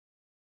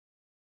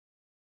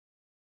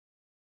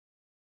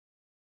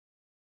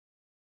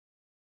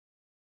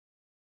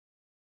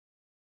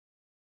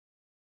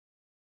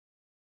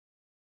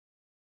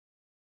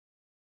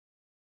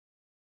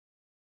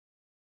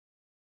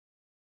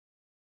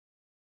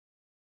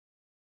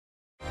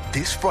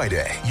This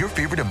Friday, your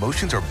favorite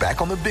emotions are back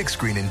on the big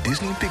screen in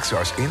Disney and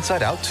Pixar's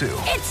Inside Out 2.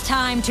 It's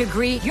time to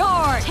greet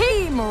your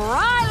Team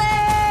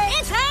Riley!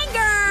 It's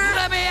anger!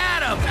 Let me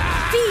at him!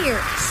 Fear!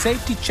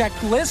 Safety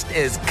checklist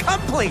is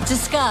complete!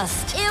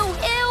 Disgust! Ew,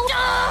 ew!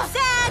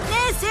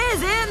 Sadness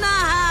is in the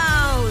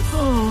house!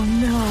 Oh,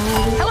 no.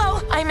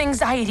 Hello, I'm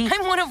anxiety.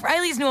 I'm one of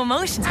Riley's new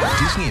emotions.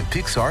 Disney and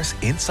Pixar's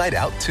Inside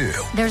Out 2.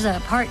 There's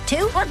a part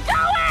 2? We're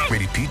going!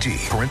 Rated PG.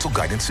 Parental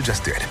guidance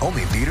suggested.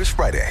 Only in theaters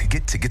Friday.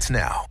 Get tickets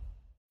now.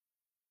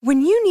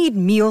 When you need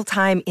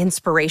mealtime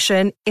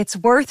inspiration, it's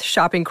worth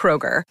shopping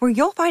Kroger, where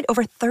you'll find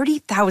over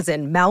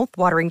 30,000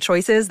 mouth-watering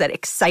choices that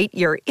excite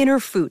your inner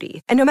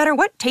foodie. And no matter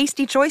what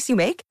tasty choice you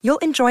make, you'll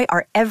enjoy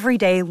our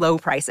everyday low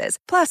prices,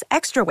 plus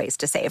extra ways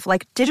to save,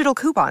 like digital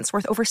coupons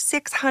worth over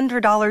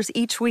 $600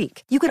 each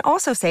week. You can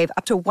also save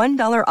up to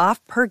 $1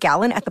 off per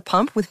gallon at the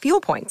pump with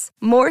fuel points.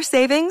 More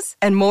savings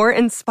and more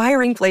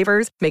inspiring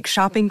flavors make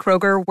shopping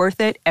Kroger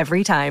worth it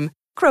every time.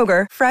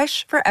 Kroger,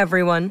 fresh for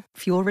everyone.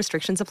 Fuel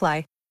restrictions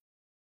apply.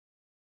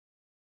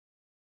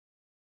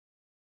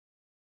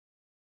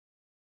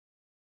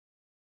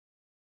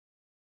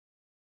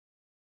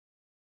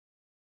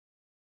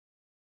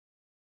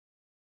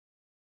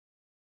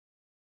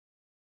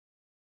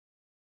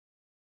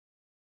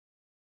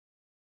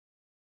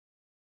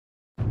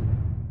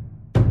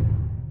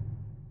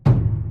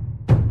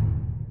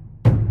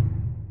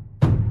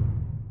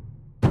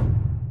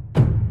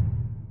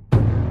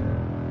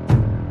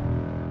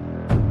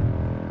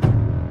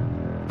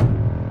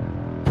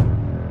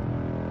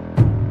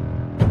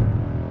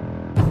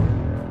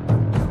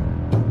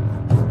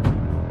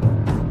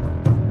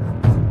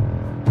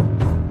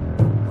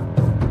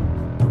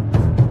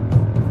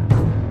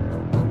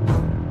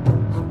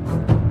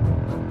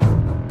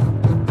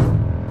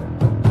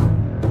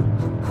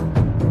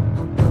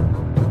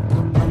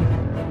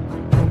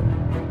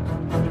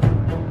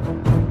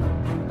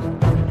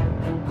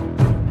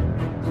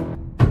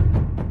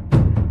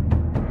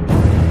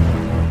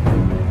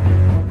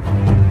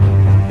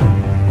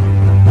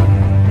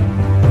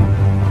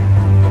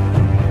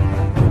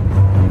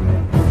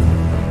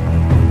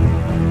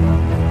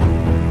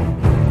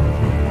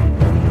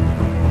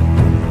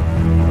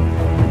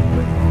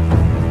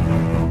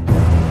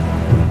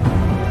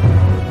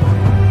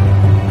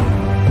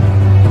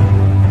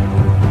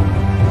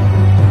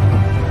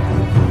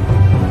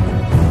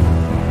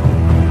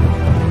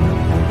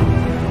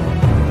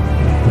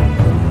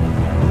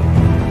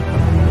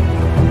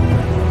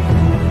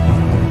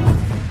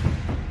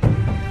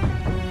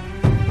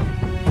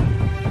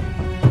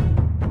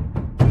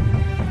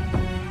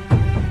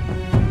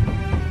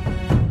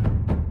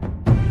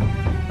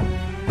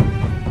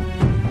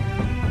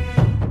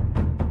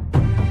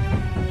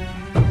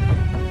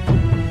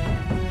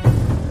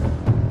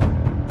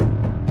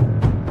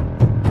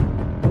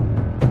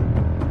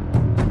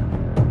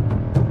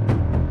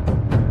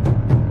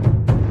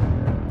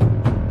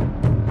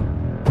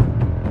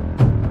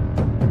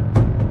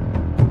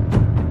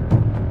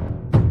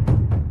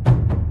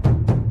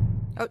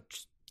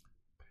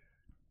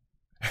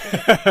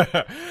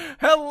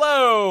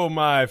 Hello,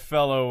 my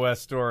fellow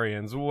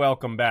Westorians.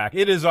 Welcome back.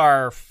 It is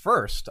our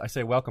first, I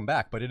say welcome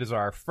back, but it is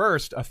our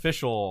first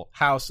official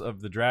House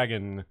of the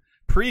Dragon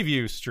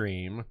preview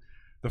stream,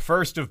 the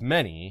first of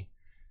many.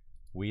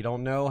 We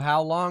don't know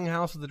how long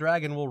House of the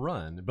Dragon will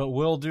run, but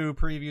we'll do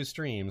preview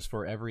streams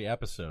for every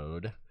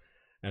episode,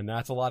 and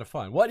that's a lot of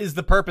fun. What is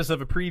the purpose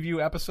of a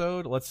preview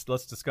episode? Let's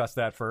discuss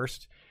that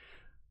first,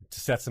 to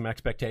set some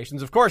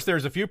expectations. Of course,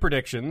 there's a few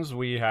predictions.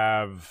 We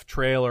have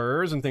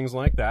trailers and things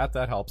like that.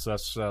 That helps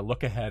us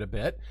look ahead a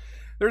bit.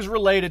 There's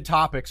related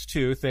topics,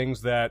 too,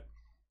 things that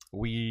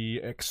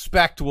we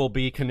expect will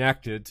be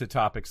connected to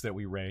topics that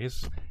we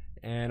raise.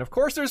 And, of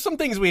course, there's some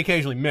things we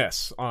occasionally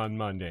miss on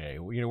Monday.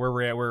 You know,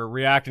 we're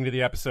reacting to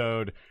the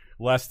episode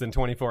less than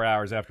 24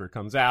 hours after it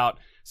comes out,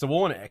 so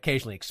we'll want to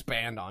occasionally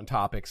expand on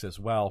topics as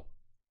well.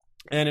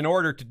 And in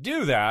order to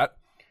do that,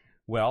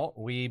 well,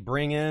 we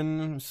bring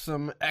in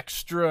some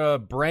extra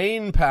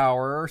brain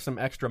power, some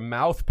extra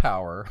mouth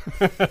power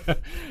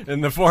in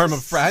the form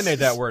of, I made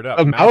that word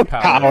up. Mouth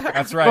power.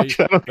 That's right.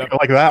 I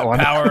like that one.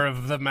 Power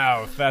of the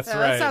mouth. That's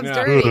right. That sounds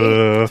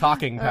dirty.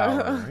 Talking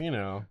power, you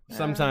know.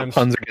 Sometimes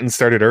puns are getting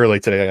started early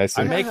today, I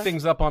see. I make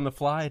things up on the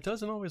fly. It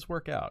doesn't always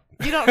work out.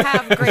 You don't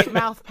have great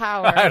mouth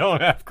power. I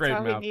don't have great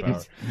That's why mouth we power.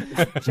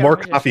 needed More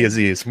coffee,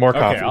 Aziz. More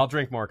coffee. Okay, I'll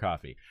drink more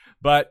coffee.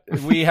 But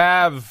we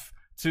have,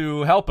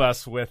 to help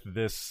us with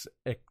this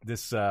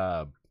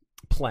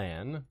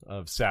plan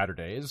of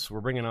Saturdays, we're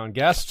bringing on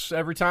guests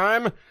every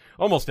time,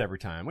 almost every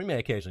time. We may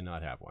occasionally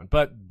not have one,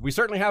 but we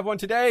certainly have one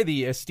today,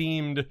 the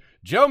esteemed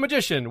Joe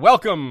Magician.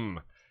 Welcome.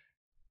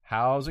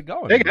 How's it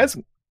going? Hey, guys.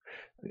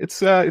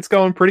 It's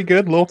going pretty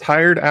good. A little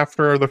tired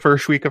after the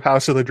first week of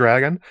House of the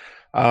Dragon.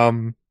 A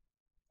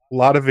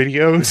lot of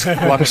videos,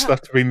 a lot of stuff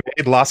to be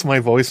made. Lost my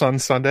voice on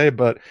Sunday,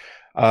 but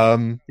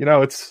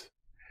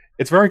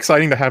it's very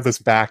exciting to have this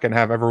back and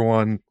have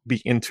everyone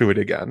be into it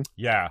again.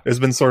 Yeah. There's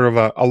been sort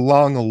of a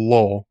long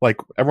lull. Like,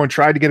 everyone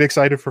tried to get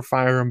excited for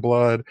Fire and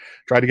Blood,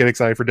 tried to get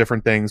excited for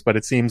different things, but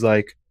it seems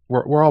like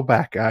we're all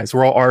back, guys.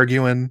 We're all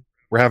arguing.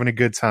 We're having a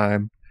good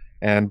time.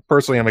 And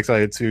personally, I'm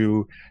excited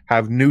to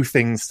have new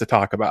things to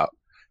talk about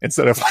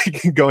instead of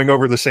like going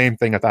over the same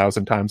thing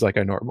 1,000 times like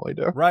I normally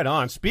do. Right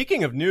on.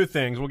 Speaking of new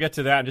things, we'll get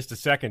to that in just a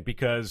second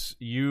because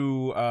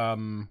you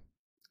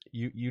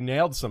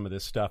nailed some of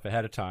this stuff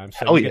ahead of time,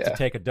 so you get to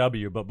take a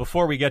W. But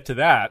before we get to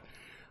that,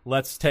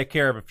 let's take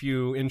care of a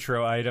few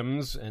intro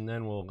items, and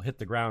then we'll hit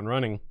the ground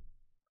running.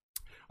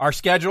 Our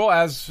schedule,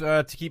 as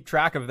to keep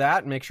track of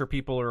that, make sure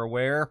people are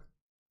aware.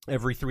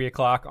 Every 3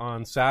 o'clock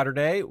on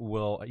Saturday,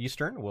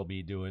 Eastern, we'll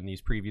be doing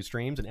these preview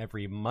streams, and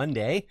every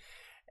Monday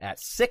at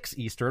 6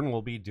 Eastern,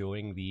 we'll be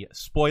doing the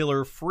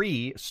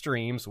spoiler-free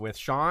streams with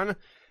Sean,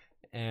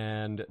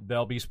 and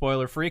they'll be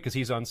spoiler-free because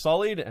he's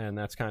unsullied, and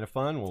that's kind of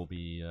fun. We'll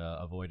be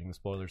avoiding the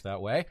spoilers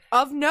that way.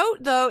 Of note,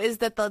 though, is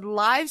that the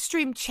live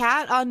stream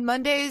chat on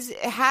Mondays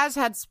has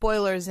had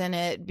spoilers in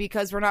it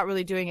because we're not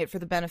really doing it for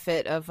the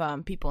benefit of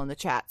people in the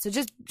chat. So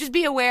just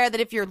be aware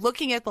that if you're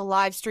looking at the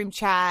live stream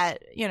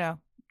chat,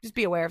 just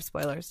be aware of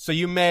spoilers. So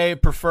you may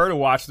prefer to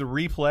watch the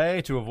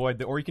replay to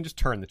avoid or you can just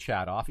turn the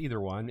chat off,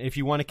 either one. If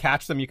you want to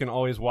catch them, you can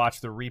always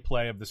watch the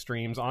replay of the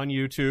streams on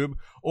YouTube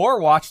or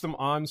watch them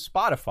on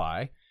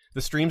Spotify.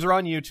 The streams are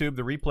on YouTube,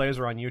 the replays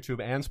are on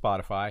YouTube and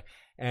Spotify.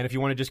 And if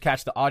you want to just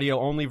catch the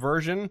audio-only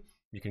version,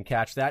 you can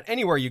catch that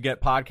anywhere you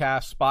get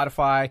podcasts,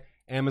 Spotify,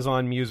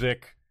 Amazon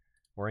Music,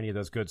 or any of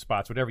those good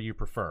spots, whatever you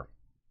prefer.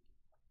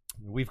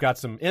 We've got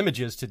some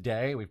images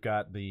today. We've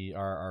got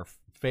our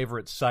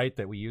favorite site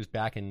that we used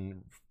back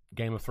in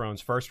Game of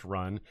Thrones' first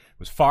run. It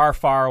was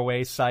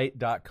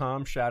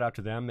farfaraway.site.com. Shout out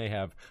to them. They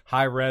have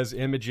high-res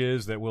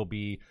images that we'll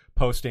be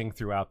posting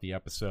throughout the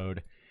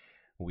episode.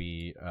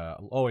 We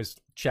always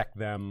check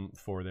them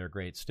for their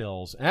great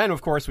stills. And,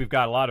 of course, we've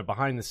got a lot of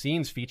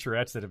behind-the-scenes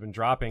featurettes that have been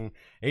dropping.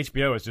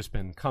 HBO has just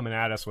been coming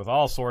at us with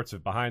all sorts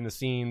of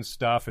behind-the-scenes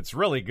stuff. It's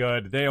really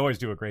good. They always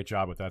do a great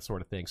job with that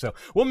sort of thing. So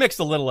we'll mix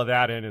a little of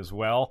that in as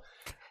well.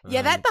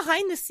 Yeah, that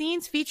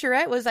behind-the-scenes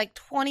featurette was like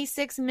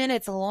 26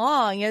 minutes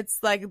long. It's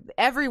like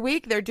every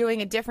week they're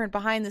doing a different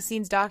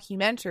behind-the-scenes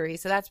documentary,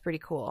 so that's pretty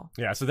cool.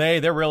 Yeah, so they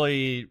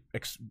really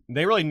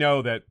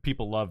know that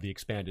people love the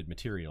expanded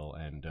material,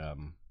 and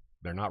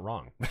they're not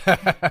wrong.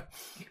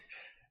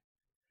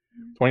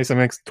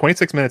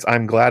 26 minutes.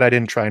 I'm glad I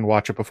didn't try and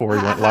watch it before we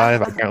went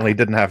live. I apparently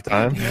didn't have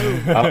time.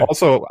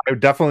 Also, I would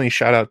definitely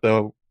shout out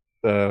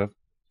the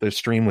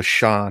stream with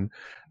Sean.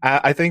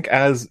 I think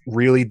as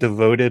really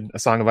devoted A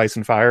Song of Ice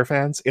and Fire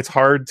fans, it's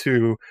hard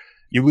you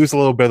lose a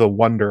little bit of the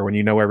wonder when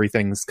you know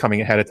everything's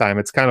coming ahead of time.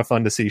 It's kind of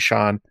fun to see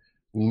Sean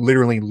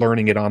literally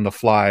learning it on the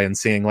fly and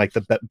seeing like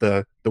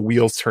the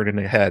wheels turn in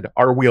head.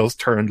 Our wheels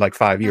turned like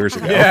 5 years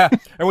ago. Yeah.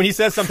 And when he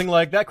says something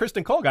like that,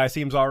 Kristen Cole guy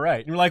seems all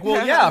right. And you're like,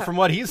 well, yeah, from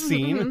what he's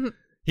seen,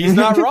 he's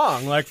not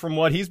wrong. Like from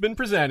what he's been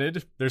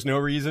presented, there's no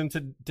reason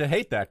to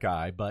hate that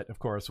guy. But of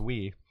course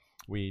we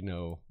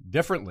know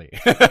differently.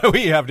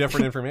 We have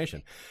different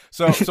information.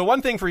 So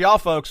one thing for y'all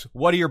folks,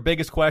 what are your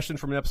biggest questions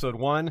from episode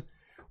 1?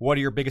 What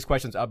are your biggest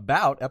questions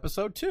about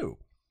episode 2?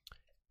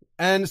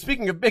 And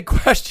speaking of big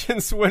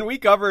questions, when we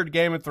covered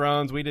Game of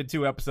Thrones, we did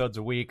 2 episodes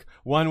a week.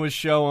 One was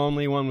show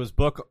only, one was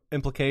book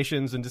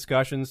implications and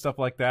discussions, stuff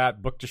like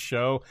that, book to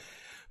show.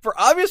 For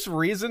obvious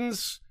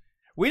reasons,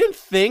 we didn't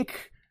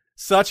think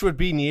such would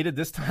be needed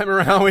this time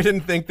around. We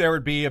didn't think there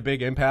would be a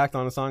big impact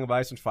on A Song of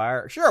Ice and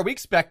Fire. Sure, we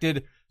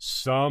expected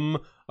some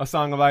A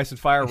Song of Ice and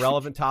Fire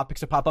relevant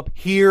topics to pop up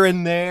here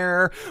and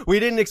there. We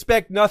didn't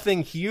expect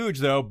nothing huge,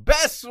 though.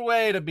 Best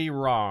way to be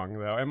wrong,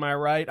 though. Am I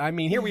right? I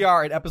mean, here we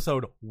are at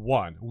episode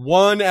 1.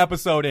 1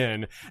 episode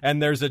in,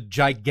 and there's a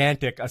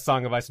gigantic A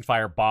Song of Ice and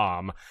Fire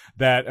bomb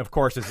that, of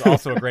course, is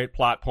also a great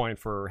plot point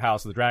for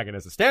House of the Dragon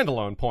as a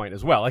standalone point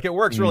as well. Like, it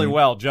works really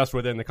well just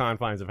within the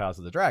confines of House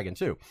of the Dragon,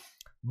 too.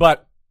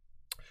 But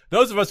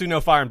those of us who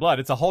know Fire and Blood,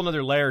 it's a whole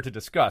nother layer to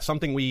discuss,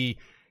 something we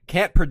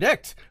can't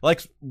predict.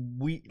 Like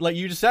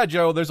you just said,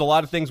 Joe, there's a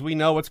lot of things we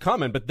know what's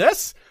coming, but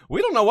this,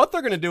 we don't know what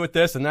they're going to do with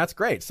this, and that's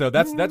great. So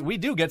that we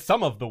do get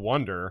some of the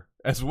wonder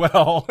as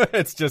well.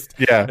 It's just,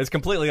 it's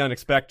completely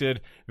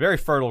unexpected, very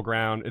fertile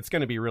ground. It's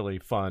going to be really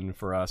fun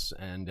for us,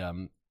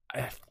 and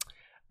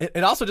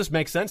it also just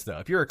makes sense, though.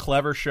 If you're a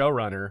clever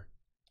showrunner,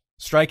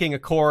 striking a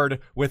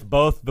chord with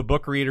both the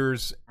book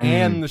readers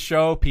and the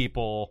show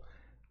people,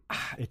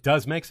 it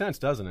does make sense,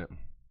 doesn't it?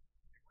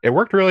 It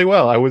worked really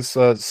well. I was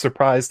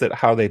surprised at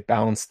how they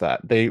balanced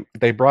that.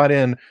 They brought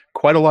in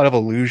quite a lot of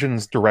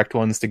allusions, direct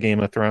ones to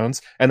Game of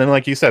Thrones. And then,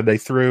 like you said, they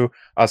threw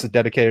us as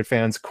dedicated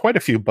fans quite a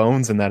few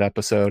bones in that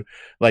episode.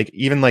 Like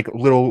even like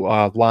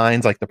little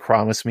lines like the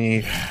Promise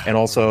Me, and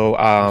also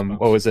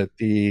what was it?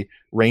 The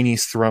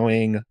Rhaenys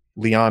throwing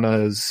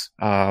Lyanna's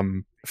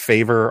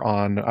favor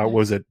on what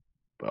was it?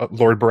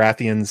 Lord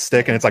Baratheon's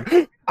stick, and it's like,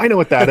 I know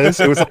what that is.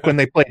 It was like when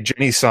they played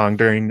Jenny's song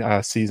during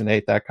season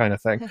 8, that kind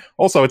of thing.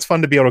 Also, it's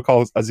fun to be able to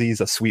call Aziz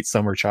a sweet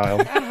summer child.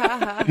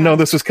 Didn't know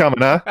this was coming,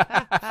 huh?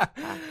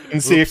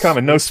 Didn't see it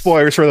coming. No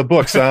spoilers for the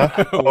books, huh?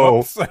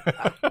 Oh,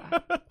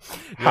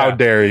 how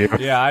dare you?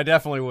 Yeah, I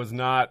definitely was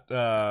not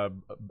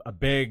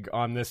big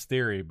on this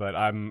theory, but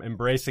I'm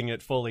embracing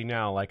it fully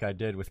now, like I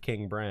did with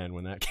King Bran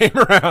when that came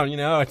around.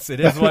 It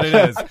is what it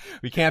is.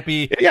 We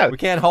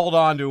can't hold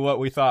on to what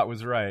we thought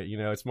was right.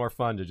 It's more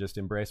fun to just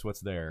embrace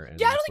what's there. And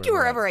yeah, I don't think you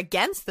were ever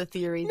against the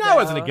theory. No, I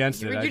wasn't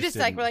against it. You're just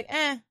like, we're like,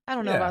 I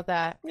don't know about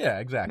that. Yeah,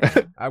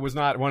 exactly. I was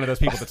not one of those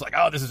people that's like,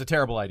 oh, this is a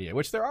terrible idea,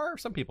 which there are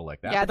some people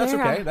like that. Yeah, but that's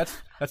okay.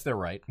 That's their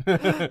right.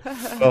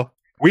 Well,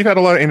 we've had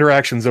a lot of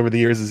interactions over the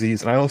years,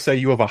 Aziz, and I will say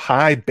you have a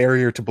high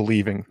barrier to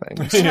believing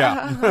things.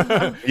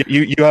 Yeah.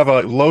 you have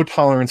a low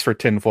tolerance for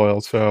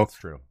tinfoil, so that's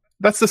true.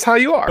 That's just how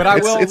you are. But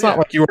it's not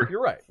like you were.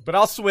 You're right. But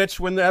I'll switch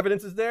when the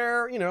evidence is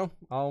there.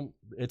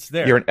 It's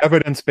there. You're an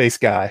evidence-based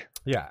guy.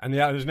 Yeah, and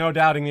there's no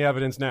doubting the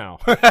evidence now.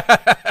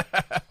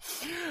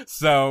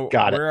 So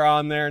we're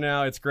on there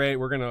now. It's great.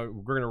 We're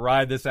gonna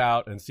ride this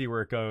out and see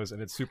where it goes,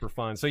 and it's super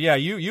fun. So yeah,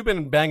 you've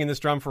been banging this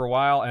drum for a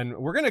while, and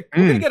we're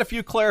gonna get a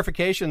few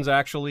clarifications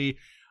actually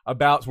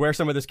about where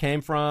some of this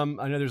came from.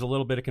 I know there's a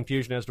little bit of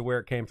confusion as to where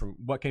it came from,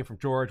 what came from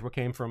George, what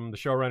came from the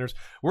showrunners.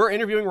 We're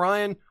interviewing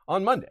Ryan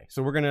on Monday,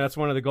 so that's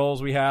one of the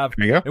goals we have.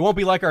 There you go. It won't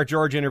be like our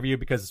George interview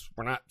because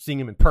we're not seeing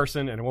him in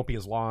person, and it won't be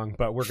as long.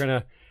 But we're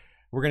gonna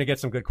get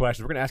some good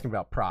questions. We're gonna ask him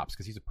about props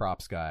because he's a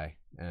props guy,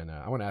 and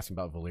I want to ask him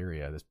about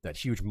Valyria, that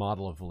huge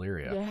model of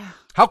Valyria. Yeah.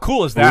 How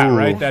cool is that? Ooh.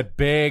 Right, that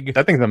big.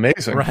 That thing's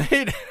amazing,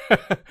 right?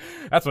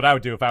 That's what I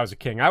would do if I was a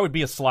king. I would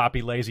be a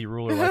sloppy, lazy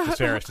ruler like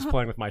Viserys, just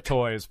playing with my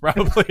toys,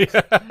 probably.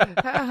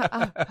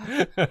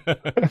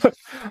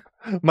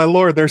 My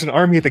lord, there's an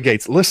army at the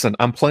gates. Listen,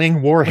 I'm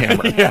playing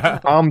Warhammer. Yeah.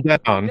 Calm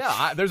down.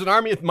 Yeah, there's an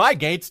army at my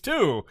gates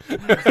too.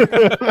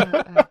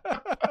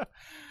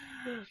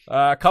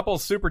 A couple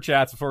super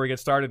chats before we get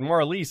started.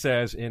 Maura Lee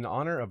says, in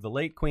honor of the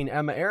late Queen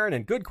Emma Arryn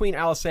and good Queen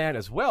Alysanne,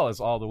 as well as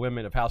all the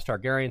women of House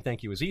Targaryen,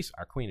 thank you, Aziz,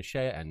 our Queen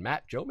Ashea, and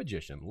Matt, Joe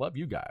Magician. Love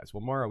you guys.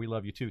 Well, Maura, we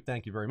love you too.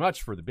 Thank you very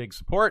much for the big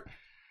support.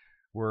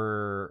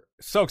 We're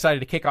so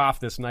excited to kick off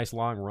this nice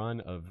long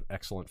run of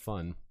excellent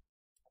fun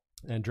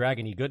and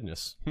dragony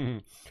goodness.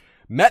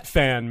 Met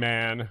fan,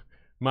 man.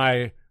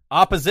 My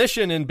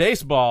opposition in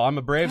baseball. I'm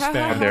a Braves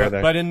fan.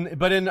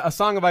 But in A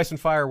Song of Ice and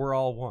Fire, we're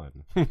all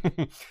one.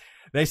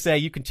 They say,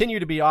 you all continue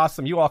to be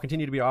awesome,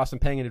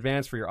 paying in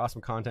advance for your awesome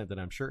content that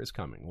I'm sure is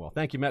coming. Well,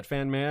 thank you, Met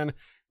Fan Man.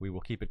 We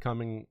will keep it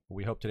coming.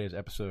 We hope today's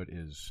episode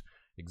is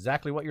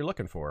exactly what you're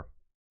looking for.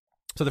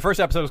 So the first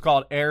episode is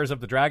called Heirs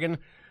of the Dragon.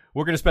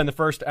 We're going to spend the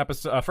first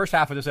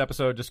half of this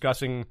episode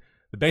discussing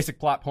the basic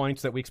plot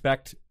points that we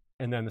expect,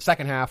 and then the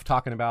second half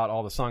talking about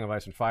all the Song of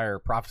Ice and Fire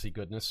prophecy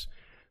goodness.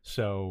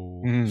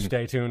 So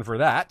stay tuned for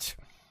that.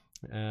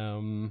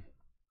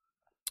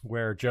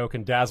 Where Joe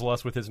can dazzle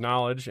us with his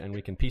knowledge and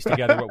we can piece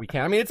together what we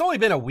can. I mean, it's only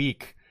been a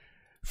week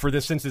for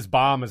this since his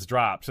bomb has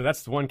dropped. So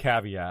that's the one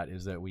caveat,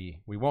 is that we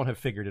won't have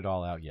figured it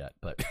all out yet.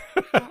 But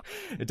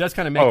it does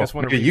kind of make us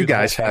wonder. You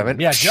guys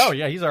haven't. Yeah, Joe.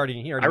 Yeah, he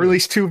already. I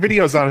released 2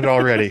 videos on it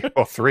already.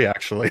 Well, 3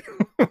 actually.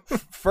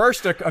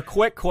 First, a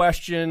quick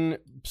question.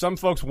 Some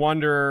folks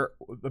wonder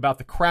about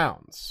the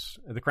crowns.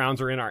 The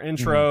crowns are in our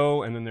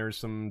intro, and then there's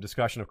some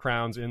discussion of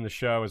crowns in the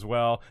show as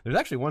well. There's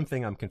actually one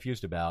thing I'm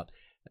confused about.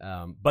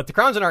 But the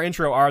crowns in our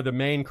intro are the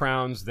main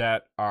crowns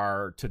that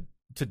are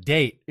to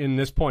date in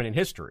this point in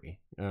history.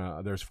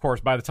 There's, of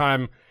course, by the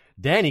time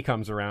Dany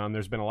comes around,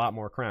 there's been a lot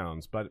more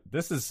crowns. But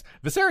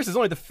Viserys is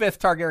only the 5th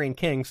Targaryen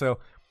king, so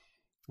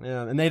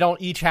and they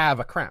don't each have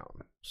a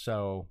crown.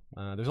 So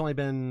there's only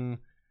been,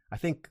 I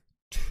think,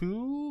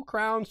 2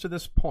 crowns to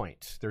this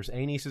point. There's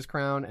Aenys'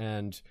 crown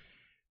and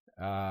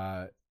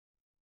Jaehaerys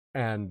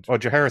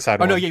had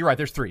one. Oh no, yeah, you're right.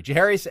 There's 3.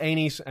 Jaehaerys,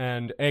 Aenys,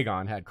 and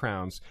Aegon had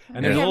crowns.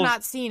 And we have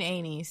not seen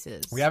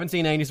Aenys's. We haven't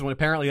seen Aenys' one.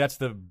 Apparently, that's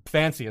the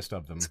fanciest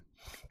of them.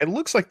 It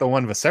looks like the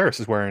one Viserys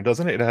is wearing,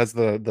 doesn't it? It has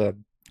the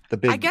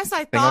big. I guess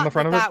I thing on the thought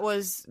front that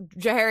was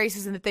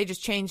Jaehaerys' and that they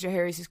just changed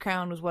Jaehaerys'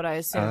 crown was what I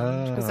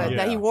assumed, because yeah.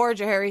 that he wore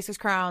Jaehaerys'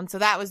 crown. So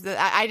that was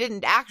I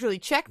didn't actually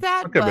check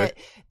that, Okay, but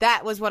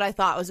that was what I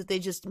thought, was that they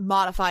just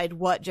modified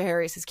what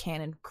Jaehaerys'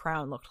 canon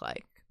crown looked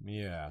like.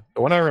 Yeah.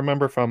 The one I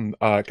remember from,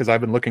 because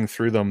I've been looking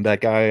through them,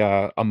 that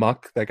guy,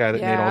 Amok, that guy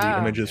that made all the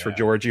images for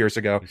George years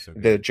ago, so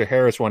the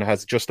Jaehaerys one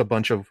has just a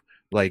bunch of,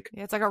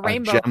 it's like a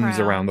rainbow gems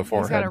crown. around the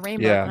forehead. He's got a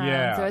rainbow crown.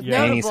 Yeah. So it's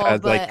Yeah. Aenys notable,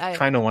 has but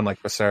kind of one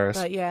like Viserys.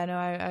 But yeah, no,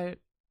 I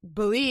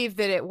believe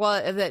that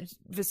that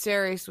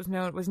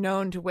Viserys was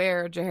known to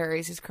wear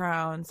Jaehaerys'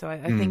 crown. So I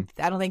don't think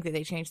that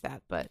they changed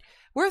that, but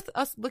worth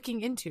us looking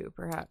into,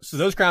 perhaps. So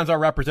those crowns are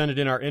represented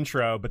in our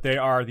intro, but they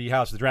are the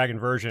House of the Dragon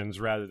versions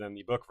rather than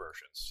the book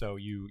versions. So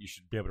you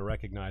should be able to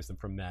recognize them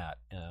from that.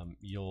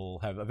 You'll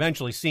have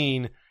eventually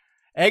seen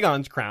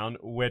Aegon's crown,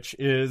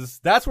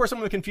 that's where some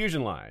of the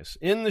confusion lies.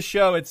 In the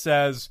show, it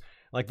says,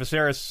 like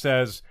Viserys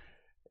says,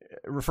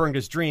 referring to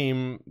his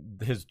dream,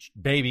 his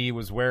baby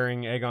was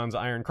wearing Aegon's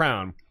iron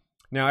crown.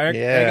 Now,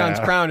 Aegon's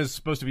crown is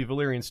supposed to be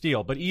Valyrian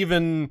steel, but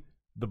even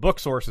the book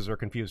sources are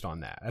confused on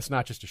that. That's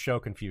not just a show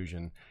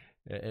confusion.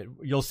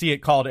 You'll see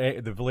it called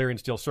the Valyrian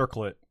steel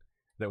circlet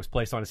that was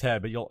placed on his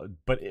head,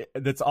 but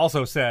it's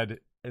also said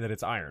that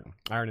it's iron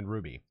and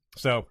ruby.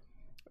 So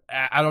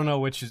I don't know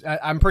which is.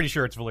 I'm pretty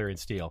sure it's Valyrian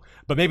steel,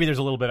 but maybe there's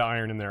a little bit of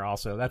iron in there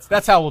also.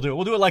 That's how we'll do it.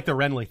 We'll do it like the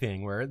Renly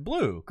thing, where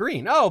blue,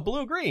 green. Oh,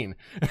 blue, green.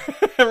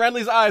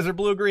 Renly's eyes are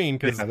blue, green.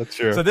 Yeah, that's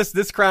true. So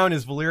this crown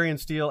is Valyrian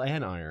steel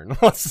and iron.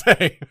 Let's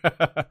say.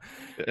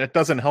 It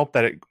doesn't help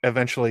that it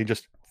eventually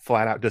just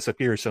flat out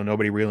disappears, so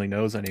nobody really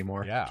knows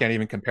anymore. Yeah. Can't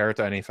even compare it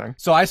to anything.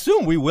 So I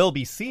assume we will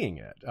be seeing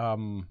it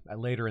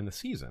later in the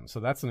season. So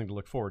that's something to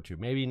look forward to.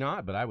 Maybe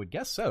not, but I would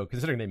guess so,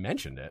 considering they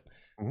mentioned it.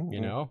 Ooh.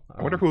 You know,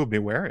 I wonder who will be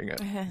wearing it.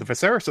 The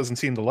Viserys doesn't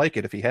seem to like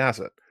it if he has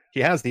it.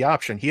 He has the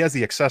option. He has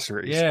the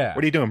accessories. Yeah.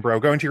 What are you doing, bro?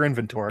 Go into your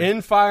inventory.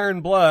 In Fire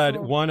and Blood,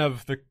 one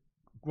of the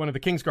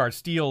Kingsguard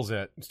steals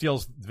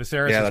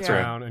Viserys'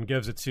 crown and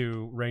gives it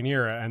to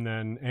Rhaenyra, and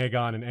then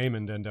Aegon and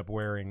Aemond end up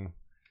wearing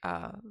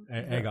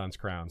Aegon's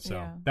crown.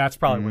 So that's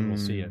probably when we'll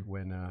see it.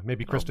 When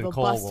maybe Kristen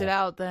Cole bust it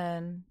out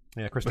then.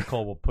 Yeah, Kristen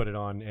Cole will put it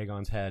on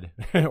Aegon's head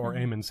or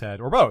Aemond's head,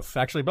 or both.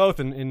 Actually, both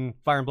in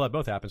Fire and Blood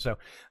both happen. So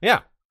yeah.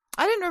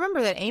 I didn't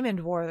remember that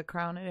Aemond wore the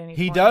crown at any point.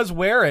 He does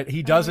wear it.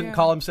 He doesn't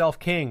call himself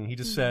king. He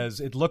just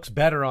says, it looks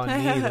better on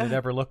me than it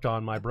ever looked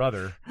on my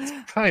brother.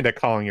 Kind of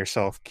calling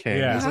yourself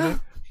king, isn't it?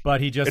 But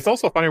he just... It's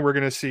also funny we're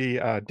going to see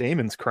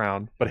Daemon's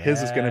crown, but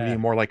his is going to be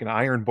more like an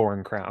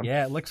Ironborn crown.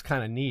 Yeah, it looks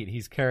kind of neat.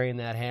 He's carrying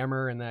that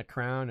hammer and that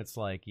crown. It's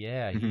like,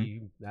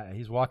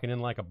 he's walking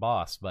in like a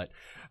boss. But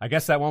I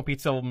guess that won't be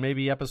till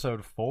maybe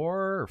episode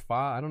 4 or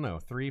 5. I don't know,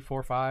 3,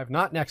 4, 5.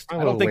 Not next...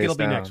 I don't think it'll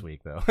be next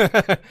week, though.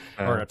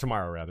 Or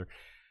tomorrow, rather.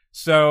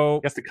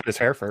 So he has to cut his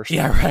hair first.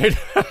 Yeah, right.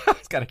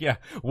 It's gotta,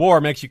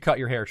 war makes you cut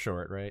your hair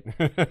short, right?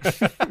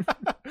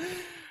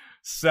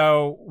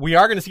 So we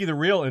are going to see the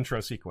real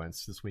intro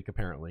sequence this week.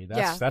 Apparently,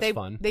 that's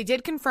fun. They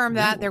did confirm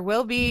that there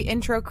will be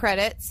intro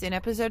credits in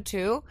episode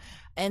 2,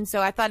 and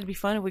so I thought it'd be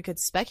fun if we could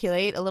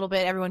speculate a little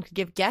bit. Everyone could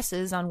give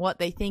guesses on what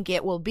they think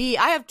it will be.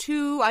 I have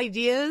 2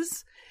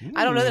 ideas.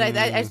 I don't know that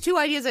as 2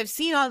 ideas I've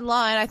seen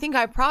online. I think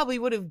I probably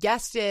would have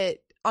guessed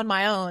it on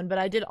my own, but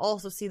I did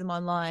also see them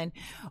online.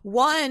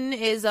 One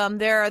is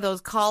there are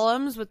those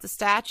columns with the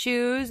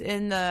statues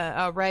in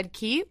the Red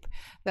Keep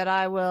that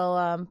I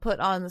will put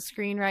on the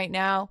screen right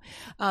now.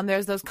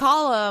 There's those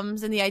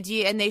columns and the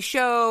idea, and they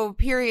show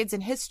periods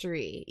in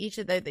history.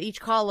 Each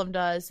column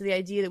does. So the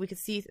idea that we could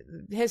see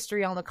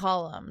history on the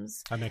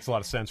columns. That makes a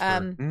lot of sense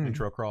for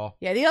intro crawl.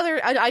 Yeah, the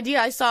other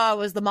idea I saw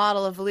was the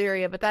model of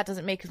Valyria, but that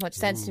doesn't make as much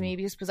sense to me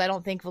because I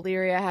don't think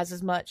Valyria has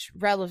as much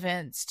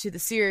relevance to the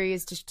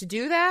series to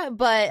do that.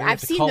 But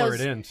I've seen those. Color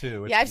it in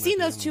too. Yeah, I've seen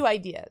those 2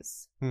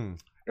 ideas. It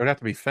would have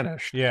to be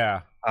finished.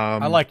 Yeah,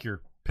 I like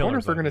your. I wonder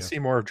if we're going to see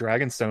more of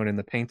Dragonstone in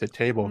the painted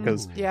table,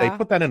 because they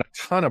put that in a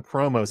ton of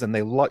promos, and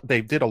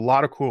they did a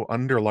lot of cool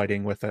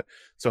underlighting with it.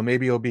 So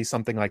maybe it'll be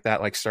something like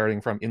that, like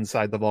starting from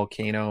inside the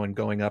volcano and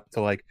going up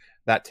to like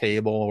that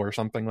table or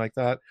something like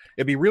that.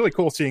 It'd be really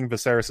cool seeing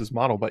Viserys'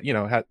 model, but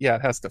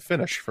it has to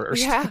finish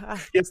first. Yeah,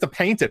 he has to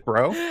paint it,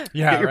 bro.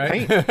 Yeah, Get your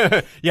right.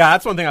 paint. Yeah,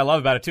 that's one thing I love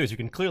about it too, is you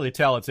can clearly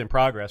tell it's in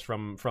progress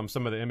from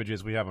some of the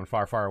images we have on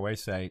Far Far Away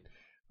site.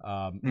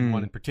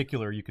 One in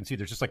particular, you can see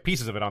there's just like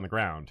pieces of it on the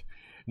ground.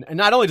 And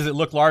not only does it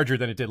look larger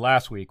than it did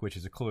last week, which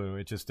is a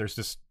clue, there's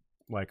just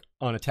like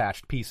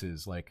unattached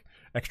pieces, like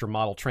extra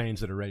model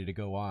trains that are ready to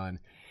go on.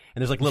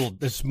 And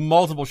there's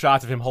multiple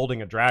shots of him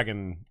holding a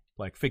dragon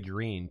like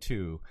figurine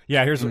too.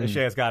 Yeah, here's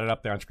Shay's got it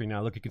up there on screen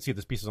now. Look, you can see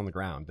there's pieces on the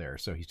ground there.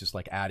 So he's just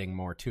like adding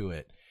more to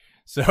it.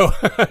 So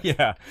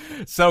yeah,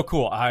 so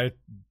cool. I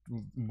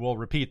will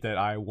repeat that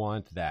I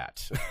want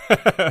that.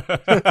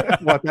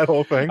 Want that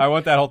whole thing? I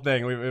want that whole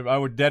thing. I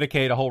would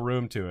dedicate a whole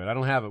room to it. I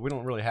don't have it. We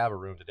don't really have a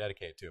room to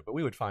dedicate to, but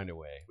we would find a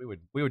way.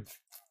 We would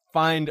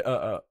find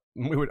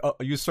we would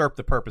usurp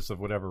the purpose of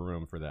whatever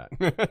room for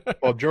that.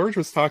 Well, George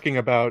was talking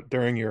about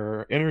during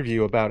your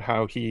interview about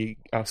how he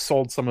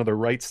sold some of the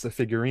rights to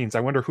figurines.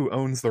 I wonder who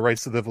owns the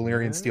rights to the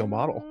Valyrian steel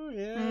model.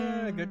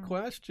 Yeah, good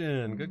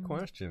question. Good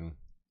question.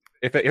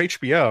 If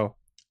HBO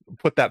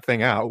put that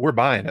thing out, we're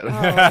buying it. Oh,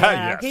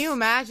 yeah. Yes. Can you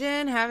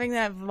imagine having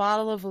that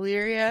model of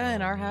Valyria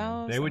in our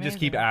house? They would just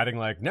keep Amazing. adding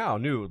like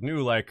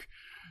new like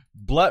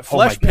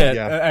flesh pit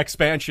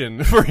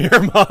expansion for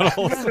your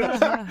models.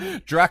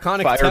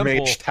 Draconic Fire Temple.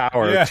 Mage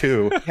Tower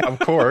too. Yeah, of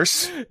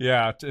course.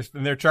 Yeah,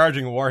 and they're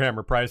charging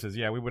Warhammer prices.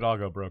 Yeah, we would all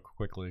go broke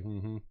quickly.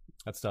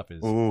 That stuff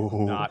is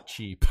not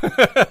cheap.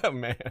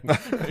 Man,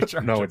 they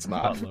charge No, it's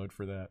not. a buttload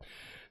for that.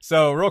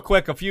 So real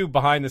quick, a few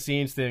behind the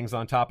scenes things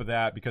on top of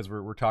that, because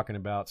we're talking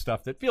about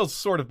stuff that feels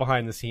sort of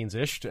behind the scenes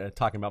ish,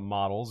 talking about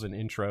models and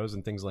intros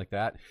and things like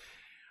that.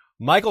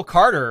 Michael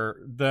Carter,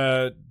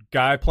 the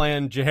guy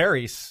playing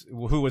Jaehaerys,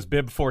 who was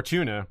Bib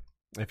Fortuna,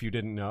 if you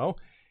didn't know,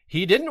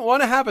 he didn't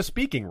want to have a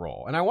speaking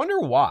role, and I wonder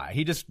why.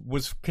 He just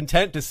was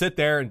content to sit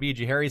there and be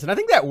Jaehaerys, and I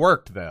think that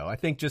worked, though. I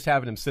think just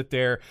having him sit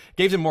there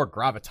gave him more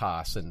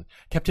gravitas and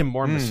kept him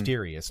more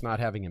mysterious, not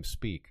having him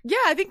speak. Yeah,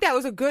 I think that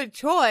was a good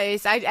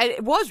choice.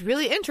 It was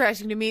really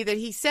interesting to me that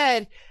he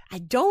said, I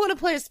don't want to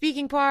play a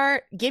speaking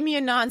part. Give me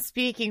a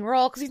non-speaking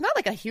role, because he's not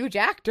like a huge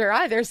actor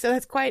either. So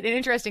that's quite an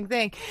interesting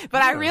thing.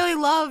 But I really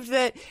loved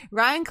that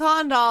Ryan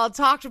Condal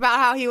talked about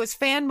how he was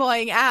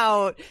fanboying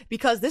out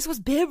because this was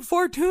Bib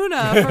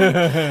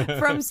Fortuna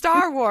from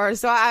Star Wars.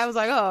 So I was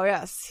like, oh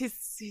yes,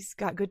 he's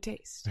got good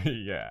taste.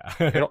 Yeah.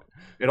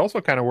 It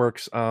also kind of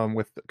works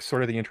with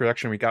sort of the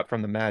introduction we got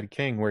from the Mad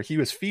King, where he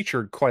was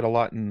featured quite a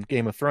lot in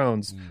Game of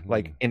Thrones,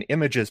 like in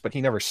images, but he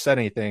never said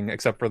anything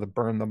except for the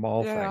burn them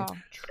all thing. I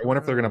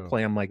wonder if they're going to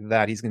play him like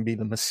that. He's going to be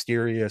the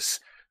mysterious,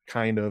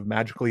 kind of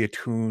magically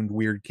attuned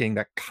weird king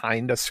that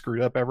kind of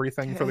screwed up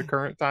everything for the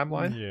current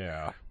timeline.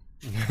 Yeah.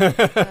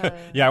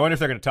 Yeah, I wonder if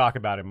they're going to talk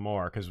about him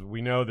more, because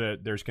we know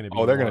that there's going to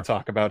be they're going to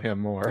talk about him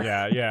more.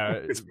 Yeah.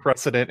 His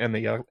precedent and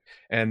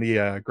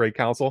the Great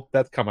Council,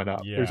 that's coming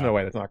up. Yeah. There's no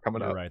way that's not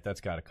coming up. Right,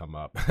 that's got to come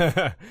up.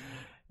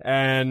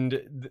 And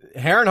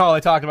Harrenhal, I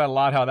talked about a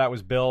lot how that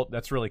was built.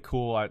 That's really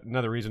cool.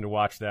 Another reason to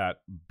watch that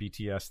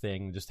BTS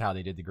thing, just how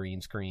they did the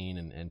green screen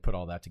and put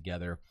all that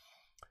together.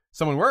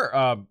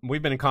 Someone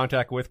we've been in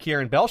contact with,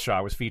 Kieran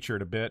Belshaw, was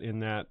featured a bit in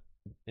that,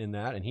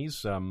 and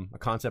he's a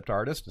concept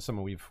artist,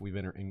 someone we've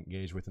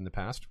engaged with in the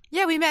past.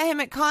 Yeah, we met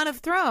him at Con of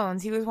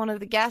Thrones. He was one of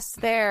the guests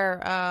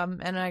there,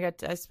 and I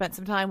spent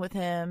some time with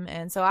him,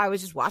 and so I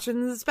was just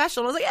watching the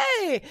special, and I was like,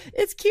 hey,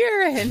 it's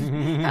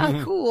Kieran.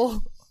 How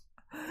cool.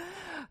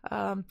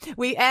 And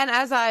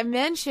as I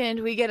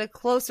mentioned, we get a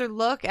closer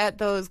look at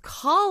those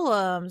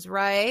columns,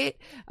 right?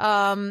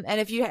 And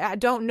if you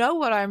don't know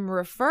what I'm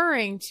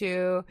referring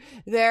to,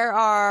 there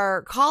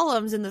are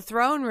columns in the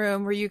throne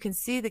room where you can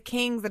see the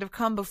kings that have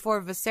come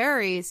before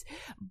Viserys.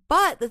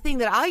 But the thing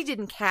that I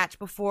didn't catch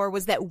before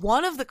was that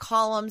one of the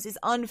columns is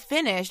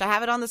unfinished. I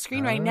have it on the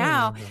screen right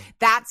now.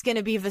 That's going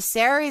to be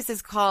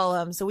Viserys'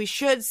 column. So we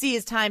should see,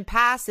 as time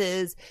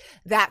passes,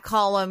 that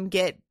column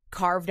get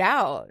carved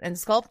out and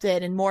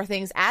sculpted and more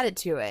things added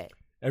to it.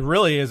 It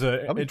really is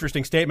an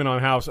interesting statement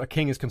on how a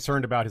king is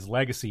concerned about his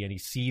legacy, and he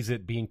sees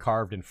it being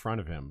carved in front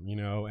of him,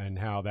 and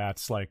how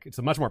that's like, it's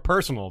a much more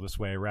personal this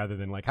way rather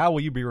than like, how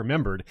will you be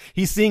remembered?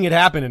 He's seeing it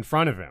happen in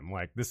front of him.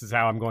 Like, this is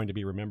how I'm going to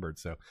be remembered.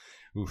 So,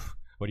 oof.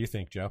 What do you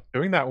think, Joe?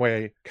 Doing that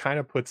way kind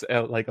of puts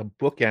like a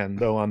bookend,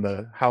 though, on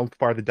how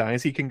far the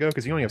dynasty can go,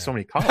 because you only have so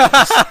many columns.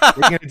 What are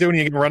you going to do when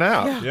you can run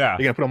out? Yeah. You're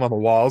going to put them on the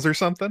walls or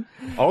something?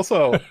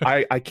 Also,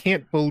 I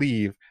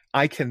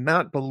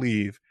cannot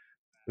believe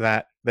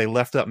that they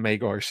left up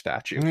Maegor's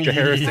statue.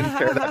 Jaehaerys didn't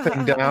tear that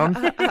thing down.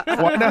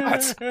 Why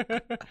not?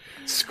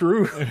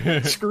 Screw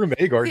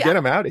Maegor. Get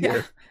him out of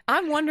here.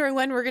 I'm wondering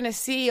when we're going to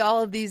see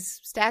all of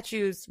these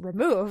statues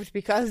removed,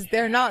 because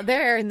they're not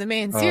there in the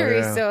main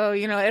series. So,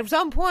 at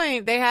some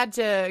point they had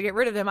to get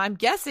rid of them. I'm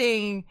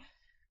guessing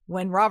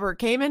when Robert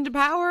came into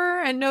power,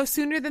 and no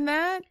sooner than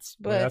that.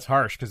 But that's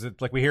harsh, because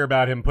like we hear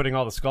about him putting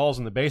all the skulls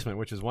in the basement,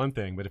 which is one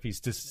thing, but if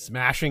he's just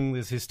smashing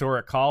these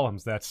historic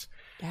columns, that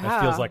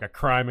feels like a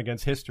crime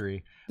against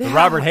history. But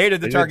Robert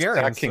hated the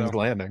Targaryens. King's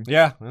Landing.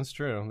 Yeah, that's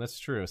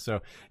true.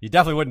 So you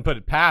definitely wouldn't put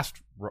it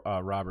past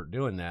Robert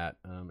doing that.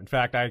 In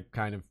fact, I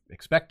kind of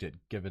expected,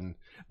 given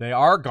they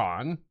are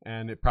gone,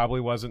 and it probably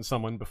wasn't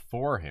someone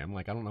before him.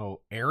 Like, I don't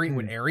know,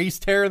 would Aerys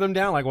tear them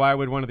down? Like, why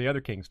would one of the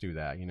other kings do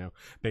that?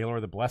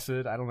 Baelor the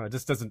Blessed? I don't know. It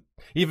just doesn't,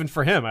 even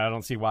for him, I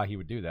don't see why he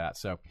would do that.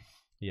 So,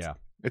 yeah.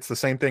 It's the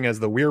same thing as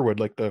the weirwood,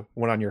 like the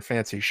one on your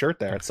fancy shirt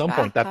there. At some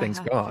point, that thing's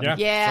gone.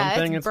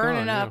 Yeah, it's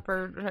burning up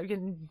or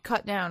getting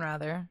cut down,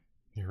 rather.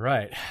 You're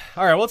right.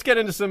 All right, well, let's get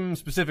into some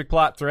specific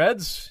plot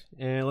threads,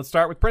 and let's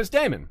start with Prince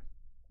Daemon.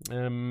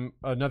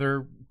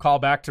 Another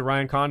callback to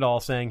Ryan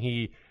Condal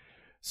saying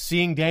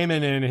seeing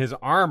Daemon in his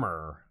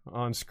armor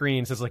on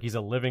screen says like he's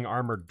a living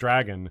armored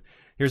dragon.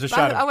 Here's a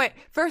shot. Oh wait,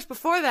 first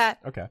before that.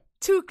 Okay.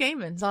 2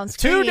 Daemons on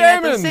screen 2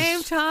 Daemons at the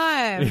same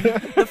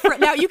time.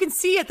 Now you can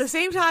see at the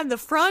same time the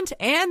front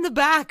and the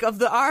back of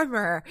the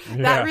armor.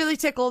 Yeah. That really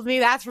tickled me.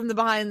 That's from the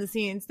behind the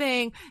scenes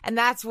thing, and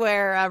that's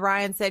where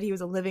Ryan said he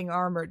was a living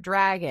armored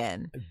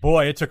dragon.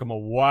 Boy, it took him a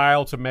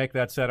while to make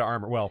that set of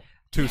armor. Well,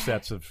 2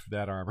 sets of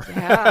that armor.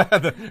 Yeah.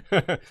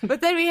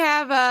 But then we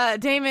have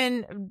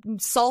Daemon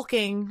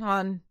sulking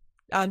on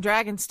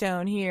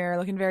Dragonstone here,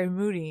 looking very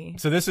moody.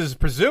 So this is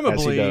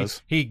presumably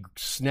he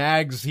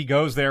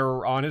goes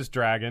there on his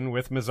dragon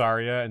with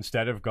Mysaria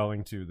instead of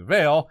going to the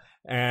Vale,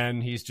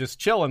 and he's just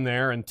chilling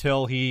there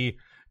until he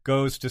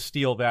goes to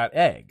steal that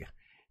egg.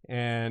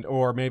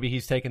 Or maybe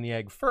he's taken the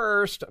egg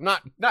first. I'm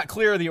not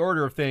clear of the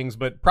order of things,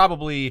 but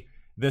probably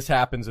this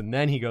happens, and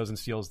then he goes and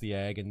steals the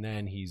egg, and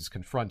then he's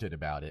confronted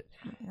about it.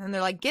 And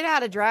they're like, "Get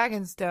out of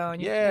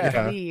Dragonstone! You have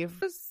to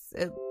leave."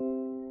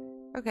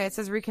 Okay, it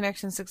says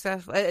reconnection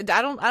successful. I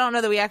don't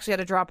know that we actually had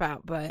to drop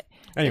out, but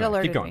anyway, it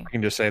alerted keep going. me. You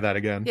can just say that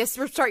again. Yes,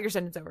 start your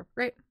sentence over.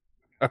 Great.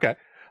 Okay.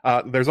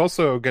 There's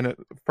also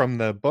from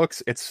the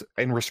books, it's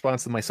in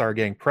response to Mysaria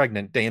getting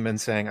pregnant, Daemon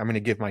saying, "I'm going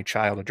to give my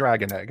child a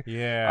dragon egg."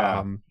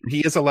 Yeah.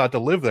 He is allowed to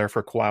live there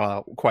for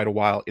quite a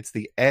while. It's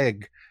the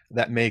egg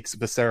that makes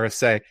Viserys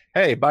say,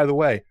 "Hey, by the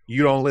way,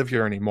 you don't live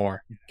here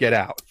anymore. Get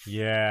out."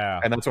 Yeah.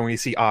 And that's when we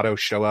see Otto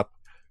show up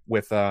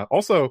with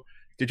also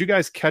Did you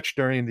guys catch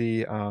during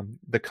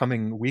the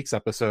coming weeks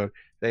episode?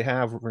 They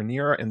have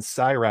Rhaenyra and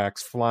Syrax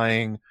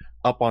flying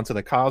up onto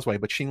the causeway,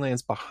 but she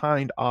lands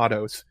behind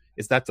Otto's.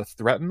 Is that to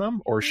threaten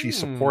them, or is she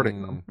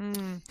supporting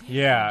them?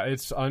 Yeah,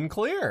 it's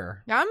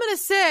unclear. Now, I'm going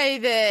to say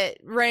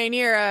that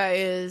Rhaenyra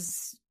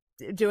is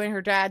doing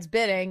her dad's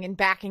bidding and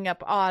backing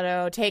up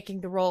Otto,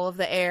 taking the role of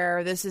the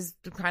heir. This is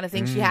the kind of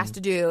thing she has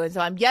to do. And so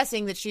I'm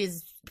guessing that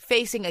she's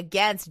facing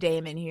against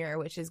Daemon here,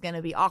 which is going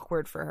to be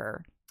awkward for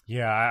her.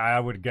 Yeah, I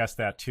would guess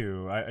that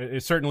too.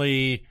 It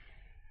certainly,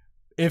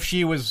 if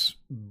she was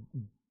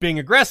being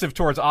aggressive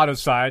towards Otto's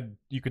side,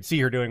 you could see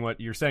her doing what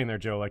you're saying there,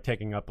 Joe, like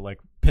taking up like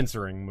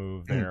pincering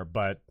move there.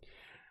 But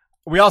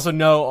we also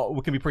know,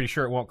 we can be pretty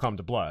sure it won't come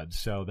to blood,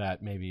 so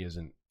that maybe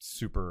isn't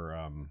super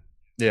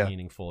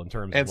meaningful in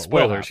terms and of what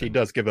spoilers. He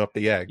does give up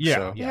the egg. Yeah,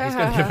 so. yeah, he's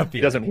gonna give up the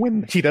He doesn't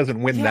win. He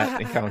doesn't win that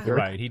encounter.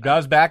 Right. He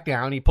does back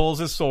down. He pulls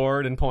his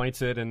sword and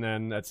points it, and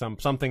then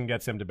something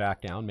gets him to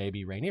back down.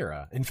 Maybe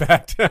Rhaenyra. In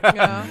fact,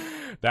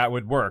 that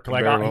would work.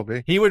 Like very well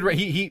be. He would.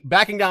 He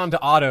backing down to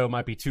Otto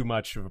might be too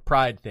much of a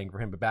pride thing for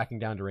him, but backing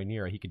down to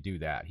Rhaenyra, he could do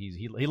that.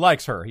 He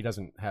likes her. He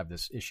doesn't have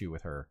this issue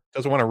with her.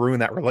 Doesn't want to ruin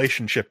that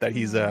relationship that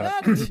he's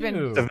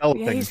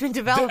developing. Yeah, he's been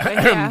developing.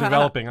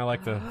 Developing. I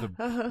like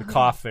the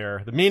cough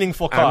there. The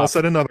meaningful cough. I almost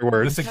said another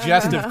word. The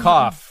suggestive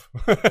cough.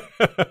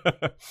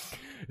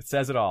 It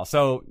says it all.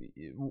 So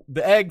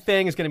the egg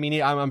thing is going to be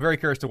neat. I'm very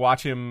curious to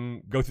watch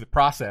him go through the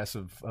process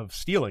of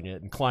stealing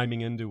it and climbing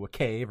into a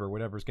cave or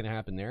whatever's going to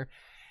happen there.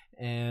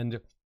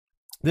 And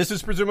this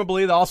is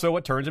presumably also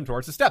what turns him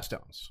towards the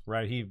Stepstones,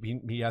 right?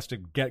 He has to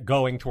get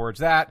going towards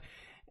that,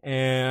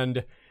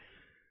 and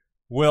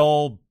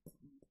we'll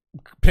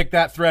pick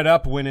that thread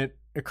up when it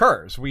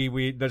occurs.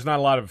 There's not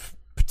a lot of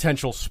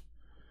potential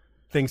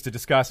things to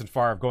discuss as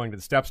far as going to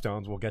the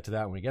Stepstones. We'll get to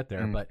that when we get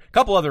there. But a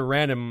couple other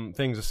random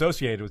things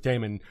associated with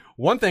Daemon.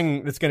 One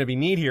thing that's going to be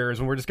neat here is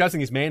when we're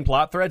discussing these main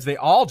plot threads, they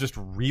all just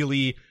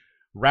really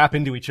wrap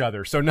into each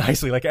other so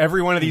nicely. Like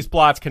every one of these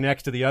plots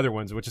connects to the other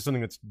ones, which is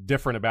something that's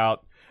different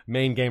about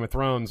main Game of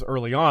Thrones.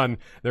 Early on,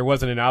 there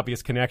wasn't an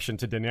obvious connection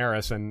to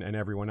Daenerys and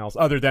everyone else,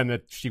 other than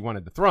that she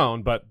wanted the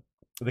throne, but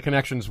the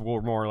connections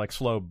were more like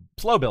slow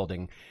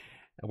building.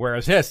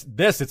 Whereas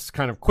this, it's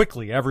kind of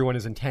quickly, everyone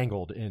is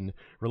entangled in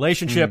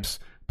relationships,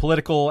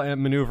 political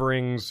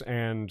maneuverings,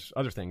 and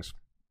other things.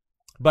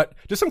 But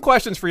just some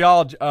questions for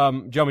y'all.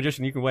 Joe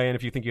Magician, you can weigh in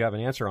if you think you have an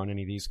answer on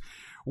any of these.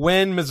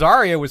 When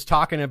Mysaria was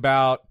talking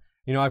about,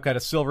 I've got a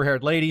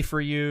silver-haired lady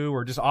for you,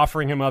 or just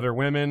offering him other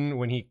women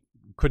when he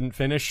couldn't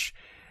finish,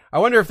 I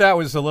wonder if that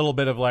was a little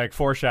bit of like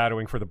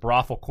foreshadowing for the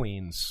brothel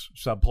queens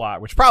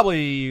subplot, which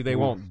probably they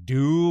won't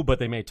do, but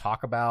they may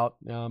talk about.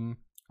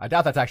 I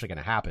doubt that's actually going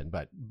to happen,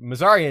 but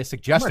Mysaria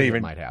suggested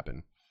it might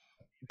happen.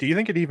 Do you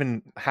think it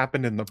even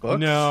happened in the books?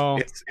 No,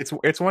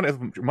 it's one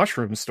of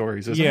Mushroom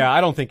stories, isn't it? Yeah,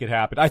 I don't think it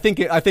happened. I think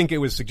it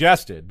was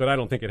suggested, but I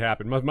don't think it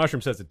happened.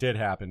 Mushroom says it did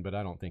happen, but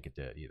I don't think it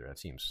did either. It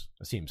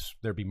seems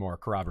there'd be more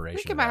corroboration. I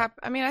think it might happen.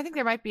 I mean, I think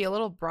there might be a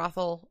little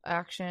brothel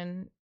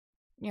action.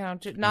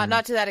 Not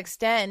to that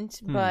extent,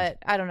 but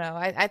I don't know.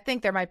 I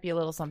think there might be a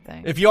little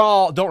something. If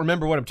y'all don't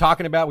remember what I'm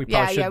talking about, we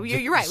probably should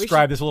you're right.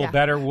 describe this a little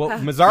better. Well,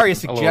 Mysaria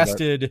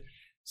suggested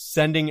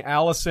sending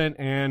Alicent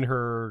and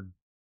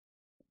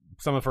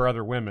some of her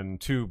other women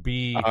to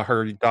be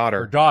her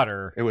daughter. Her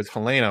daughter. It was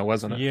Helena,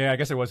 wasn't it? Yeah, I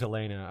guess it was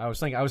Helena. I was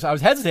thinking, I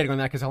was hesitating on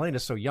that because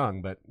Helena's so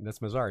young, but that's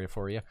Mysaria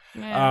for you.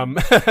 Yeah.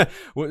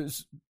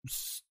 Was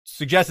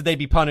suggested they'd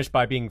be punished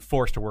by being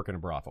forced to work in a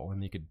brothel,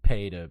 and you could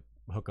pay to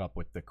hook up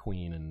with the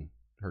queen and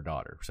her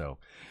daughter. So,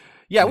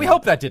 yeah, we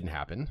hope that didn't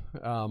happen,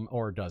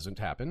 or doesn't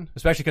happen,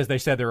 especially because they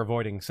said they're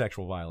avoiding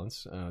sexual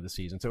violence this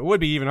season. So it would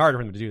be even harder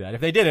for them to do that.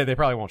 If they did it, they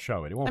probably won't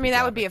show it. It won't.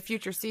 That would be a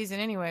future season,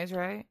 anyways,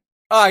 right?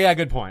 Oh yeah,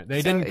 good point.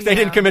 They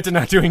didn't commit to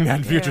not doing that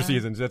in future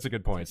seasons. That's a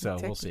good point. So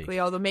we'll see.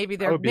 Although maybe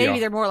they're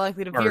more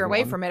likely to veer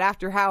away from it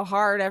after how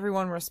hard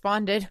everyone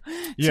responded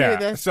to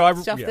the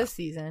stuff this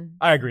season.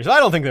 I agree. So I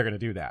don't think they're going to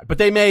do that, but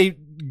they may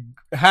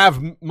have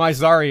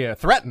Mysaria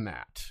threaten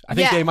that. I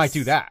think they might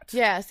do that.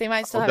 Yes, they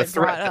might still have it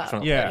brought up.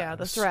 Definitely. Yeah,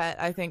 the threat.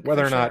 I think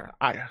whether or not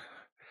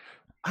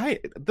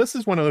this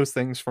is one of those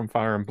things from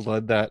Fire and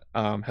Blood that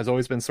has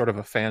always been sort of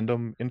a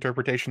fandom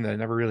interpretation that I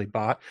never really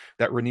bought,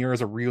 that Rhaenyra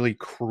is a really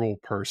cruel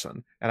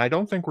person. And I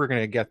don't think we're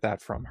going to get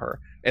that from her.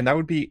 And that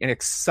would be an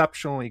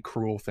exceptionally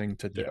cruel thing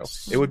to do.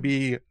 Yes. It would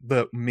be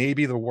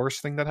maybe the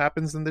worst thing that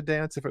happens in the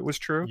dance if it was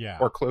true,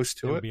 or close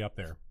to it. It would be up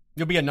there.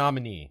 You'll be a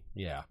nominee.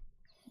 Yeah.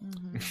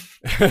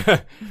 Mm-hmm.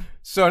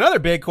 So another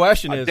big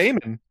question is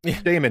Daemon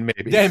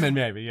maybe. Daemon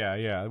maybe.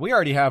 Yeah. We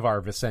already have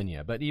our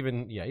Visenya, but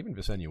even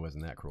Visenya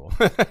wasn't that cruel.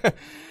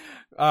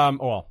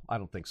 Well, I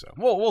don't think so.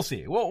 We'll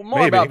see.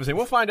 About Visenya.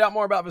 We'll find out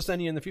more about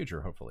Visenya in the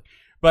future, hopefully.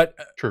 But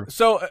true.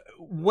 So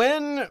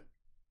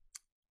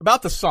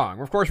about the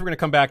song, of course, we're going to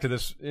come back to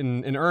this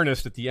in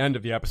earnest at the end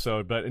of the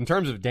episode. But in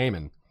terms of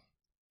Daemon,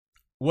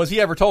 was he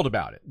ever told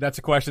about it? That's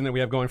a question that we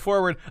have going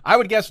forward. I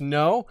would guess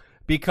no,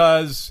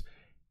 because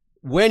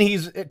when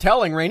he's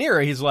telling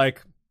Rhaenyra, he's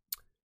like,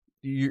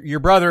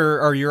 your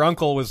brother or your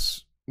uncle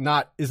was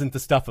isn't the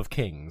stuff of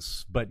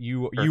kings, but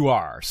you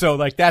are. So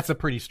like that's a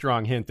pretty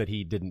strong hint that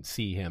he didn't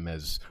see him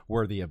as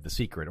worthy of the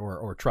secret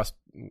or trust.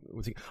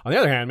 On the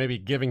other hand, maybe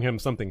giving him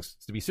something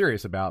to be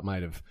serious about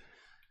might have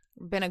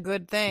been a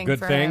good thing. Good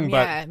for thing, him.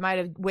 but yeah, it might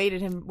have weighed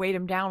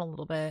him down a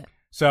little bit.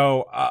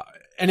 So,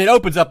 and it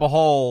opens up a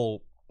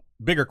whole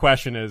bigger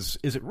question: is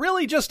it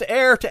really just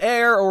heir to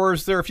heir, or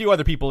is there a few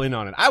other people in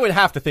on it? I would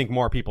have to think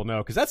more people know,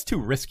 because that's too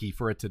risky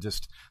for it to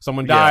just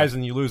someone dies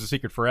and you lose the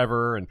secret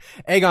forever. And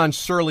Aegon,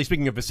 surely,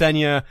 speaking of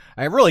Visenya,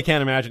 I really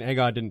can't imagine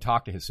Aegon didn't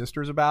talk to his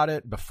sisters about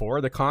it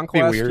before the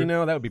conquest. You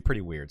know, that would be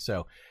pretty weird.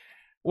 So,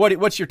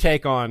 what's your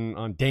take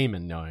on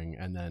Daemon knowing?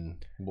 And then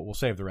we'll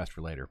save the rest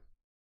for later.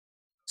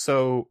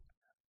 So,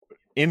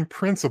 in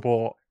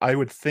principle, I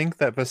would think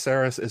that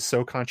Viserys is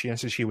so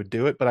conscientious she would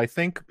do it, but I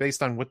think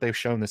based on what they've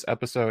shown this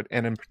episode,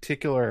 and in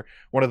particular,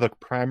 one of the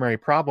primary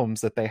problems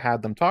that they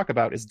had them talk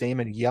about is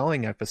Daemon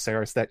yelling at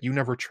Viserys that you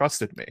never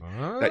trusted me,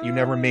 that you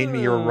never made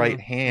me your right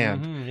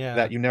hand,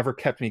 that you never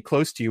kept me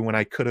close to you when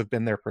I could have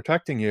been there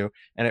protecting you,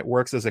 and it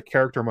works as a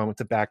character moment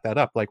to back that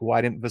up. Like, why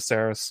didn't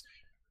Viserys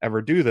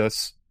ever do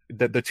this?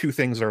 That the two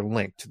things are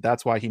linked.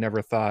 That's why he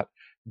never thought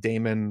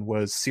Daemon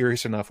was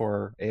serious enough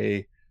or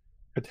a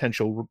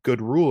potential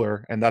good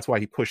ruler, and that's why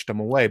he pushed him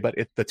away. But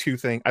the two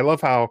thing, I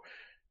love how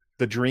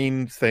the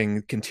dream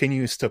thing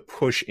continues to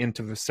push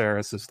into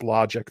Viserys'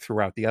 logic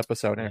throughout the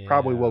episode, and it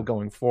probably will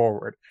going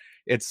forward.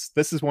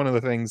 This is one of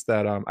the things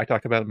that I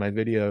talked about in my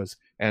videos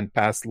and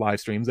past live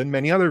streams and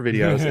many other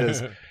videos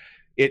is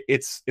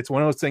it's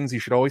one of those things you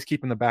should always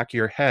keep in the back of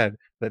your head,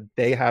 that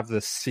they have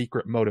this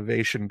secret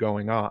motivation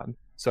going on.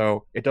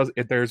 So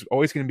there's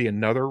always going to be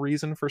another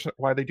reason for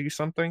why they do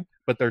something,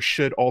 but there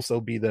should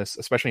also be this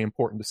especially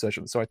important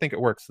decision. So I think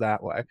it works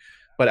that way.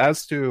 But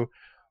as to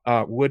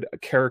would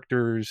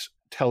characters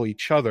tell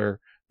each other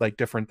like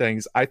different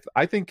things,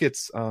 I think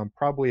it's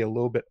probably a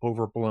little bit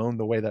overblown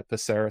the way that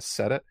Viserys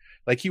said it.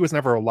 Like, he was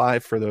never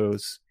alive for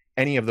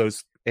any of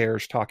those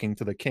heirs talking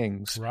to the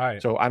kings, right?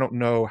 So I don't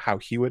know how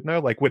he would know.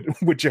 Like, would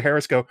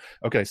Jaehaerys go,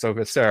 okay, so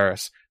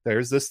Viserys,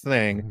 there's this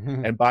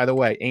thing, and by the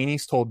way,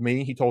 Aenys told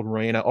me, he told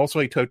Rhaena, also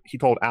he told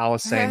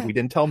Alysanne, we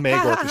didn't tell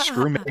Maegor because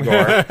screw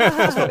Maegor.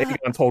 Also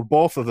Aegon told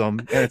both of them,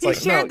 and it's he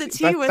shared the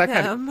tea with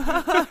him.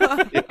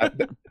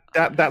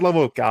 That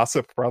level of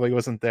gossip probably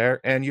wasn't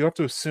there. And you have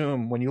to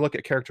assume, when you look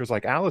at characters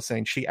like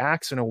Alysanne, she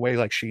acts in a way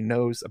like she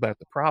knows about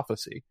the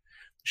prophecy.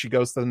 She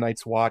goes to the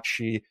Night's Watch,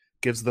 she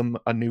gives them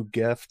a new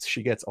gift,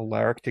 she gets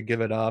Alaric to give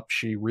it up,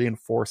 she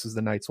reinforces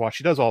the Night's Watch,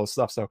 she does all this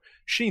stuff, so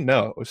she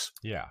knows.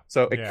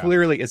 So it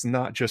clearly is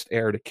not just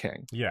heir to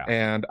king.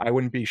 And I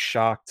wouldn't be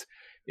shocked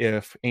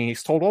if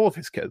Aenys told all of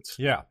his kids,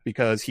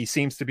 because he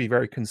seems to be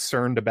very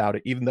concerned about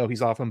it, even though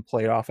he's often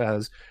played off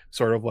as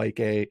sort of like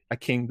a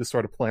king just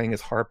sort of playing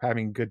his harp,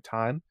 having a good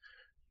time.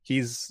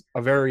 He's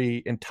a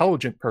very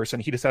intelligent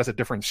person. He just has a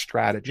different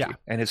strategy,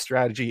 and his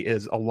strategy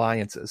is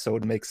alliances, so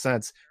it makes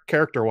sense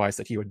character-wise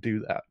that he would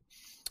do that.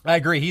 I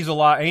agree.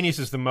 Aenys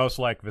is the most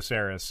like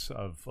Viserys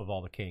of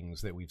all the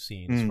kings that we've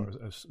seen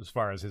as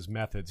far as his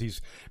methods.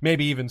 He's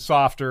maybe even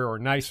softer or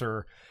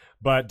nicer,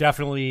 but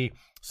definitely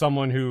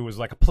someone who was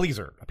like a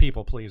pleaser, a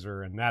people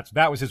pleaser, and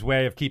that was his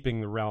way of keeping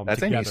the realm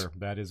together. Aenys.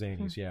 That is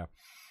Aenys,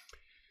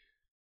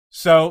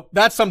 So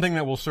that's something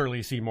that we'll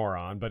certainly see more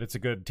on, but it's a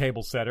good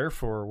table setter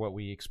for what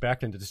we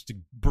expect, and just to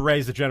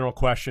raise the general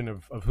question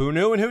of who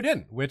knew and who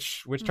didn't,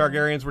 which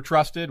Targaryens were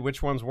trusted,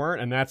 which ones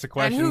weren't, and that's a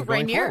question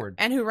going forward.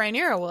 And who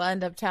Rhaenyra will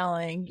end up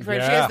telling.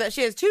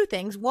 She has two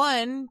things.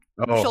 One,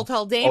 she'll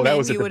tell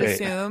Daemon, you would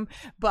assume,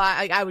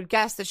 but I would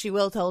guess that she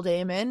will tell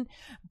Daemon.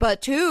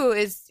 But two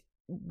is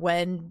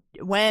when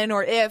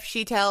or if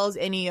she tells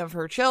any of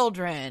her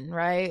children,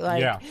 right?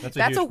 Like,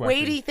 that's a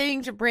weighty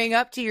thing to bring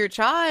up to your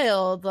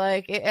child.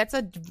 Like, it's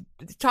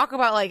talk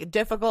about like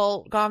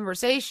difficult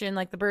conversation,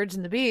 like the birds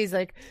and the bees,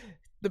 like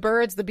the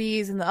birds, the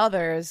bees, and the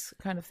others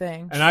kind of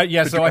thing. And I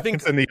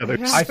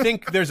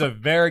think there's a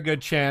very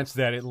good chance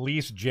that at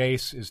least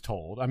Jace is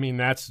told. I mean,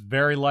 that's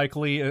very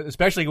likely,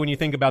 especially when you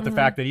think about the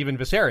fact that even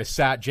Viserys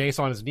sat Jace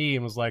on his knee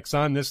and was like,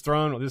 "Son, this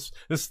throne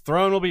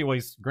will be," well,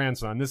 he's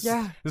grandson. This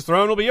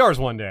throne will be yours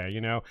one day. You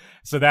know,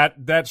 so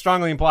that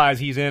strongly implies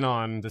he's in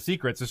on the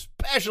secrets,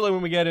 especially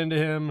when we get into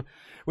him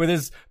with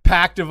his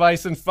pack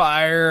device and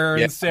fire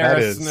and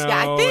Sarah Snow.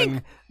 Yeah, I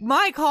think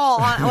my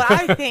call on what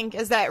I think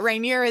is that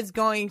Rhaenyra is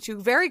going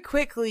to very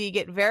quickly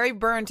get very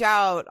burnt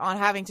out on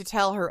having to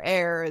tell her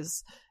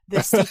heirs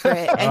this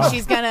secret, and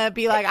she's gonna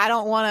be like, I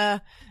don't want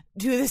to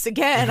do this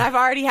again. I've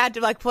already had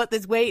to like put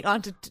this weight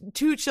onto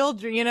two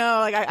children, you know,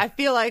 like I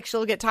feel like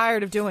she'll get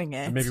tired of doing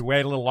it. And maybe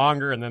wait a little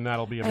longer, and then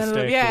that'll be a mistake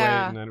to wait,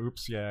 and then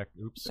oops.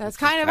 That's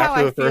kind of how I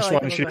feel. After the first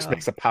one, she just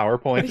makes a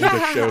PowerPoint and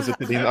just shows it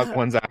to the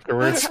ones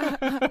afterwards.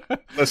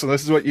 Listen,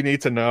 this is what you need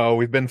to know.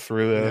 We've been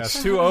through this.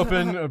 Yes, to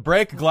open,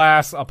 break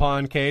glass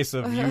upon case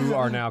of you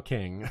are now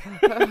king.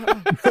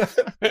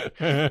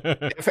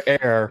 If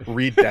heir,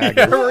 read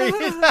dagger.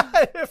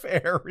 If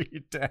heir,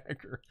 read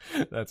dagger.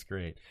 That's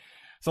great.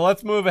 So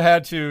let's move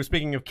ahead to,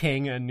 speaking of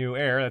king and new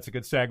heir, that's a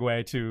good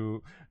segue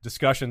to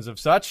discussions of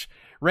such.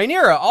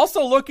 Rhaenyra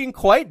also looking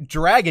quite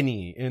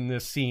dragony in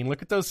this scene.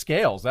 Look at those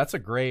scales. That's a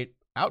great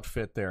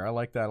outfit there. I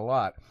like that a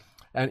lot.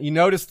 And you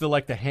notice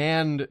the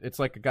hand, it's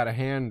like got a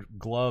hand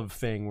glove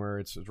thing where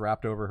it's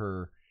wrapped over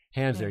her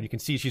hands there. You can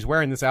see she's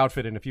wearing this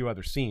outfit in a few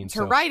other scenes. It's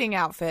her riding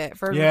outfit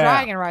for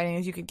dragon riding,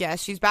 as you could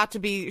guess. She's about to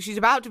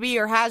be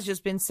or has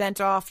just been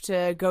sent off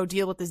to go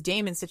deal with this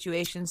Daemon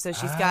situation. So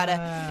she's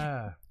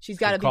gotta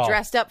be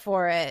dressed up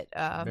for it.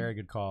 Very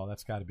good call.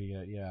 That's got to be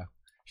it. Yeah.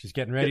 She's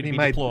getting ready to be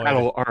my deployed.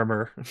 battle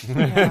armor.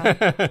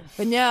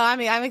 But no, I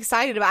mean, I'm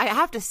excited about it. I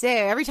have to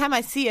say, every time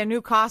I see a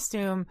new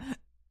costume,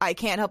 I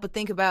can't help but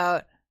think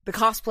about the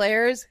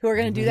cosplayers who are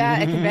going to do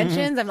that at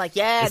conventions. I'm like,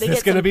 yeah, is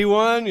this going to be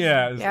one?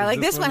 Yeah.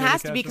 This one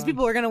has to be, because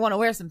people are going to want to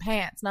wear some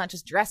pants, not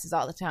just dresses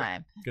all the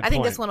time. I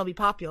think this one will be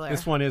popular.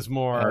 This one is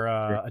more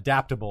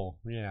adaptable,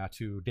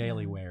 to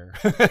daily wear.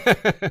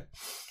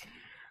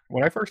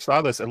 When I first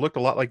saw this, it looked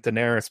a lot like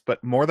Daenerys,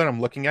 but more than I'm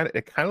looking at it,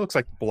 it kind of looks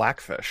like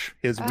Blackfish.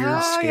 His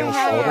weird scale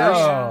shoulders.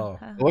 Oh.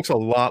 It looks a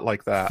lot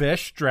like that.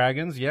 Fish,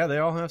 dragons, they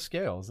all have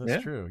scales.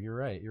 That's true. You're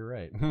right.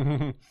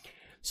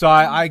 So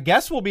I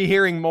guess we'll be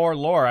hearing more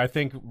lore. I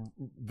think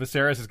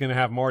Viserys is going to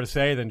have more to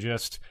say than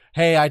just,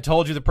 hey, I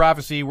told you the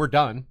prophecy, we're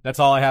done. That's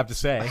all I have to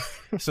say.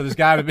 So there's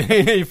got to be,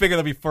 you figure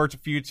there'll be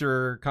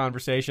future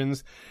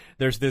conversations.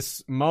 There's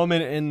this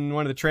moment in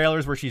one of the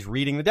trailers where she's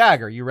reading the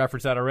dagger. You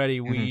referenced that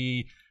already. Mm-hmm.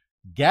 We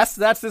guess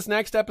that's this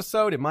next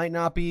episode. It might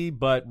not be,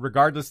 but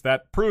regardless,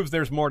 that proves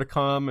there's more to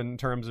come in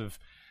terms of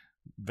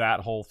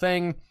that whole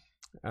thing.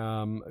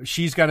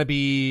 She's going to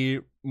be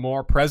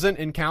more present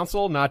in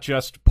council, not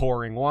just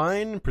pouring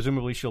wine.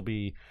 Presumably she'll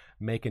be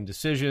making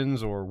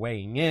decisions or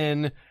weighing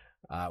in,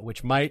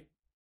 which might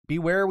be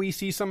where we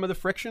see some of the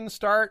friction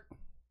start.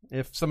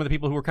 If some of the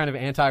people who are kind of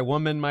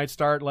anti-woman might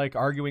start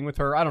arguing with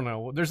her. I don't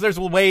know. There's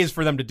ways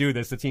for them to do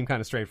this that seem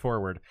kind of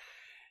straightforward.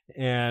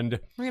 And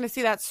we're going to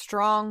see that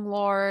strong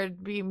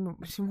lord be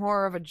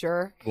more of a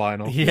jerk.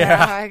 Lionel.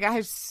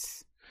 Yeah.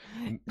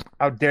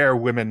 How dare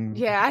women?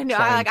 Yeah, I know.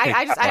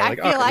 I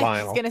feel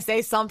like he's gonna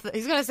say something.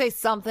 He's gonna say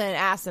something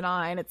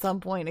asinine at some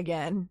point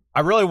again. I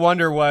really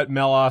wonder what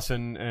Melos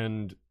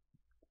and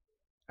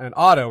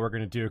Otto are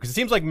gonna do, because it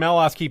seems like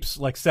Melos keeps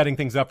setting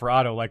things up for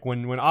Otto. Like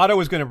when Otto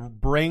was gonna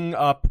bring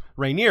up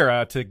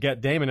Rhaenyra to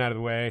get Daemon out of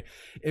the way,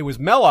 it was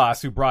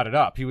Melos who brought it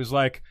up. He was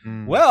like,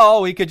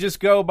 "Well, we could just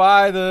go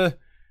by the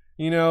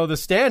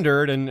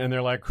standard," and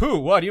they're like, "Who?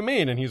 What do you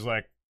mean?" And he's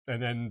like,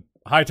 and then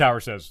Hightower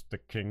says, the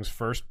king's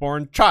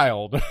firstborn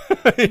child.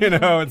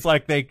 It's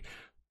like they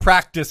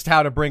practiced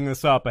how to bring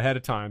this up ahead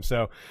of time.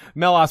 So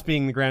Melos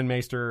being the Grand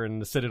Maester and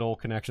the Citadel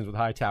connections with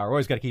Hightower,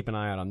 always got to keep an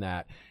eye out on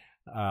that.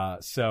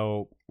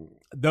 So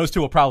those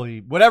two will probably,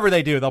 whatever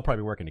they do, they'll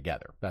probably be working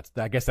together.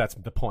 I guess that's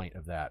the point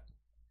of that.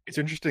 It's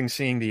interesting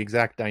seeing the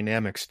exact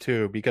dynamics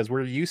too, because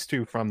we're used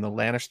to, from the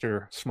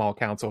Lannister small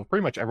council,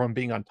 pretty much everyone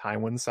being on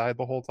Tywin's side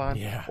the whole time,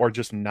 or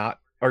just not.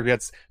 Or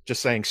gets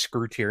just saying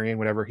screw Tyrion,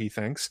 whatever he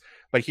thinks.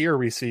 But here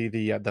we see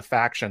the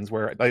factions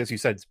where, as you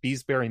said, it's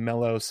Beesbury,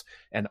 Melos,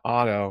 and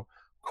Otto.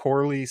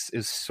 Corlys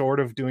is sort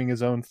of doing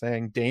his own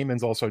thing.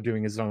 Daemon's also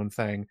doing his own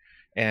thing.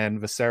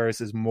 And Viserys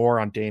is more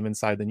on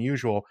Daemon's side than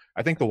usual.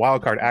 I think the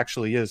wild card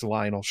actually is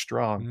Lionel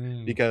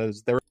Strong,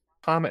 because there was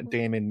a comment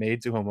Daemon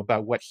made to him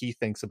about what he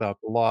thinks about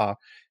the law.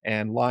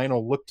 And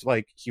Lionel looked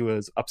like he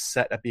was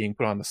upset at being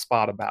put on the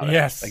spot about it.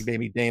 Yes. Like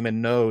maybe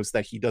Daemon knows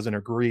that he doesn't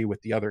agree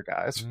with the other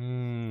guys,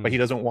 but he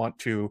doesn't want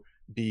to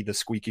be the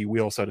squeaky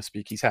wheel, so to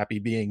speak. He's happy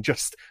being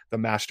just the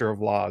master of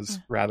laws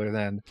rather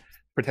than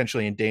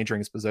potentially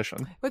endangering his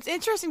position. What's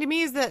interesting to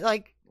me is that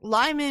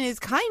Lyman has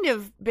kind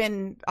of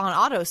been on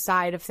Otto's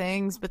side of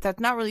things, but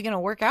that's not really going to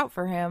work out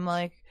for him.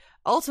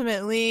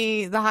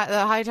 Ultimately, the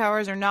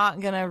Hightowers are not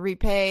going to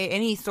repay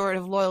any sort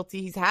of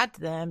loyalty he's had to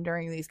them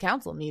during these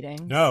council meetings.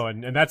 No,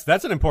 and that's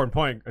an important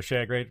point,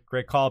 O'Shea.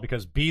 Great call,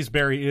 because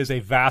Beesbury is a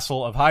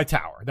vassal of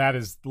Hightower. That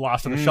is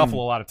lost in the shuffle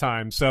a lot of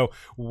times. So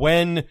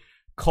when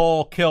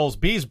Cole kills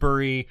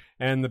Beesbury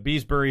and the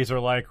Beesburys are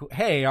like,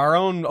 hey, our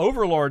own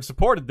overlord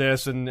supported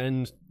this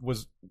and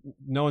was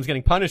no one's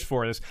getting punished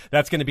for this,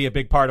 that's going to be a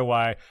big part of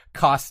why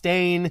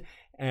Costain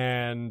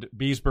and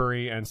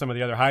Beesbury and some of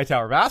the other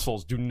Hightower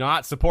vassals do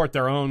not support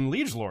their own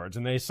liege lords,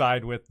 and they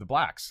side with the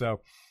Blacks.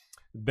 So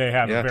they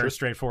have a very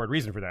straightforward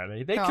reason for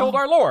that. They killed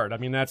our lord. I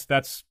mean,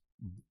 that's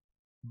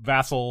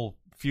vassal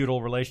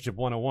feudal relationship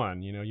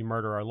 101. You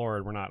murder our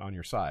lord, we're not on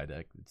your side.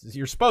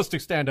 You're supposed to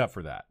stand up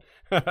for that.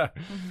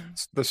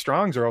 The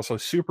Strongs are also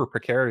super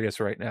precarious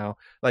right now.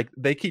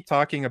 They keep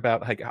talking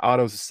about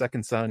Otto's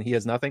second son. He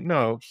has nothing.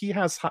 No, he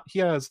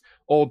has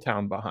Old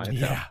Town behind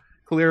him.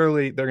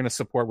 Clearly, they're going to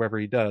support whatever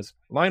he does.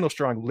 Lionel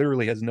Strong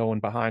literally has no one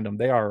behind him.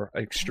 They are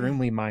an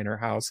extremely minor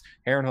house.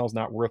 Harrenhal's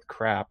not worth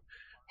crap.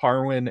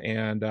 Harwin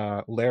and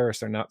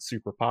Larys are not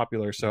super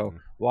popular. So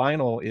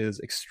Lionel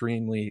is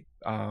extremely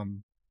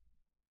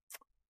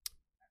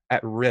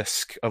at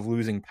risk of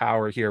losing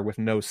power here with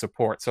no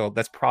support. So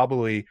that's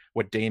probably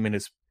what Daemon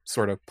is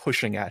sort of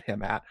pushing at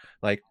him at.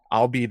 Like,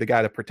 I'll be the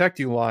guy to protect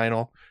you,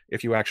 Lionel,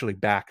 if you actually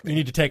back me. You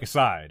need to take a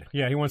side.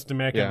 Yeah, he wants to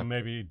make Yeah. him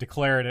maybe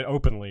declare it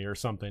openly or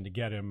something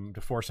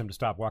to force him to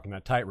stop walking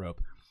that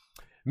tightrope.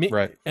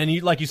 Right. And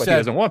you, like you But said, he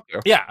doesn't want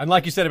to. yeah, and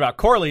like you said about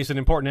Corlys, an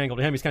important angle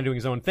to him. He's kind of doing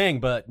his own thing,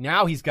 but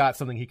now he's got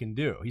something he can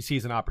do. He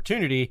sees an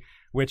opportunity,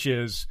 which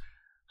is,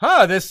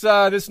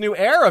 this new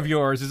heir of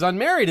yours is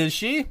unmarried, is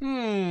she?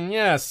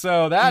 Yes.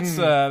 So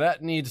that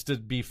needs to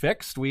be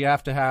fixed. We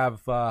have to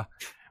have a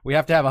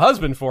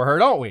husband for her,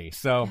 don't we?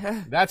 So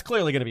that's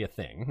clearly going to be a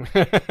thing.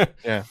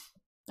 Yeah.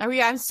 Oh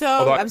yeah, I'm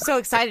so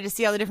excited to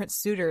see all the different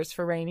suitors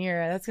for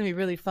Rhaenyra. That's gonna be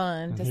really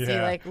fun to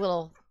see like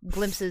little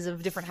glimpses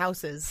of different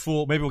houses.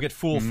 Maybe we'll get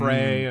Fool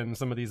Frey and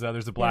some of these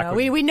others. The Black.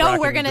 We know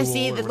we're gonna Duel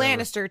see or the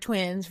whatever. Lannister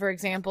twins, for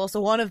example.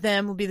 So one of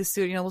them will be the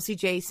suitor. We'll see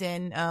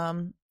Jason.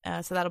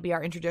 So that'll be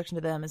our introduction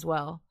to them as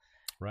well.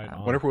 Right. I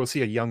wonder if we'll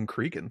see a young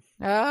Cregan.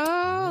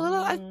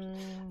 Oh, I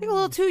think a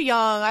little too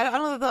young. I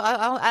don't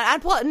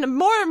know.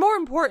 More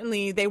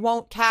importantly, they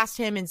won't cast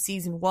him in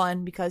season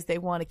 1 because they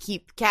want to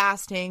keep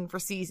casting for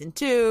season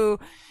 2,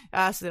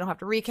 so they don't have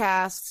to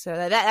recast. So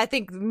that I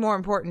think more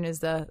important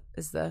is the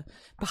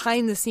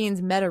behind the scenes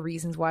meta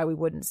reasons why we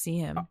wouldn't see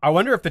him. I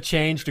wonder if the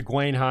change to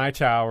Gwaine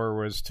Hightower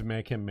was to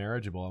make him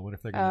marriageable. I wonder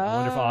if I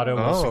wonder if Otto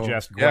will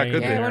suggest Yeah, Gwaine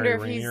could be. marry I wonder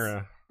if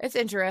Rhaenyra. It's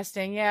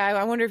interesting. Yeah,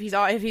 I wonder if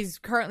he's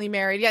currently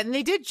married. Yeah, and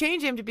they did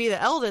change him to be the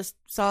eldest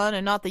son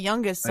and not the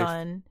youngest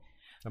son.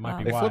 That might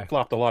be They why.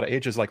 flip-flopped a lot of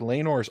ages. Like,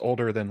 Laenor's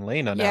older than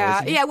Laena now, Yeah,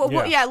 isn't he?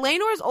 yeah.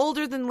 Laenor's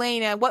older than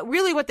Laena.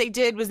 What they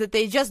did was that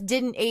they just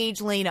didn't age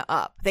Laena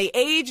up. They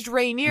aged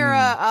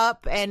Rhaenyra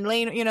up, and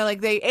Laena,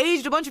 they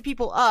aged a bunch of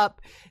people up,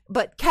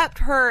 but kept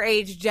her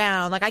age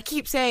down. Like, I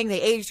keep saying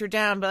they aged her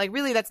down, but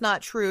really that's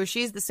not true.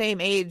 She's the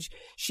same age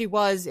she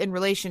was in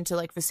relation to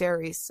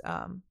Viserys.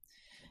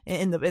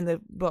 In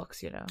the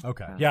books,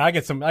 Okay. Yeah, I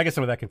get some of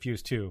that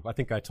confused too. I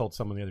think I told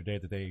someone the other day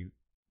that they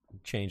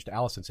changed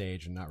Alicent's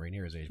age and not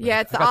Rhaenyra's age. Yeah,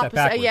 it's I the got that opposite.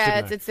 backwards,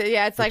 Yeah, didn't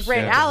it's like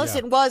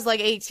Alicent was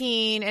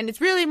 18, and it's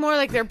really more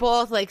like they're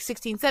both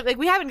 16, 17.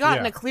 We haven't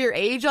gotten a clear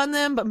age on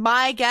them, but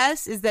my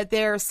guess is that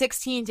they're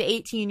 16 to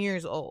 18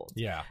 years old.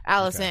 Yeah,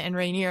 Alicent and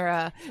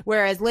Rhaenyra,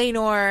 whereas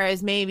Laenor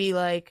is maybe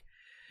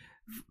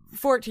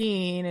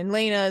 14, and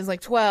Laena is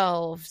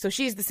 12, so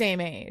she's the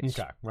same age.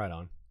 Okay, right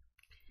on.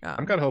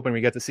 I'm kind of hoping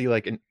we get to see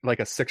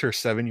a 6 or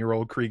 7 year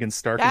old Cregan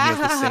Stark, and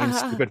he has the same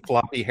stupid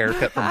floppy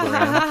haircut from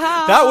Bran.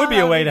 That would be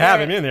a way to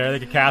have him in there. They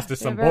could cast as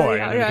some boy,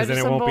 because then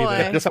it just won't be some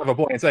the boy. Just have a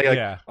boy and say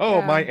Yeah.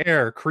 my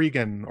heir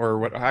Cregan, or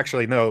what?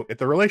 Actually, no.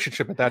 The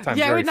relationship at that time.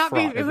 Yeah, is it very would not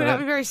fraught,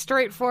 be very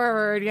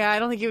straightforward. Yeah, I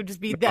don't think it would just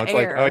be the it's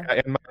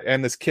heir.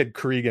 and this kid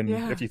Cregan.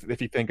 Yeah.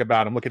 If you think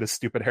about him, look at his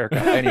stupid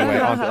haircut. Anyway,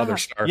 on to other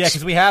Starks. Yeah,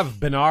 because we have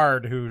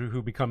Bernard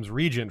who becomes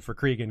regent for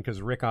Cregan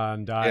because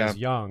Rickon dies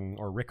young,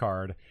 or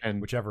Rickard,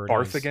 and whichever.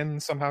 Barthagen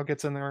somehow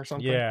gets in there or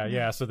something.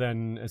 Yeah. So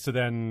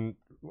then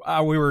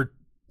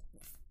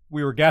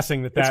we were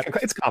guessing that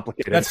it's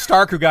complicated. that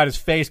Stark who got his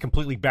face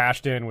completely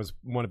bashed in was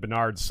one of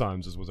Bernard's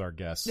sons, was our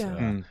guess.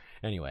 Yeah.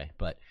 Anyway,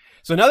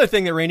 so another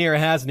thing that Rhaenyra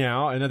has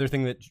now, another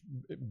thing that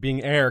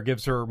being heir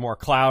gives her more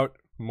clout,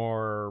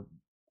 gives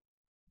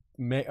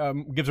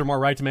her more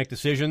right to make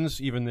decisions,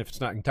 even if it's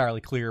not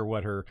entirely clear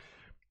what her,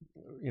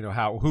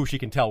 who she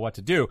can tell what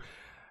to do.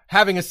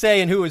 Having a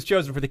say in who is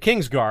chosen for the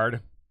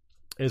Kingsguard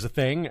is a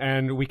thing,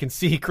 and we can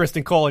see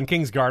Kristen Cole in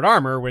Kingsguard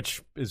armor,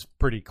 which is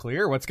pretty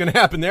clear what's going to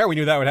happen there. We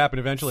knew that would happen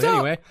eventually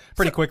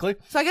pretty quickly.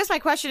 So I guess my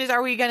question is,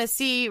 are we going to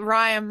see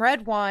Ryan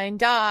Redwine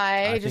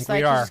die? I Just think we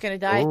he's are. just going to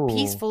die Ooh.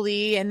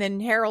 peacefully, and then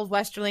Harold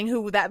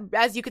Westerling,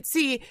 as you could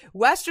see,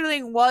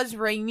 Westerling was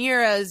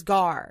Rhaenyra's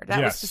guard. That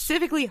was Yes.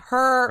 specifically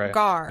her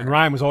guard. And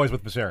Ryan was always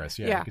with Viserys.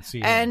 Yeah, you could see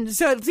him. And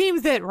so it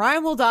seems that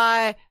Ryan will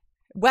die.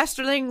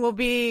 Westerling will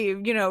be,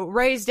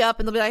 raised up,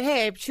 and they'll be like,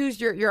 "Hey, choose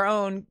your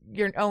own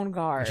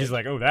guard." And she's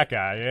like, "Oh, that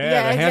guy,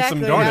 Yeah, the handsome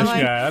exactly. Dornish I'm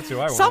like, guy. That's who I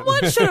want."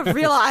 Someone should have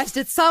realized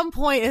at some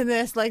point in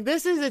this,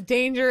 this is a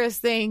dangerous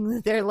thing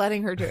that they're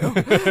letting her do.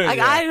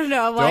 I don't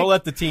know. Don't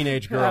let the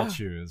teenage girl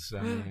choose.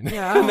 I mean,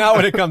 Yeah. not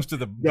when it comes to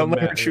the. Don't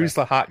let her choose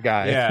the hot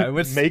guy. Yeah, it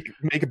was- make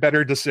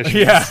better decisions.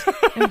 Yeah.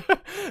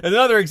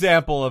 Another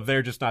example of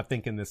they're just not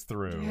thinking this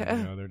through.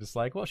 They're just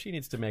like, well, she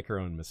needs to make her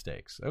own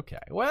mistakes. Okay.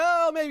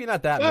 Well, maybe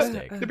not that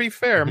mistake. To be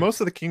fair,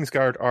 most of the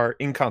Kingsguard are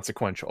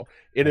inconsequential.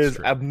 It is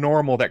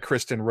abnormal that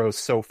Kristen rose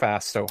so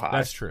fast, so high.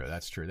 That's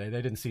true. They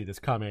didn't see this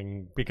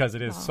coming because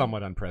it is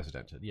somewhat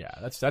unprecedented. Yeah,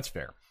 that's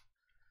fair.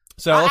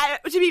 So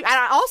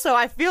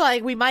I feel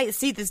like we might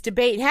see this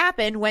debate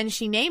happen when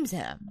she names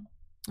him.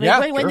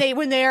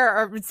 When they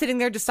are sitting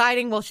there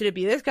deciding, well, should it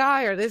be this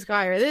guy or this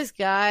guy or this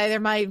guy? There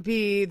might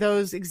be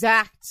those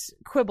exact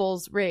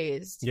quibbles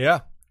raised. Yeah.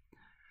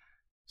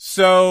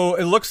 So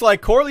it looks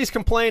like Corlys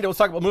complained. Let's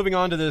talk about moving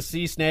on to the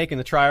sea snake and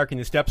the Triarch and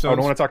the Stepstones. I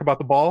don't want to talk about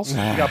the balls. We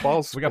got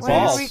balls. We got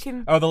Well, balls. we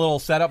can- Oh, the little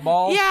setup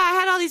balls. Yeah, I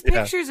had all these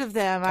pictures of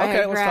them. I Okay,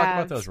 had let's talk about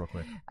grabbed. those real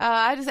quick.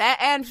 I Well,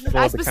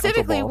 the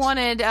specifically council balls.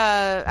 wanted.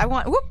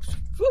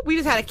 We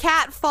just had a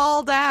cat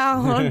fall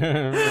down.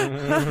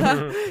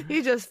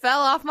 He just fell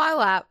off my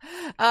lap.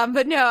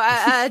 But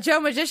no, Joe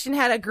Magician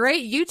had a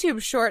great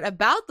YouTube short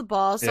about the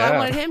balls, so I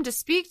wanted him to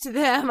speak to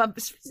them,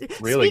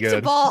 really speak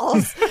to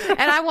balls, and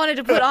I wanted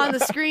to put on the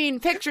screen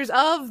pictures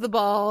of the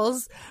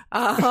balls.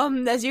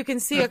 As you can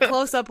see, a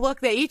close-up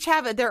look. They each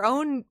have their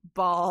own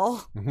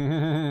ball.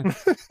 It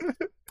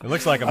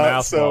looks like a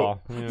mouse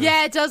ball.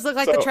 Yeah, it does look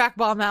like the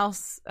trackball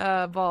mouse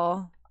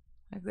ball.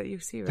 Like that you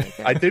see right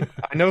there.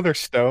 I know they're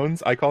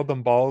stones. I called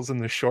them balls in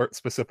the short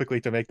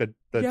specifically to make the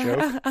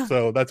joke.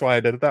 So that's why I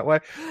did it that way.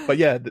 But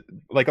yeah,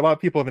 like a lot of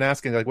people have been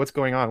asking, like, what's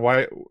going on?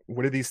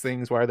 What are these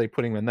things? Why are they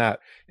putting them in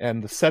that?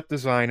 And the set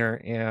designer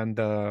and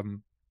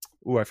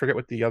I forget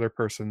what the other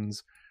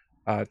person's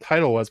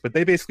title was, but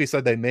they basically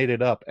said they made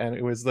it up, and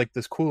it was like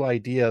this cool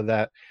idea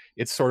that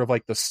it's sort of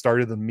like the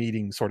start of the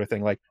meeting sort of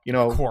thing. Like, you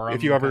know, Quorum,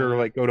 if you ever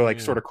like go to like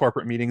sort of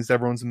corporate meetings,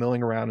 everyone's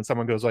milling around and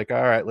someone goes like,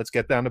 all right, let's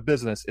get down to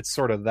business. It's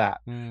sort of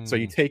that. So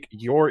you take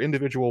your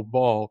individual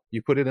ball,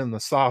 you put it in the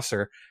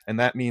saucer, and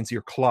that means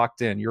you're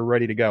clocked in, you're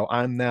ready to go.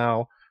 I'm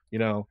now, you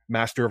know,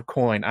 master of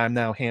coin. I'm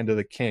now hand of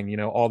the king. You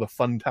know, all the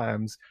fun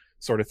times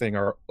sort of thing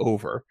are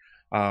over.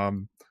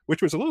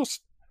 Which was a little,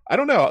 I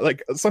don't know,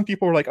 like some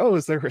people were like, oh,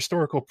 is there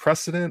historical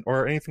precedent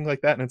or anything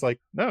like that? And it's like,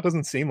 no, it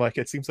doesn't seem like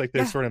it. It seems like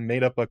they sort of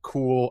made up a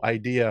cool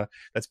idea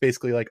that's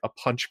basically like a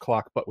punch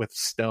clock, but with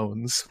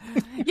stones.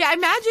 Yeah,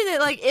 imagine it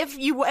like if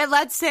you,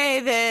 let's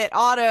say that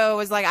Otto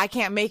was like, I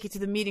can't make it to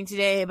the meeting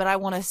today, but I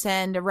want to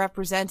send a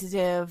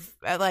representative,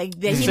 like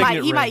that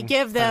he might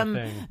give them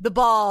the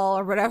ball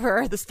or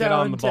whatever, the stone. Get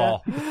on the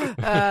ball.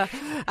 It's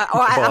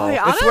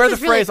where the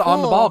phrase really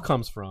on the ball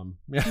comes from.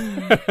 They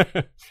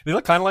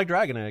look kind of like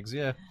dragon eggs,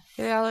 yeah.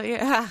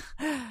 Yeah.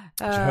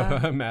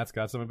 Matt's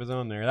got some of his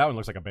own there. That one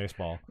looks like a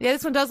baseball. Yeah,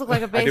 this one does look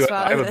like a baseball.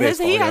 I have a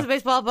baseball, he has a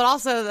baseball, but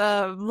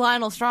also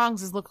Lionel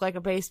Strong's look like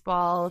a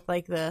baseball with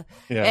like the.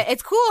 Yeah.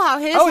 It's cool how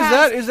his. Oh,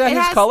 is that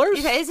his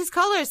colors? It's his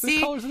colors. See,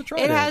 the colors of the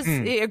trident. It has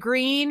a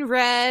green,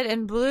 red,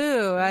 and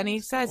blue on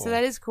each side, so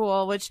that is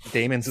cool. Which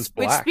Damon's is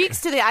black. Which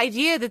speaks to the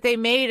idea that they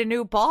made a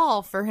new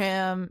ball for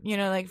him. You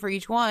know, like for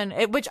each one,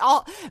 which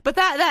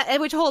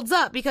holds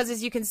up because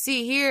as you can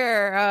see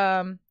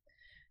here.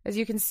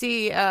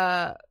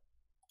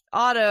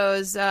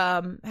 Otto's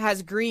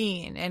has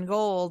green and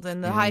gold,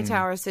 and the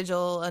Hightower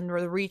sigil and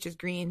the Reach is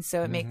green,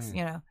 so it makes,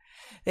 you know,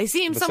 they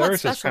seem somewhat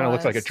specialized. Kind of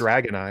looks like a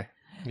dragon eye.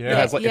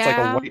 Yeah, it's like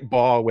a white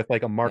ball with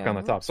like a mark on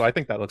the top. So I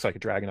think that looks like a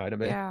dragon eye to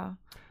me. Yeah.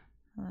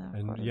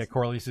 And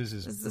Corliss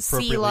is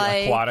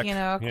appropriately aquatic. You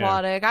know,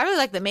 aquatic. I really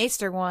like the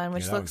Maester one,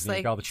 which looks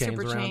like all the chains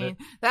super around chain. it.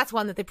 That's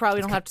one that they probably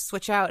don't have to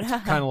switch out.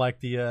 Kind of like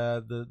the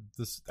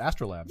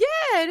Astrolabe.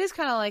 Yeah, it is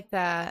kind of like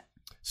that.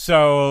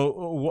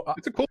 So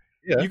it's a cool.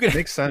 Yeah, it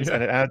makes sense,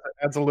 and it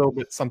adds a little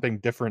bit something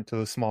different to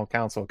the small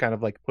council. It kind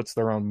of like puts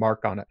their own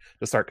mark on it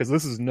to start, because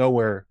this is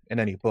nowhere in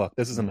any book.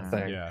 This isn't a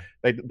thing. Yeah.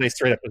 They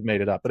straight up have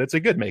made it up, but it's a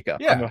good makeup.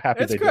 Yeah, I'm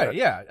happy it's they good. did it.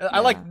 Yeah, I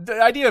like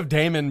the idea of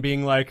Damon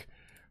being like,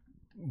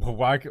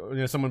 why?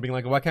 Someone being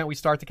like, why can't we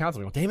start the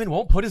council? Well, Damon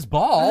won't put his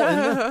ball in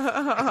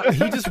the...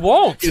 He just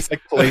won't. He's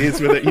like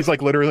plays with it. He's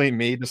like literally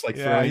me, just like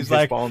throwing his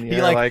ball in the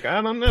air. Like,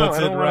 I don't know. I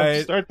don't want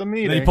to start the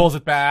meeting. Then he pulls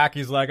it back.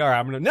 He's like, all right,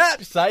 I'm going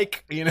to,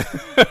 psych. You know,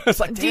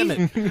 it's like, damn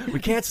it. We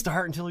can't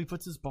start until he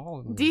puts his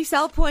ball in.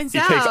 D-Cell points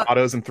out. He takes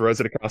Otto's and throws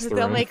it across the room.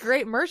 They'll make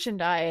great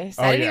merchandise.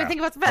 I didn't even think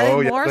about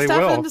that. More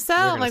stuff for them to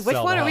sell. I'm like, which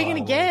one are we going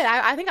to get?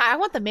 I think I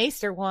want the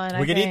Maester one.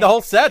 We can eat the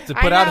whole set to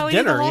put out a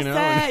dinner, you know?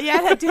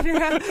 Yeah, that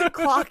dinner.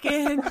 Clock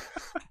in.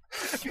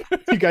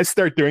 You guys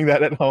start doing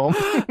that at home.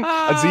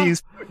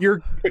 Aziz,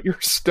 put your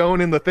stone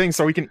in the thing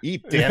so we can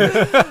eat, damn it.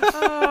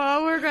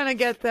 Oh, we're gonna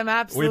get them,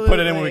 absolutely. We put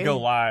it in when we go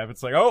live.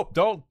 It's like, oh,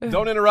 don't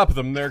interrupt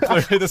them. They're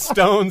clearly the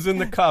stones in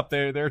the cup.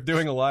 They're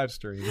doing a live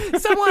stream.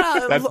 Someone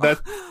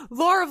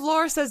Lore of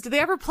Lore says, do they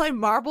ever play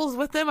marbles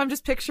with them? I'm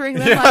just picturing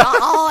them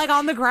all like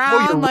on the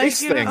ground,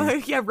 racing.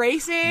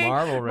 Racing.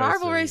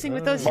 Marble racing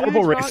with those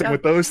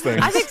with those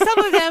things. I think some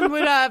of them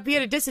would be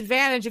at a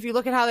disadvantage if you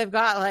look at how they've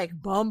got like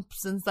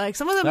bumps and like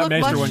some of them that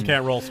Maester one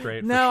can't roll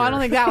straight. No, I don't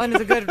think that one is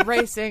a good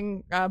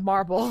racing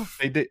marble.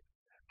 They did.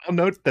 I'll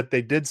note that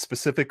they did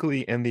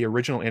specifically in the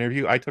original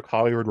interview. I took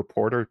Hollywood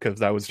Reporter because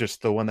that was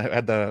just the one that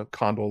had the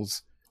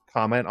Condal's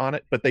comment on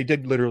it. But they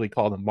did literally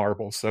call them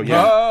marbles. So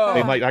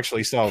they might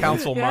actually sell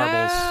council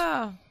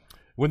marbles.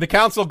 When the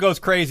council goes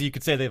crazy, you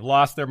could say they've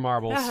lost their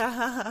marbles.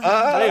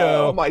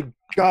 Oh my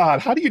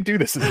God! How do you do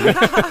this?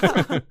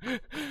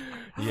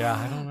 Yeah,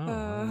 I don't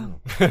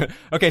know.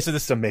 Okay, so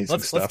this is amazing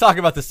stuff. Let's talk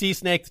about the Sea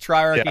Snake, the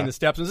Triarchy, and the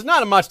Steps. There's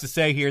not much to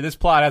say here. This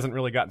plot hasn't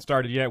really gotten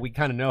started yet. We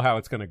kind of know how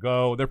it's going to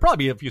go. There'll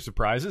probably be a few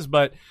surprises,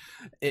 but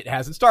it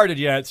hasn't started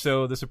yet,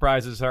 so the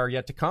surprises are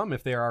yet to come,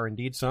 if there are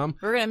indeed some.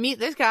 We're going to meet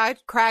this guy,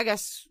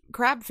 Kragus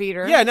Crab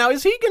Feeder. Yeah, now,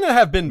 is he going to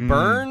have been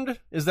burned?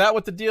 Is that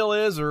what the deal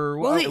is? Or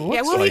will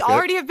he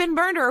already have been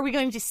burned, or are we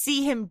going to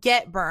see him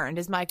get burned,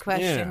 is my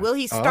question. Yeah. Will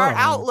he start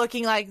out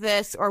looking like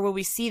this, or will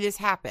we see this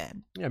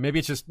happen? Yeah, maybe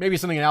it's maybe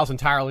something else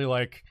entirely,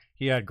 like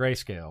he had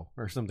grayscale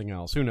or something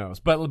else. Who knows?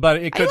 But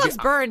it He could looks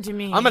be. burned to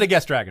me. I'm gonna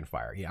guess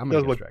Dragonfire. Yeah, I'm He gonna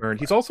does guess look Dragonfire. burned.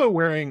 He's also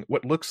wearing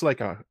what looks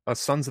like a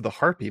Sons of the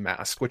Harpy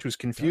mask, which was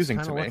confusing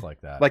Does to kinda me. look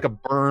like that. Like a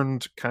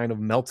burned, kind of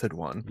melted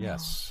one.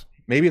 Yes.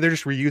 Maybe they're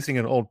just reusing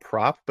an old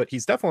prop, but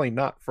he's definitely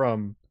not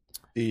from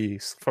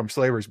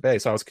Slaver's Bay,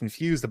 so I was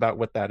confused about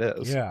what that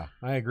is. Yeah,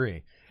 I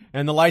agree.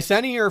 And the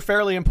Lyseni are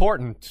fairly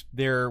important.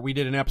 We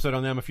did an episode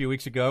on them a few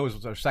weeks ago. It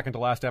was our second to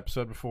last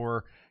episode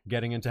before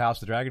getting into House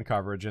of the Dragon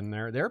coverage, and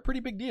they're a pretty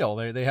big deal.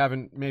 They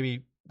haven't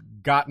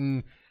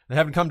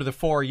come to the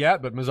fore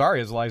yet, but Mazari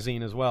is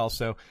Lysene as well.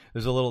 So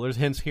there's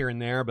hints here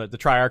and there, but the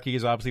Triarchy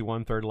is obviously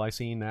 1/3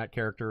 Lysene. That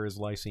character is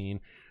Lysene,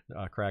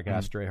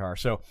 Kragast Drahar.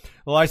 So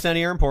the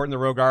Lyseni are important.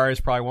 The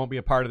Rogaris probably won't be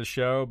a part of the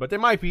show, but they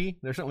might be.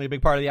 They're certainly a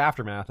big part of the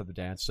aftermath of the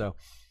dance. So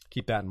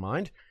keep that in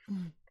mind.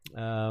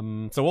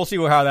 So we'll see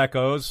how that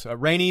goes.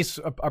 Rhaenys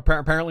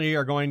apparently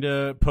are going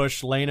to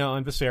push Laena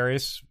on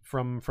Viserys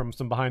from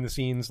some behind the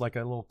scenes, like a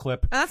little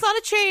clip. And that's not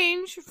a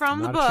change from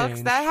the Not a books.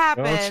 change. That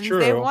happens. true.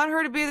 They want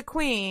her to be the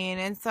queen,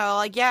 and so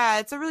like, yeah,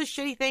 it's a really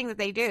shitty thing that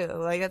they do.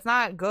 Like, it's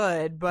not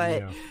good,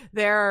 but Yeah.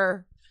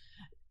 they're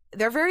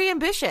very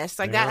ambitious.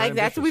 Like They that. are Like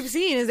that's what ambitious.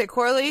 we've seen is that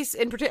Corlys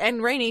and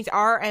Rhaenys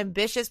are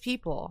ambitious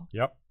people.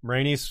 Yep.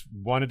 Rhaenys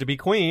wanted to be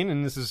queen,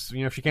 and this is,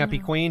 if she can't be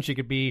queen, she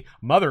could be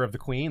mother of the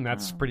queen.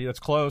 That's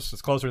close.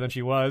 It's closer than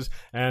she was,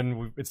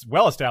 and it's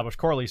well established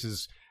Corlys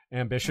is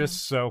ambitious,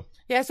 so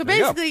Yeah, so there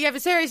you go. basically,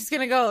 Viserys is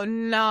gonna go,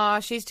 nah,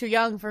 she's too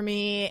young for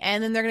me,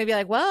 and then they're gonna be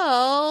like,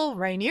 well,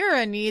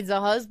 Rhaenyra needs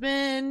a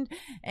husband,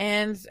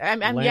 and I'm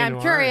Laenor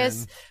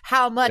curious and-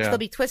 how much Yeah. they'll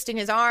be twisting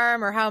his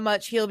arm, or how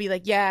much he'll be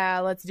like, yeah,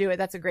 let's do it.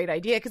 That's a great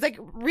idea, because like,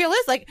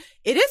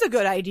 it is a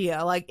good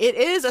idea. Like, it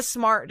is a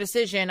smart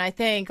decision. I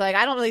think. Like,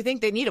 I don't really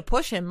think they need to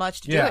push him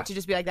much to do Yeah. it. To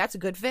just be like, that's a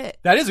good fit.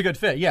 That is a good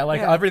fit. Yeah,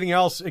 Yeah. everything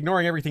else,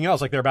 ignoring everything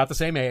else, like they're about the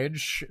same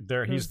age.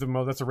 He's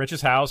that's the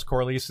richest house.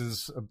 Corlys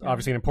is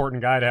obviously an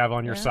important guy to have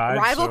on your side.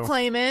 Rival so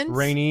claimant.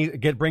 Rainey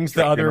brings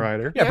Dragon the other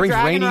Rider. Yeah, Yeah, brings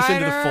Dragon Rhaenys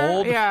into the Rider,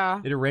 fold. yeah.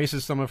 It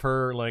erases some of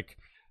her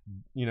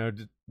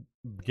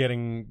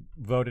getting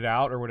voted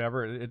out or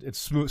whatever. It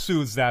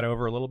soothes that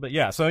over a little bit.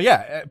 Yeah. So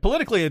yeah,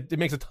 politically it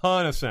makes a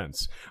ton of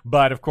sense.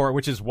 But of course,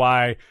 which is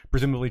why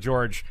presumably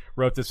George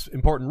wrote this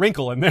important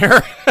wrinkle in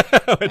there,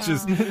 which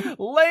is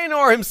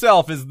Laenor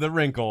himself is the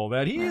wrinkle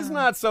that he's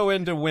not so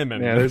into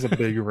women. Yeah, there's a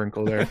big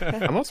wrinkle there.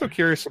 I'm also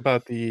curious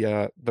about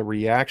the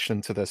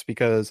reaction to this,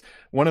 because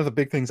one of the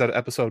big things out of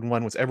episode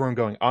 1 was everyone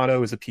going,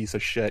 Otto is a piece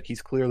of shit.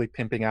 He's clearly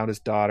pimping out his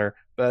daughter.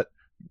 But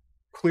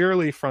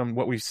clearly from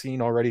what we've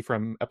seen already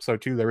from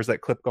episode 2, there was that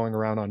clip going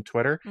around on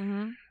Twitter.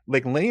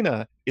 Like,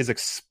 Laena is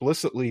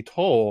explicitly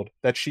told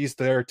that she's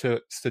there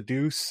to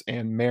seduce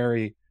and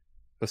marry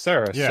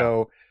Viserys. Yeah.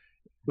 So,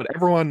 but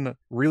everyone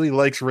really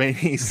likes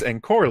Rhaenys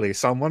and Corlys,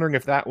 so I'm wondering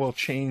if that will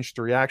change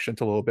the reaction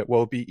to a little bit.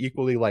 Will it be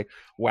equally like,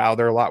 wow,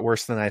 they're a lot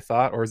worse than I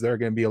thought, or is there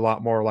going to be a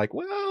lot more like,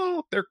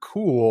 well, they're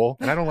cool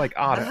and I don't like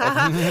Otto?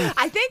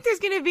 I think there's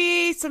going to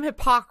be some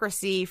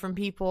hypocrisy from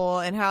people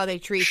and how they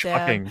treat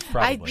Shocking, them.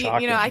 probably.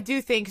 Shocking. I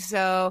do think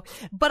so,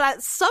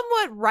 but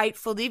somewhat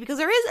rightfully, because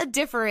there is a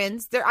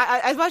difference.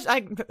 I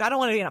don't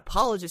want to be an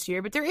apologist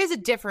here, but there is a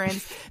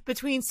difference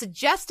between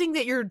suggesting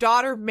that your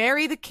daughter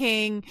marry the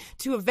king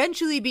to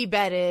eventually be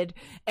bedded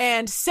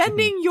and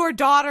sending your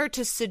daughter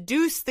to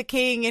seduce the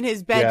king in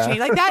his bed Yeah. chamber.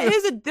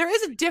 Like there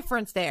is a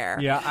difference there.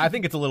 Yeah, I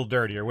think it's a little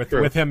dirtier with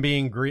True. him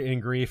being in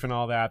grief and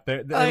all that.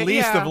 At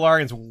least yeah. the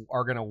Velaryons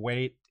are going to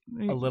wait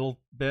a little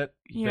bit.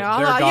 You Their know,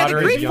 yeah, daughter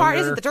the is grief part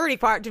younger. isn't the dirty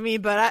part to me,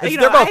 but They're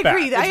I both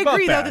agree. bad. I It's both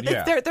agree though bad,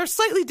 that yeah. they're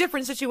slightly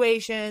different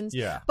situations.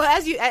 Yeah. But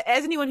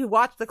as anyone who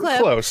watched the clip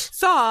Close.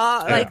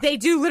 saw, Yeah. like they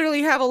do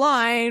literally have a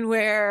line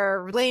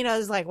where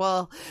Lena's like,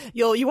 "Well,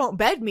 you won't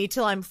bed me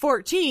till I'm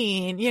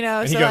 14," you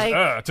know. And so he goes, like,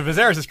 ugh. To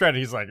Viserys' credit,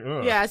 he's like,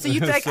 ugh. yeah. So you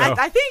like, So-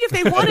 I think if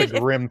they wanted,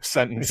 Grim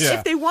sentence. Yeah.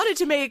 if they wanted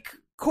to make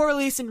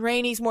Corlys and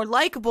Rhaenys more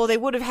likable, they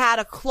would have had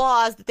a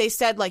clause that they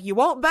said like, "You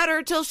won't bet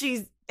her till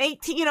she's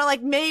 18," you know,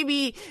 like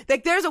maybe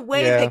like there's a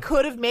way Yeah. they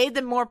could have made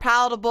them more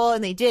palatable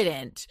and they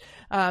didn't.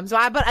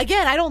 But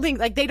again, I don't think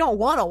like they don't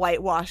want to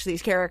whitewash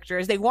these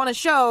characters. They want to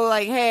show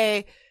like,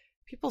 hey,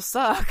 people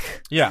suck.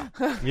 Yeah,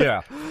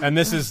 yeah. And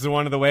this is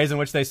one of the ways in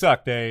which they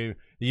suck. They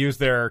use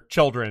their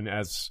children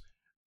as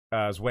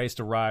ways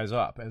to rise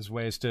up, as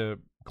ways to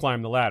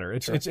climb the ladder.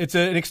 It's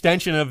an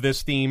extension of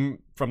this theme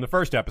from the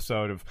first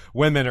episode of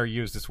women are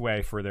used this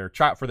way for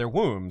their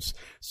wombs.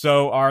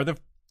 So are the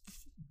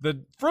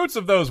fruits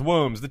of those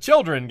wombs. The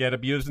children get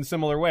abused in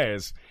similar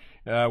ways,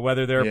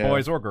 whether they're Yeah.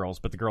 boys or girls,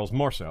 but the girls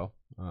more so,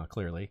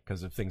 clearly,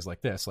 because of things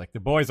like this. Like the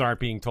boys aren't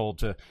being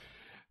told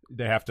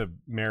they have to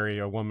marry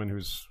a woman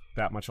who's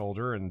that much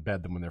older and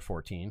bed them when they're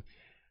 14.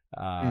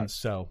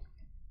 So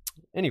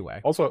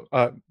anyway. Also,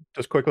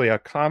 just quickly, a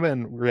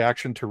common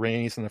reaction to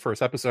Rhaenys in the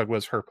first episode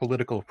was her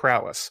political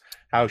prowess.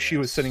 How she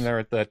was sitting there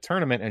at the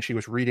tournament and she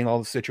was reading all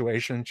the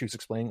situation. She was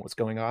explaining what's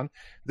going on.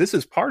 This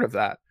is part of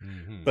that.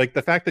 Mhm. Like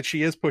the fact that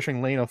she is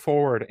pushing Laena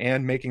forward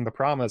and making the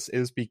promise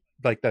is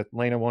like that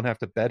Laena won't have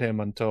to bet him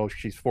until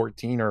she's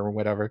 14 or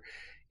whatever,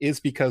 is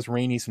because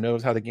Rhaenys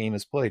knows how the game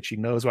is played. She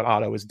knows what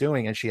Otto is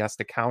doing and she has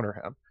to counter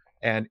him.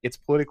 And it's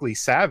politically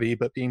savvy,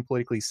 but being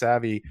politically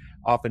savvy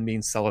often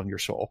means selling your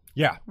soul.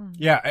 Yeah,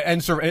 yeah,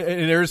 and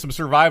there is some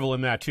survival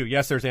in that too.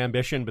 Yes, there's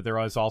ambition, but there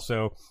is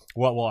also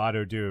what will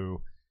Otto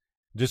do?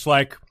 Just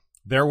like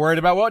they're worried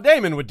about what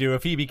Daemon would do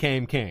if he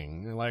became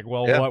king. Like,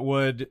 well, what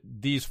would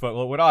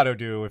what would Otto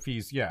do if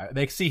he's? Yeah,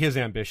 they see his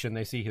ambition,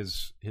 they see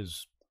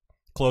his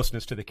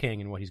closeness to the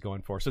king and what he's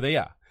going for. So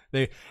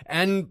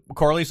and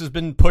Corlys has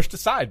been pushed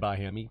aside by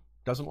him. He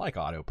doesn't like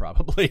Otto,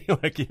 probably.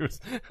 Like he was.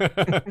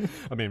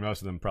 I mean,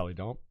 most of them probably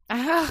don't.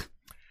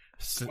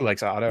 Who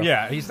likes Otto?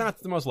 Yeah, he's not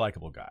the most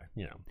likable guy,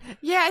 you know.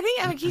 Yeah, I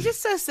think he's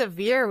just so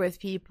severe with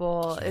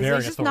people. Very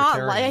He's just not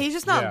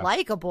authoritarian.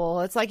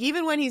 likable. It's like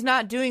even when he's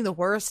not doing the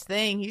worst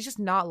thing, he's just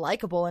not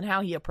likable in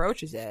how he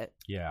approaches it.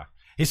 Yeah.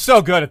 He's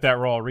so good at that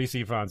role. Rhys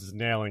Ifans is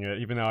nailing it.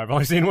 Even though I've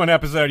only seen one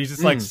episode, he's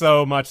just like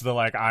so much the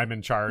like I'm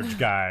in charge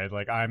guy.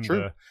 Like I'm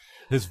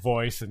his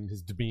voice and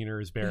his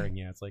demeanor is bearing.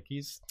 Yeah, it's like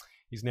he's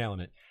nailing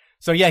it.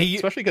 So yeah,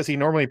 especially because he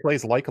normally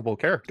plays likable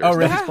characters. Oh,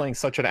 really? That he's playing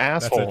such an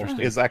asshole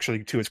is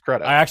actually to his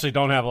credit. I actually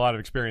don't have a lot of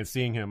experience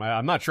seeing him.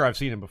 I'm not sure I've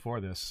seen him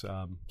before this.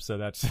 So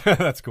that's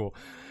that's cool.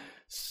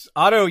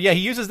 Otto, yeah,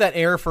 he uses that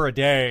heir for a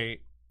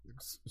day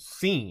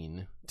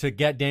scene to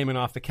get Daemon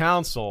off the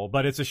council,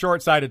 but it's a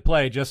short-sighted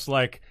play, just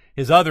like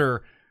his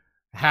other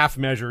half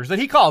measures that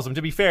he calls them.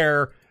 To be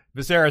fair,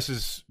 Viserys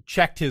has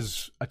checked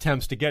his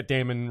attempts to get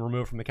Daemon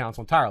removed from the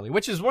council entirely,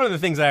 which is one of the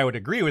things I would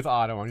agree with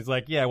Otto on. He's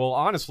like, yeah, well,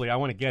 honestly, I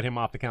want to get him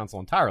off the council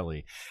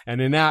entirely. And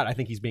in that, I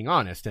think he's being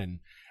honest, and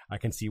I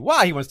can see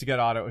why he wants to get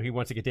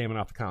Daemon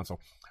off the council.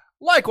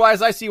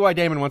 Likewise, I see why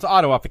Daemon wants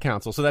Otto off the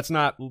council. So that's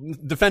not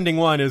defending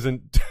one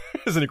isn't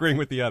agreeing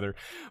with the other.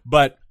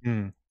 But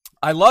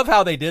I love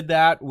how they did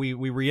that. We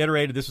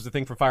reiterated this was a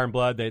thing for Fire and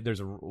Blood.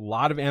 There's a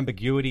lot of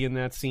ambiguity in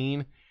that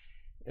scene.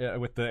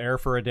 With the heir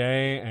for a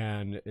day,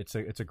 and it's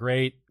a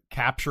great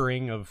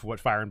capturing of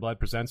what Fire and Blood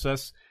presents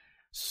us.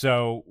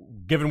 So,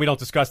 given we don't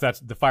discuss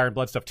the Fire and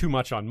Blood stuff too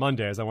much on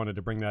Mondays, I wanted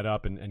to bring that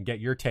up and get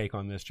your take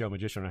on this, Joe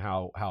Magician, on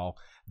how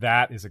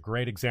that is a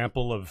great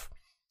example of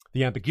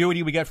the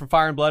ambiguity we get from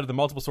Fire and Blood of the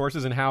multiple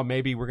sources, and how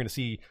maybe we're going to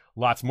see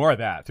lots more of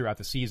that throughout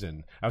the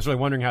season. I was really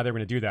wondering how they were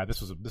going to do that. This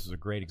was a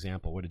great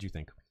example. What did you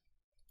think?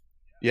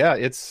 Yeah,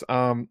 it's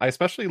I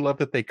especially love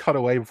that they cut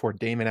away before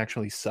Daemon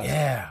actually says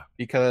it,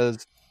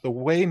 because the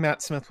way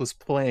Matt Smith was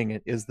playing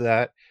it is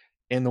that,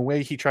 in the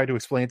way he tried to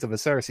explain it to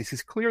Viserys,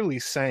 he's clearly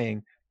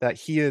saying that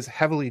he is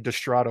heavily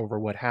distraught over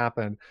what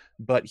happened,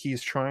 but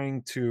he's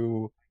trying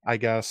to, I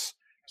guess,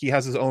 he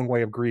has his own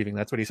way of grieving.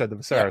 That's what he said to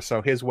Viserys. Yeah.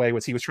 So his way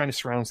was he was trying to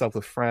surround himself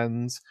with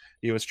friends.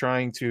 He was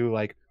trying to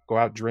like go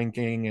out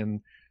drinking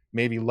and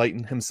maybe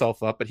lighten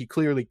himself up, but he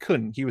clearly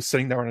couldn't. He was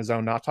sitting there on his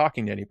own, not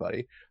talking to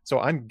anybody. So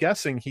I'm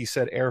guessing he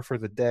said heir for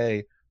the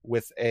day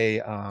with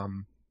a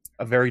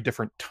very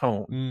different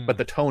tone, but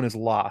the tone is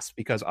lost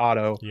because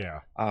Otto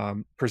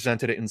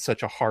presented it in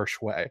such a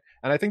harsh way.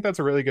 And I think that's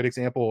a really good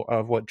example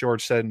of what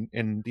George said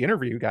in the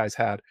interview you guys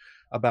had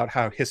about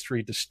how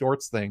history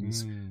distorts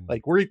things.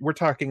 Like we're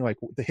talking like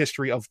the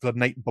history of the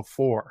night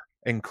before,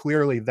 and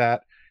clearly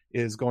that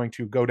is going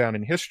to go down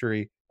in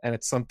history, and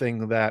it's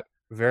something that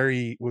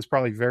was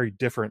probably very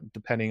different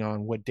depending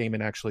on what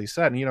Daemon actually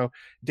said. And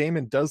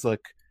Daemon does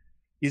look,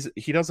 his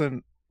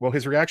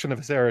reaction to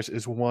Viserys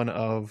is one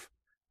of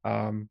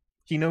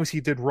he knows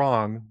he did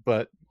wrong,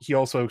 but he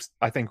also,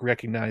 I think,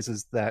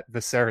 recognizes that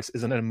Viserys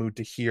isn't in a mood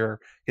to hear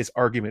his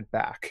argument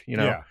back.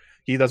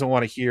 He doesn't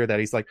want to hear that.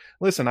 He's like,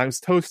 listen, I was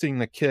toasting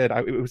the kid.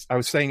 I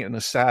was saying it in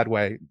a sad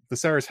way.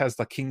 Viserys has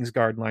the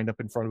Kingsguard lined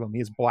up in front of him. He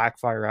has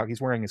Blackfire out.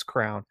 He's wearing his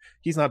crown.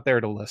 He's not there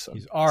to listen.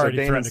 He's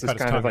already threatened to cut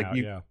his tongue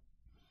out.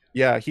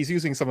 Yeah, he's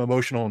using some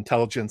emotional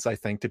intelligence, I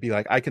think, to be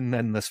like, I can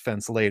mend this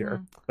fence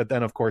later. But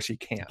then, of course, he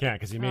can't. He can't,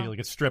 because he immediately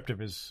gets stripped of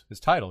his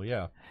title,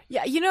 Yeah,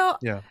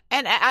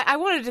 and I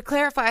wanted to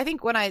clarify, I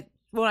think when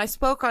I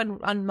spoke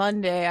on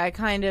Monday, I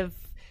kind of,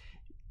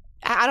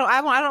 I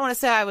don't want to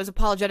say I was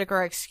apologetic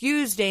or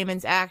excused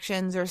Daemon's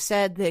actions or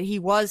said that he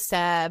was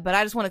sad, but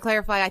I just want to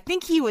clarify, I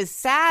think he was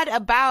sad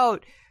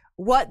about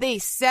what they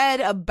said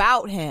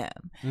about him.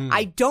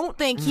 I don't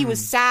think he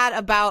was sad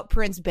about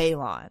Prince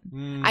Balon.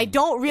 I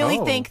don't really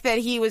think that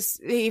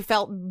he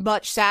felt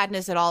much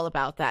sadness at all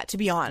about that, to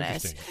be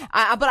honest.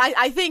 But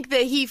I think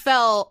that he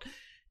felt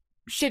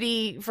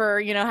shitty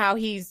for how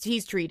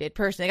he's treated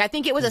personally. I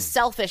think it was a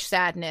selfish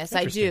sadness.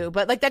 I do,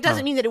 but like that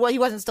doesn't mean that he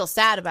wasn't still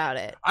sad about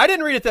it. I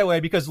didn't read it that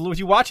way, because if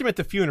you watch him at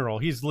the funeral,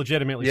 he's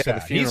legitimately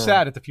sad. He's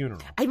sad at the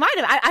funeral. I might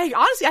have. I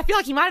honestly, I feel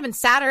like he might have been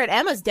sadder at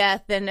Emma's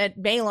death than at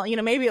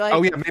Balon. Maybe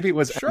like maybe it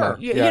was Emma.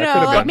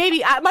 Like maybe.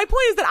 My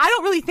point is that I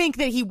don't really think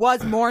that he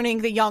was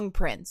mourning the young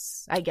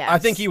prince. I guess I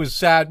think he was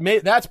sad.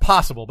 That's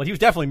possible, but he was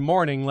definitely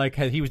mourning. Like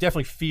he was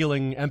definitely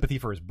feeling empathy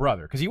for his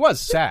brother, because he was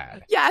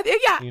sad. Yeah.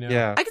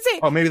 I could say.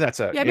 Oh, maybe that's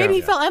it. Yeah, maybe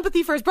he felt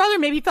empathy for his brother.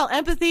 Maybe he felt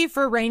empathy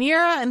for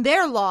Rhaenyra and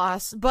their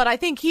loss. But I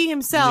think he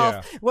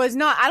himself was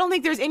not. I don't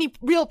think there's any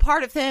real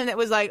part of him that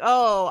was like,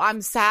 "Oh,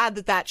 I'm sad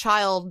that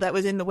child that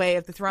was in the way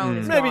of the throne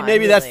is gone."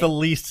 Maybe that's the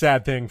least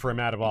sad thing for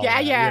him out of all.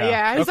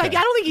 Yeah. It's like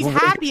I don't think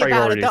he's happy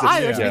about it though.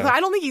 I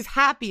don't think he's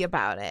happy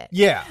about it.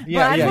 Yeah. But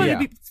I just wanted to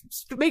be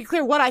make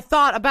clear what I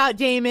thought about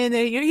Damon.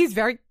 He's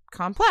very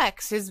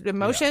complex. His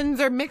emotions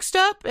are mixed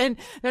up, and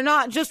they're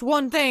not just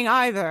one thing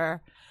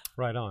either.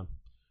 Right on.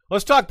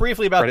 Let's talk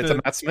briefly about Credit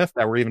to Matt Smith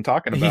that we're even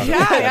talking about.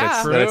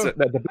 Yeah. True.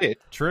 That debate.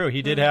 True.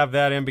 He did have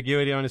that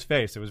ambiguity on his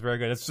face. It was very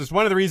good. It's just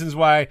one of the reasons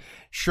why,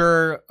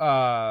 sure,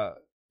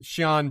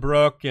 Sean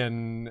Brooke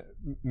and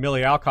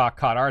Millie Alcock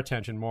caught our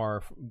attention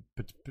more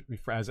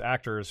as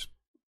actors,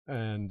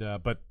 and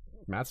but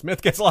Matt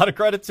Smith gets a lot of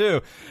credit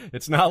too.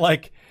 It's not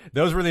like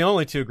those were the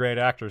only two great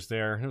actors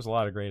there. There was a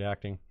lot of great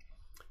acting.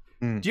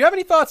 Do you have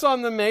any thoughts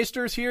on the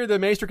Maesters here? The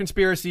Maester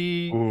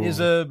conspiracy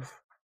is a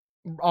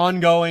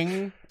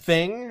ongoing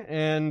thing,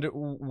 and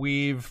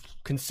we've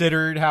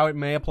considered how it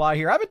may apply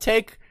here. I have a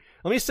take.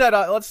 Let's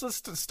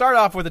start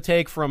off with a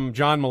take from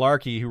John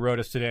Malarkey, who wrote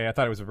us today. I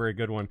thought it was a very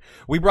good one.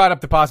 We brought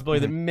up the possibility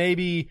that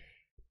maybe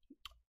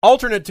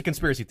alternate to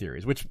conspiracy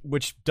theories,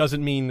 which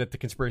doesn't mean that the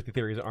conspiracy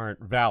theories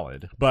aren't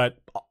valid, but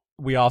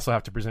we also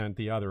have to present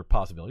the other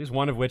possibilities.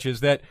 One of which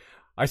is that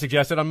I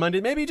suggested on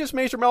Monday, maybe just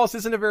Maester Mellus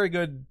isn't a very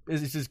good,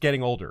 is just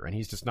getting older, and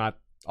he's just not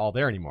all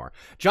there anymore.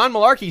 John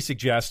Malarkey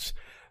suggests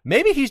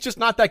maybe he's just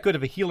not that good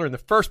of a healer in the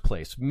first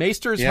place.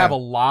 Maesters have a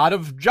lot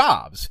of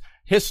jobs.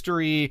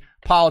 History,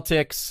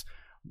 politics,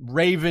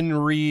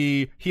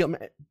 Ravenry,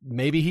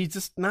 maybe he's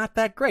just not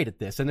that great at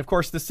this. And of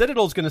course, the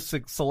Citadel's going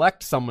to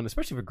select someone,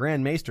 especially for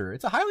Grand Maester.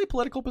 It's a highly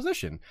political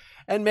position.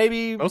 And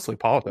maybe... Mostly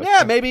politics.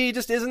 Yeah, maybe he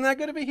just isn't that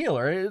good of a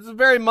healer. It's a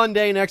very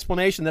mundane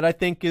explanation that I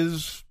think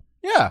is...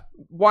 Yeah,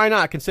 why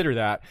not consider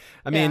that?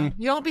 I mean...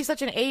 You don't be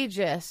such an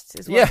ageist,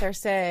 is what they're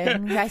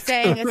saying. By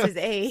saying it's his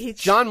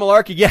age. John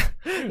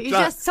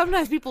Malarkey,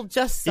 Sometimes people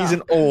just suck. He's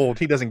an old,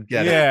 he doesn't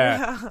get it.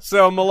 Yeah.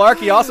 So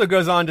Malarkey also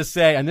goes on to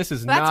say, and this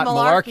is not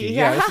Malarkey.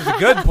 Yeah, this is a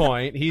good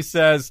point. He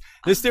says,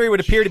 this theory would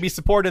appear to be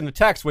supported in the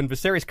text. When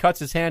Viserys cuts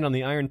his hand on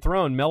the Iron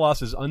Throne,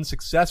 Mellus is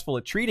unsuccessful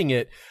at treating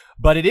it,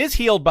 but it is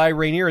healed by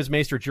Rhaenyra's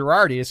Maester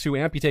Gerardius, who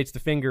amputates the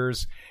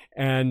fingers,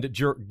 and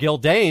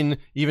Gildane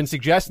even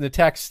suggests in the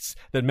texts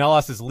that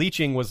Mellus's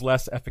leeching was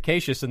less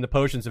efficacious than the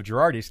potions of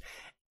Gerardius.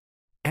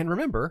 And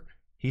remember,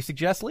 he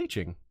suggests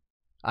leeching.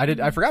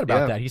 I forgot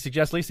about that. He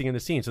suggests leeching in the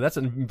scene, so that's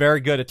a very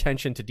good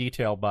attention to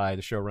detail by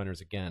the showrunners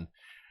again.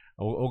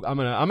 I'm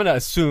gonna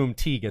assume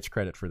T gets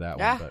credit for that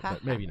one,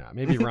 but maybe not.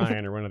 Maybe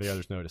Ryan or one of the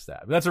others noticed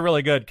that. But that's a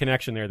really good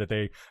connection there, that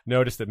they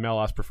noticed that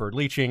Mellus preferred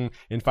leeching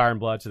in Fire and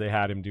Blood, so they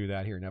had him do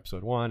that here in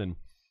episode 1. And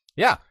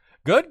yeah,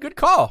 good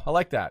call. I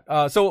like that.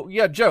 So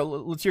yeah, Joe,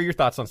 let's hear your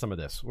thoughts on some of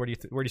this. Where do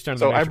you stand?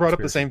 So I brought up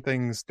the same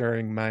things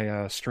during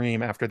my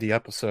stream after the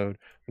episode,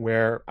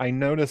 where I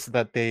noticed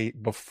that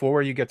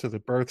before you get to the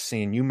birth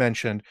scene, you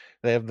mentioned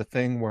they have the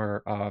thing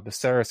where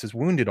Viserys is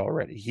wounded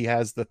already. He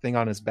has the thing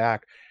on his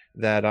back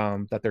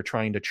that they're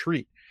trying to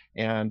treat,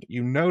 and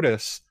you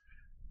notice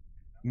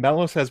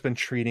Mellus has been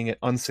treating it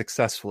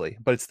unsuccessfully,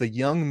 but it's the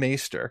young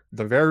Maester,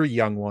 the very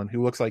young one,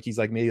 who looks like he's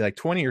maybe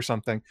 20 or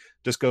something,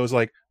 just goes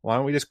like, why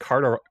don't we just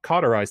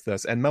cauterize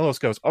this? And Mellus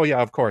goes, oh yeah,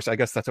 of course, I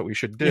guess that's what we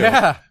should do.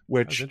 Yeah,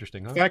 which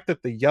interesting, the fact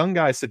that the young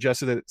guy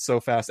suggested it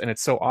so fast and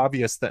it's so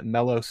obvious that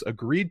Mellus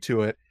agreed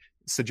to it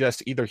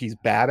suggests either he's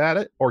bad at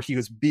it or he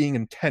was being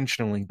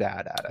intentionally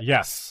bad at it.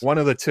 Yes, one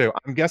of the two.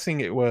 I'm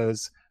guessing it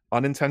was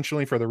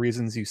unintentionally for the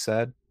reasons you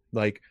said.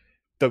 Like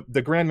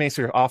the Grand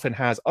Maester often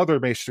has other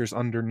Maesters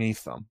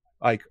underneath them.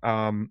 Like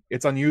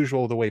it's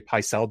unusual the way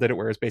Pycelle did it,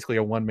 where it's basically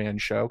a one-man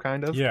show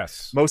kind of.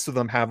 Yes, most of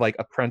them have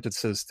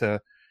apprentices to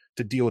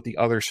deal with the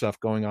other stuff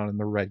going on in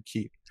the Red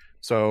Keep.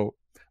 So,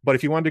 but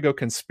if you wanted to go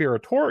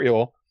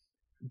conspiratorial,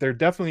 there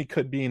definitely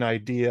could be an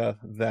idea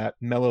that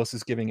Mellus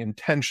is giving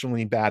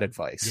intentionally bad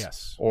advice.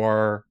 Yes,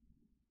 or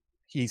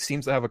he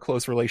seems to have a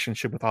close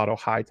relationship with Otto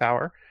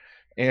Hightower.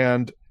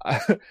 And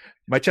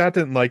my chat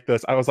didn't like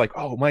this. I was like,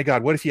 oh my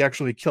god, what if he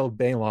actually killed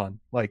Balon?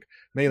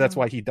 Maybe that's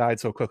why he died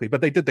so quickly. But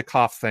they did the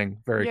cough thing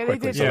very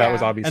quickly, so that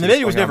was obviously. And the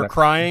baby was never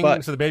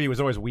crying, so the baby was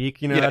always weak.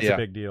 That's a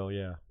big deal.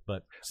 Yeah,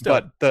 but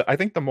still. But I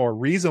think the more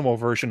reasonable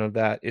version of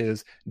that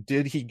is: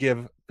 did he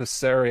give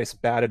Viserys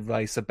bad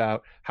advice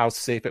about how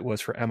safe it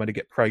was for Aemma to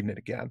get pregnant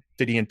again?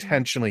 Did he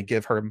intentionally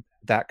give her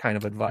that kind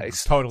of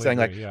advice? Totally saying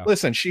agree,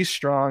 listen, she's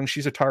strong,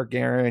 she's a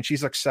Targaryen,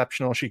 she's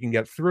exceptional, she can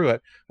get through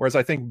it. Whereas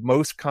I think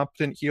most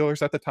competent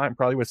healers at the time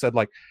probably would have said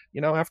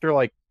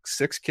after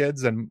 6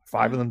 kids and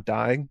 5 of them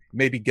dying,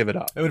 maybe give it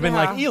up. It would have been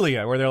like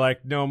Elia, where they're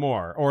like, no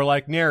more. Or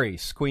like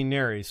Nerys, Queen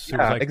Nerys, who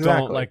was like,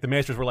 exactly. Don't, like the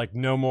Maesters were like,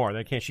 no more.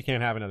 She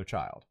can't have another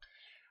child.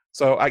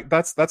 So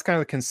that's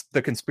kind of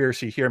the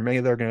conspiracy here.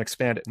 Maybe they're going to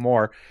expand it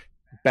more.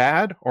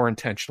 Bad or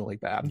intentionally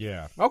bad.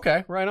 Yeah.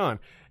 Okay, right on.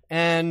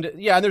 And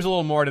yeah, there's a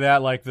little more to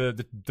that, like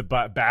the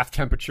bath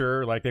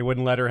temperature. Like they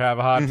wouldn't let her have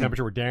a hot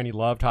temperature, where Dany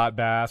loved hot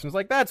baths. And it's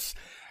like, that's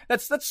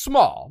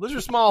small. Those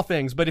are small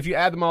things, but if you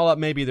add them all up,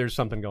 maybe there's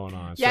something going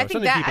on. Yeah,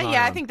 so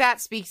I think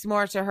that speaks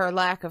more to her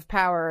lack of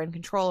power and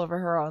control over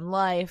her own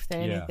life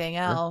than anything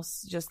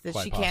else. Just that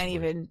she can't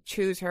even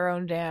choose her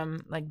own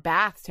damn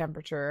bath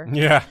temperature.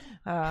 Yeah.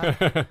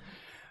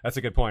 That's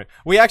a good point.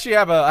 We actually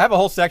I have a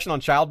whole section on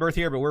childbirth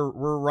here, but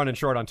we're running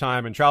short on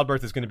time, and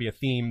childbirth is going to be a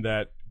theme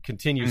that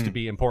continues to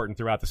be important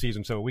throughout the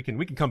season. So we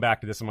can come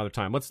back to this some other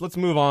time. Let's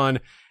move on,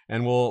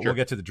 and we'll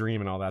get to the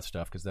dream and all that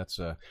stuff, because that's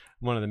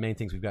one of the main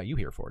things we've got you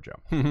here for,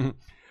 Joe.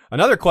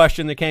 Another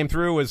question that came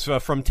through was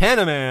from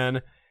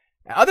Tanaman.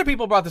 Other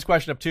people brought this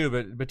question up too,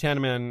 but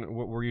Tanaman,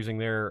 we're using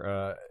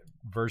their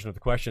version of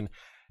the question.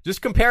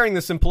 Just comparing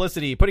the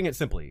simplicity, putting it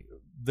simply,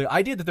 the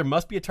idea that there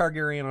must be a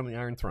Targaryen on the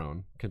Iron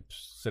Throne,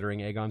 considering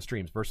Aegon's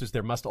dreams, versus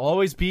there must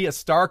always be a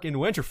Stark in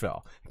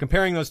Winterfell.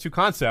 Comparing those two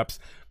concepts,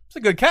 it's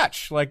a good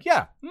catch. Like,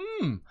 yeah,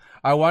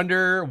 I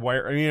wonder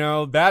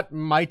where, that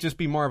might just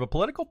be more of a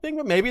political thing,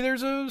 but maybe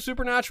there's a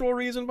supernatural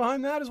reason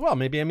behind that as well.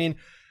 Maybe,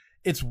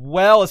 it's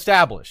well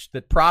established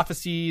that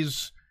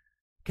prophecies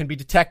can be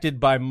detected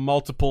by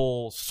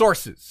multiple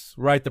sources,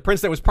 right? The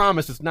prince that was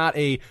promised is not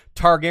a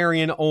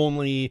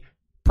Targaryen-only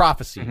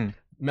prophecy.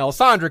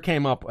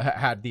 Melisandre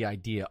had the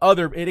idea.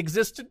 It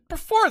existed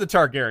before the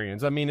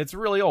Targaryens. It's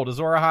really old.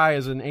 Azor Ahai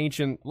is an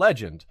ancient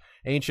legend,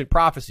 ancient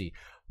prophecy.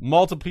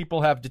 Multiple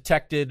people have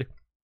detected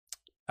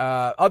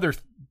other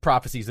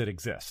prophecies that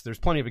exist. There's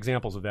plenty of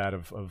examples of that,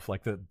 of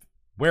like the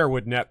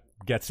Werewood Net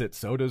gets it,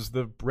 so does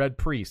the Red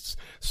Priests.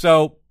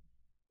 So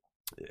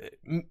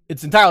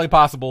it's entirely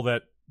possible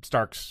that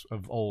Starks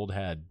of old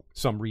had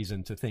some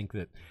reason to think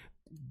that,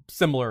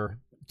 similar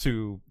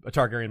to a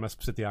Targaryen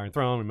must sit the Iron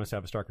Throne, we must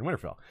have a Stark in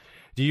Winterfell.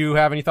 Do you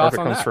have any thoughts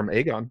on that? It comes from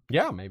Aegon.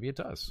 Yeah, maybe it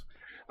does.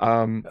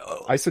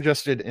 I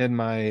suggested in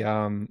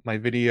my my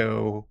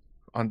video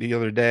on the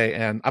other day,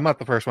 and I'm not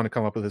the first one to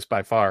come up with this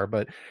by far,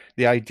 but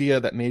the idea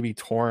that maybe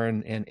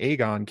Torrhen and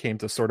Aegon came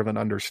to sort of an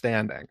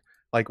understanding.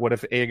 Like, what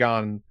if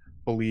Aegon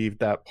believed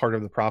that part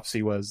of the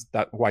prophecy was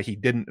that why he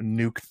didn't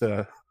nuke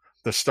the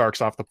Starks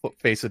off the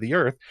face of the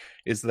earth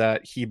is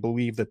that he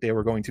believed that they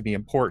were going to be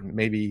important,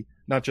 maybe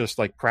not just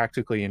like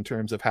practically in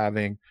terms of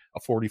having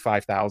a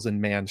 45,000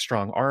 man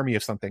strong army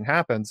if something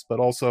happens, but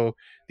also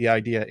the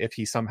idea if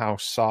he somehow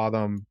saw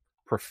them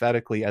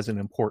prophetically as an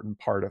important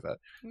part of it,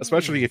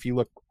 especially if you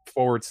look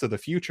forwards to the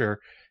future.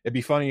 It'd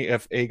be funny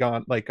if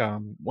Aegon, like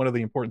one of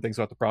the important things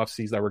about the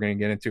prophecies that we're going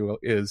to get into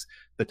is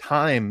the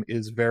time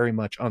is very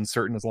much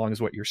uncertain as long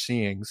as what you're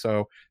seeing.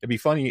 So it'd be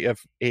funny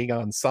if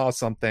Aegon saw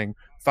something,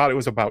 thought it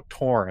was about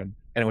Torrhen,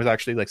 and it was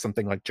actually like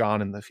something like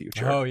Jon in the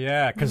future. Oh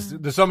yeah, because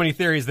there's so many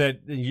theories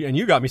and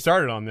you got me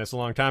started on this a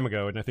long time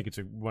ago, and I think it's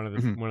one of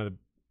the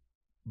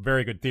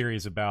very good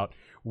theories about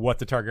what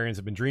the Targaryens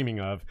have been dreaming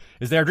of.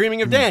 Is they're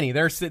dreaming of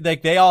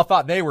Dany. They all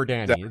thought they were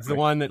Dany. Exactly. It's the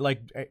one that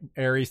like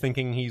Aerys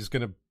thinking he's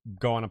gonna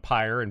go on a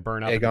pyre and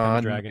burn up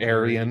Aegon, dragon.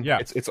 Aerion. Yeah,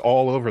 it's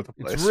all over the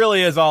place. It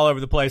really is all over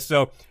the place.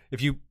 So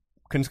if you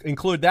can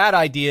include that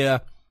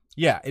idea,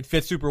 yeah, it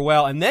fits super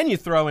well. And then you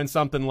throw in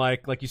something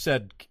like you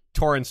said,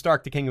 Torrhen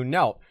Stark, the king who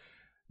knelt.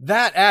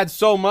 That adds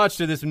so much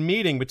to this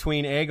meeting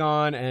between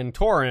Aegon and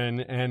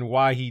Torrhen and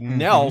why he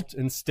knelt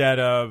instead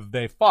of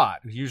they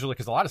fought. Usually,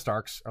 because a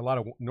lot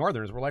of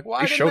Northerners were like,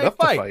 why didn't they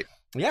fight?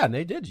 Yeah, and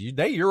they did.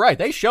 You're right.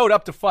 They showed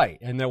up to fight.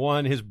 And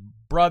his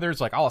brothers,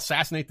 like, I'll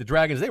assassinate the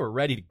dragons. They were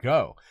ready to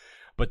go.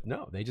 But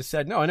no, they just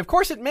said no. And of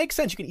course, it makes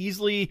sense. You can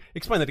easily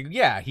explain that.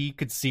 Yeah, he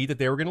could see that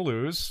they were going to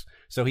lose,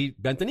 so he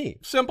bent the knee.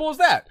 Simple as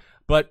that.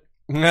 But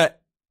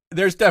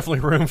there's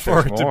definitely room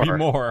for it to be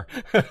more.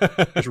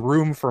 There's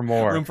room for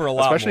more. Room for a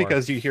lot Especially more.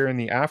 because you hear in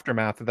the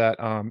aftermath that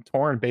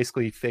Torrhen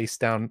basically faced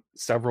down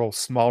several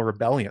small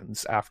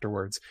rebellions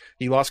afterwards.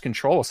 He lost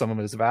control of some of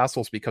his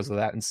vassals because of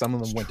that, and some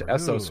of them went to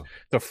Essos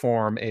to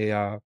form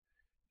a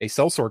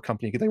sellsword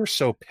company because they were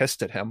so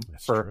pissed at him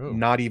for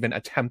not even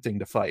attempting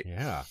to fight.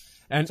 Yeah.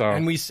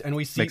 And we see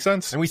makes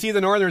sense. And we see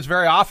the Northerners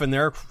very often.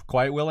 They're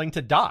quite willing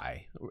to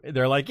die.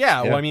 They're like,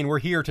 well, I mean, we're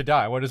here to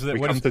die. What is it?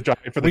 We come to die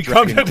for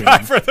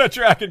the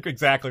dragon.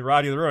 Exactly,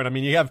 Roddy the Ruin. I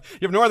mean, you have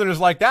Northerners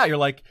like that. You're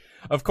like,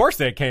 of course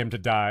they came to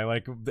die.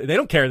 Like they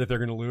don't care that they're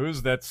going to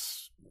lose.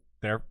 That's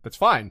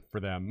fine for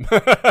them.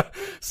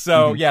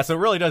 So so it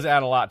really does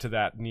add a lot to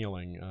that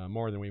kneeling,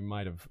 more than we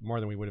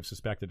would have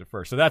suspected at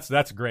first. So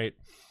that's great.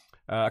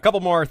 A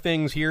couple more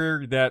things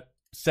here that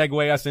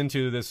segue us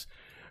into this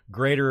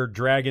greater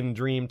dragon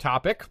dream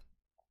topic.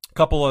 A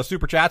couple of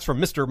super chats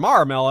from Mr.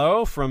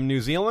 Marmello from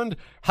New Zealand.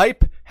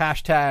 Hype,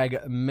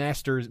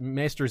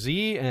 #Master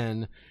Z,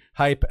 and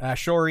Hype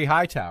Ashori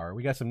Hightower.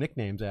 We got some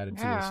nicknames added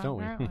to this,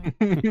 don't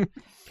we?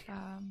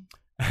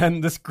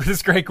 And this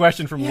great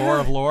question from Lore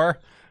of Lore.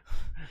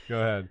 Go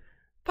ahead.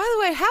 By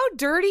the way, how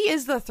dirty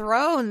is the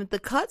throne that the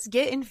cuts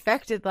get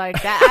infected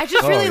like that? I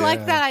just really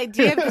like that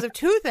idea because of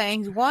two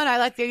things. One, I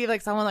like the idea of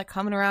like someone like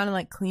coming around and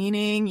like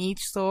cleaning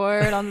each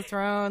sword on the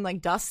throne,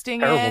 like dusting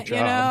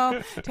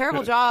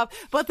Terrible job.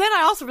 But then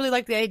I also really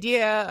like the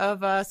idea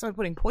of someone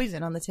putting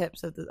poison on the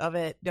tips of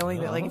it, knowing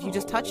that like if you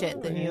just touch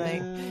it, then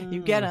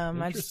you get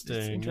them. It's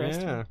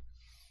interesting. Yeah.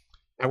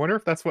 I wonder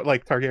if that's what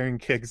like Targaryen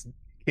kings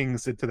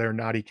did to their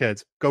naughty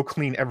kids. Go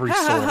clean every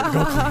sword.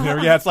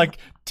 Yeah, it's like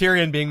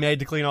Tyrion being made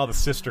to clean all the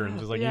cisterns.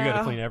 It's like you got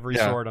to clean every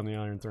sword on the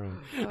Iron Throne.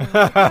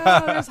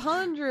 There's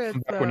hundreds.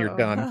 When you're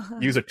done,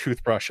 use a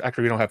toothbrush.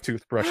 Actually, we don't have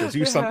toothbrushes.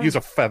 Use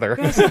a feather.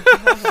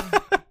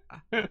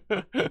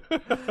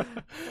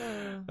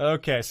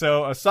 Okay,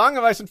 so a Song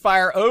of Ice and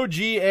Fire OG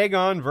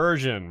Aegon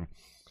version.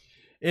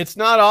 It's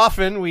not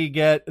often we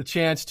get a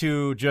chance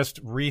to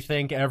just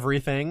rethink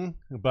everything,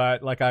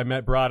 but like I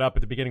brought up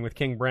at the beginning with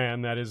King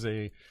Bran, that is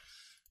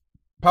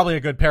probably a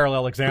good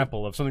parallel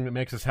example of something that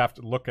makes us have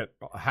to look at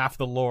half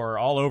the lore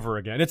all over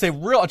again. It's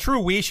a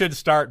true we should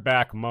start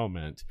back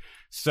moment.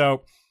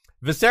 So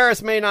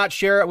Viserys may not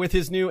share it with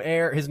his new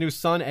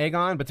son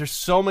Aegon, but there's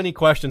so many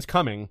questions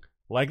coming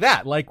like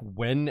that, like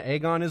when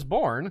Aegon is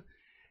born.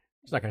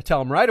 He's not going to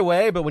tell him right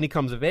away, but when he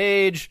comes of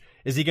age,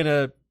 is he going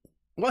to...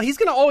 Well, he's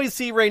going to always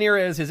see Rhaenyra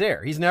as his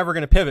heir. He's never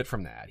going to pivot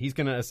from that. He's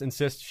going to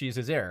insist she's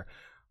his heir.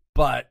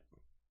 But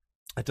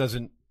it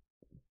doesn't...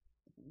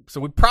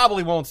 So we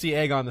probably won't see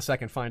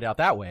Aegon II find out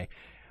that way.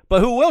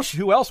 But who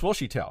else will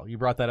she tell? You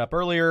brought that up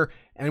earlier.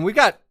 And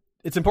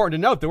it's important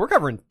to note that we're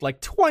covering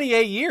like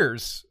 28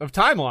 years of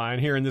timeline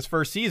here in this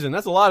first season.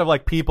 That's a lot of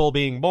like people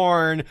being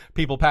born,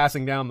 people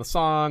passing down the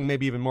song,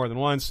 maybe even more than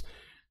once.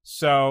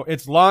 So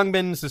it's long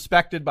been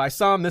suspected by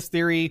some, this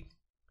theory,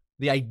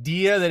 the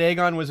idea that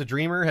Aegon was a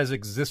dreamer has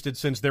existed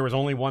since there was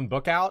only one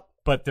book out,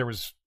 but there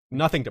was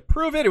nothing to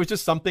prove it. It was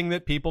just something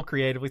that people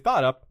creatively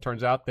thought up.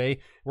 Turns out they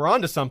were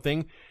onto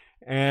something.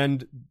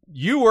 And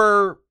you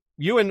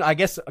and I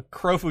guess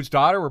Crowfoot's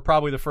daughter were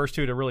probably the first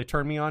two to really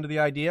turn me on to the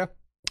idea.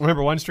 I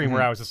remember one stream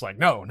where I was just like,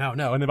 no. And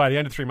then by the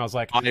end of the stream, I was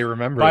like, I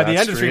remember by that the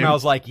end of the stream, I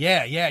was like,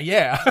 yeah.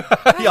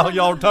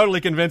 y'all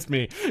totally convinced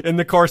me in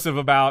the course of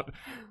about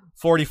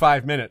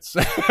 45 minutes.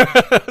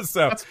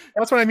 So that's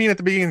what I mean at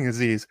the beginning,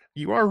 Aziz.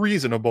 You are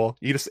reasonable.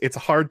 It's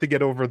hard to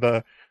get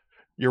over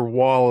your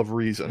wall of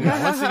reason.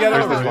 Once you get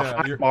over there's a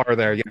high bar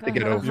there, you have to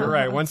get over. You're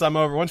right. Once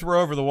we're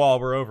over the wall,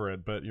 we're over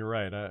it. But you're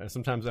right.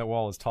 Sometimes that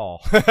wall is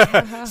tall.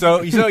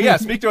 So yeah,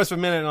 speak to us for a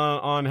minute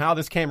on how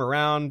this came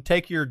around.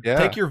 Take your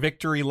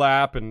victory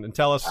lap and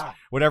tell us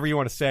whatever you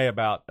want to say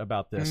about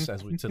this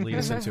to lead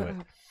us into it.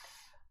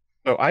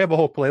 So I have a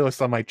whole playlist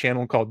on my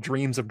channel called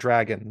Dreams of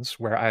Dragons,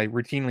 where I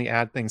routinely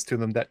add things to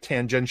them that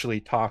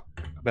tangentially talk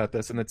about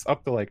this, and it's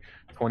up to like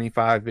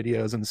 25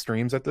 videos and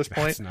streams at this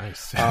point.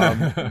 That's nice.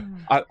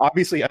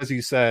 Obviously, as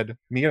you said,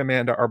 me and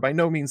Amanda are by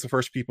no means the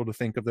first people to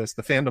think of this.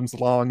 The fandom's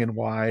long and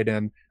wide,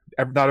 and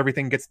not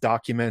everything gets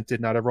documented.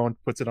 Not everyone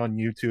puts it on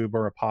YouTube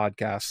or a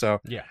podcast. So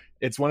yeah,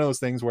 it's one of those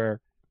things where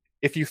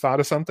if you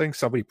thought of something,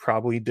 somebody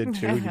probably did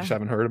too. You just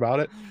haven't heard about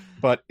it.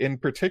 But in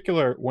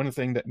particular, one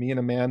thing that me and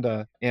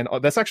Amanda, and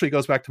this actually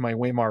goes back to my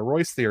Waymar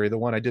Royce theory, the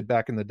one I did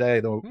back in the day,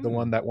 the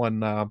one that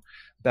won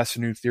Best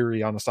New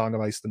Theory on the Song of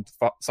Ice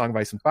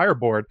and Fire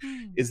board,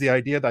 is the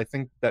idea that I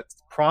think that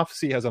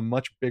prophecy has a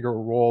much bigger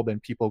role than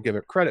people give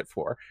it credit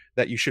for.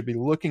 That you should be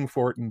looking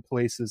for it in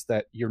places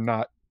that you're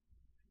not,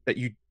 that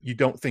you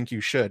don't think you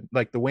should.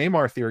 Like the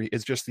Waymar theory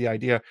is just the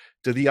idea: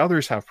 do the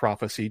others have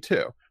prophecy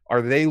too?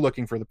 Are they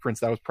looking for the prince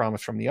that was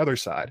promised from the other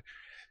side?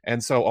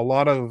 And so a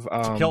lot of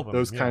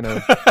those kind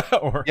of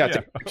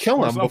to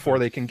kill him before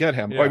they can get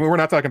him. I mean, we're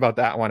not talking about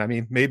that one. I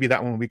mean, maybe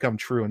that one will become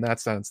true in that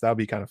sense. That would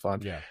be kind of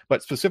fun. Yeah.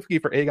 But specifically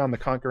for Aegon the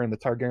Conqueror and the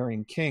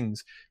Targaryen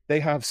kings, they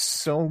have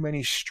so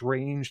many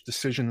strange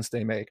decisions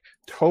they make.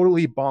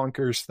 Totally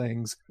bonkers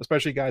things,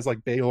 especially guys like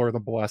Baelor the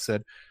Blessed.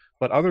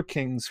 But other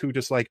kings who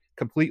just like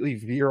completely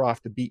veer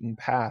off the beaten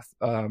path.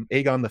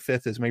 Aegon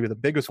V is maybe the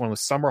biggest one with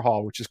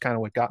Summerhall, which is kind of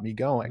what got me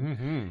going.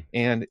 Mm-hmm.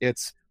 And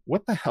it's,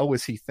 what the hell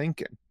was he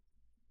thinking?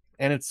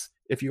 And it's,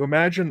 if you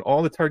imagine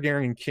all the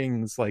Targaryen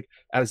kings like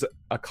as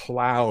a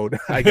cloud,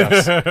 I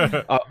guess,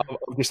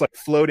 just like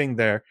floating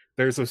there,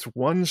 there's this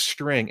one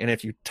string, and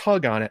if you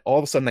tug on it, all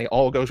of a sudden they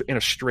all go in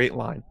a straight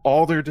line.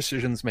 All their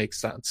decisions make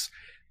sense.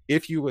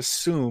 If you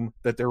assume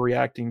that they're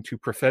reacting to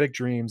prophetic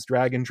dreams,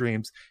 dragon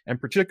dreams,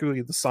 and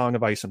particularly the Song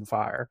of Ice and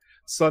Fire,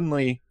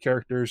 suddenly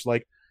characters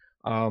like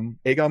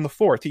Aegon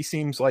IV, he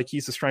seems like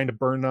he's just trying to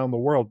burn down the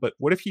world. But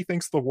what if he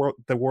thinks the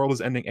world is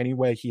ending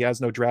anyway? He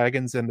has no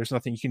dragons and there's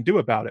nothing he can do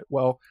about it.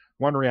 Well,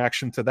 one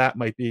reaction to that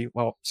might be,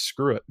 well,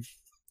 screw it.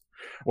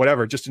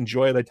 Whatever, just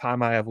enjoy the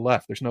time I have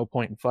left. There's no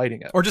point in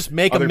fighting it. Or just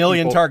make other 1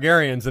 million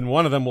Targaryens and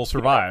one of them will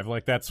survive.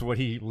 Like that's what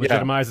he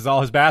legitimizes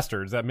all his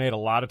bastards. That made a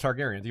lot of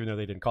Targaryens, even though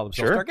they didn't call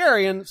themselves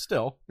Targaryen.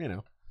 Still,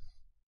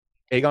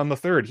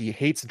 Aegon III, he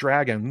hates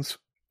dragons,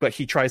 but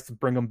he tries to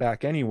bring them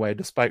back anyway,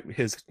 despite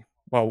his...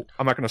 Well,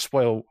 I'm not going to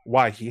spoil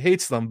why he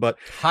hates them, but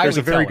there's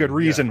a very good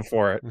reason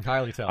for it.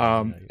 Highly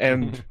telling.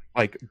 And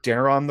like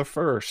Daeron the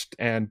First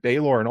and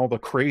Baelor and all the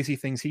crazy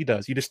things he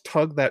does, you just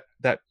tug that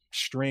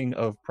string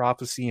of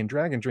prophecy and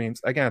dragon dreams.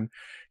 Again,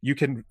 you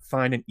can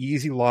find an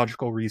easy,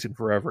 logical reason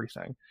for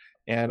everything.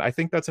 And I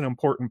think that's an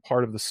important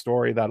part of the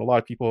story that a lot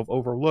of people have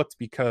overlooked,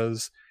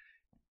 because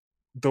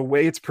the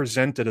way it's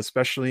presented,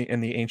 especially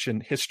in the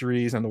ancient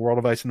histories and the World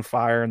of Ice and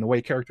Fire and the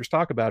way characters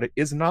talk about it,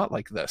 is not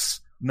like this.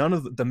 None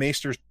of the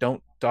Maesters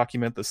don't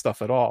document this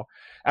stuff at all.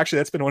 Actually,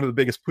 that's been one of the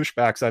biggest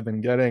pushbacks I've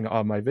been getting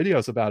on my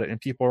videos about it. And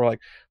people are like,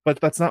 but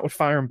that's not what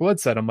Fire and Blood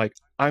said. I'm like,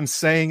 I'm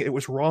saying it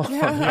was wrong.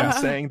 I'm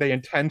saying they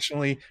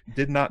intentionally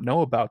did not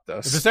know about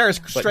this.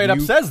 Viserys straight up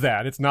says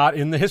that. It's not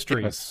in the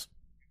histories.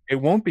 It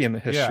won't be in the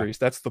histories.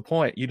 That's the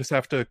point. You just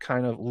have to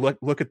kind of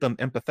look at them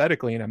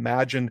empathetically and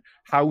imagine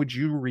how would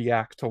you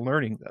react to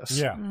learning this.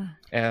 Yeah.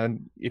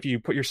 And if you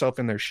put yourself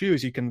in their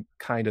shoes, you can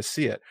kind of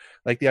see it.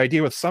 Like the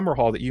idea with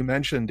Summerhall that you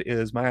mentioned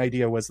is my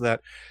idea was that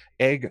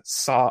Egg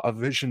saw a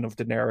vision of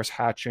Daenerys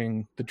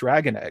hatching the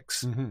dragon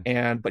eggs,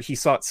 but he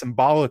saw it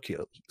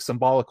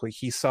symbolically.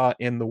 He saw it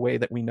in the way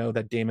that we know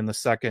that Daemon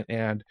II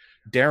and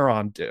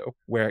Daeron do,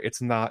 where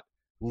it's not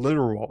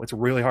literal. It's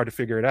really hard to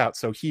figure it out.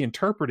 So he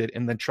interpreted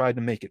and then tried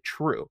to make it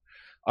true.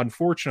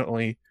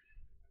 Unfortunately,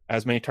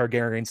 as many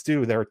Targaryens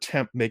do, their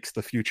attempt makes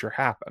the future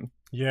happen.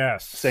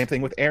 Yes. Same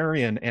thing with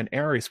Aerion and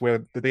Aerys,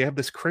 where they have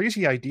this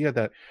crazy idea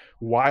that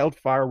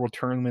wildfire will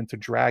turn them into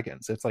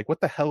dragons. It's like,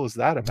 what the hell is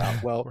that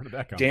about? Well, Where did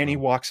that come Dany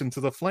from? walks into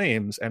the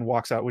flames and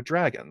walks out with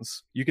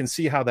dragons. You can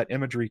see how that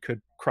imagery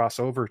could cross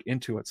over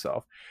into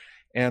itself.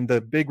 And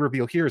the big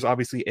reveal here is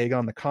obviously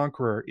Aegon the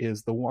Conqueror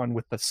is the one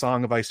with the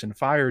Song of Ice and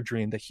Fire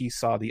dream that he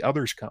saw the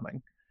others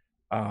coming,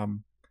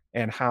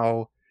 and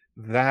how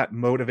that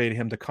motivated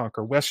him to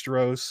conquer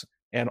Westeros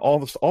and all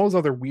those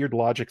other weird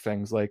logic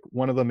things. Like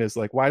one of them is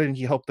like, why didn't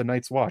he help the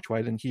Night's Watch?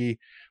 Why did he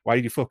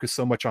focus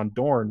so much on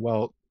Dorne?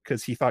 Well,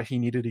 because he thought he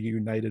needed a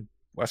united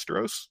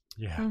Westeros.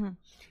 Yeah.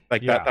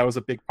 That was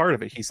a big part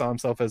of it. He saw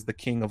himself as the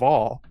king of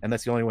all, and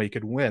that's the only way he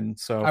could win.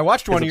 So I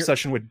watched one of your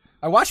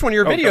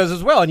videos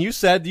as well, and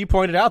you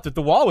pointed out that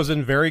the wall was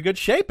in very good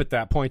shape at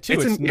that point too. It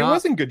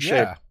was in good shape.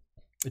 Yeah.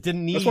 It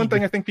didn't need That's one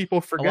thing I think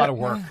people forget. a lot of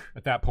work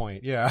at that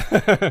point. Yeah.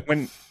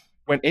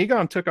 when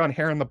Aegon took on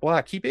Harren the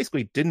Black, he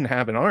basically didn't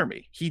have an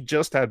army. He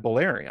just had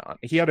Balerion.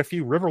 He had a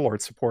few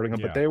Riverlords supporting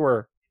him, but they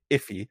were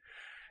iffy.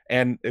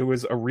 And it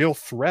was a real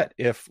threat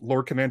if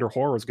Lord Commander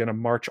Hoare was going to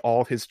march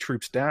all his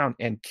troops down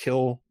and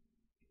kill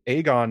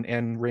Aegon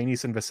and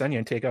Rhaenys and Visenya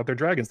and take out their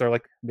dragons. They're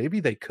like, maybe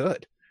they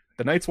could.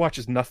 The Night's Watch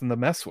is nothing to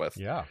mess with.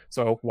 Yeah.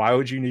 So why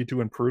would you need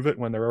to improve it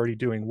when they're already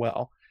doing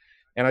well?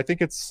 And I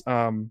think it's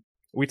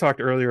we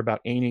talked earlier about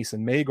Aenys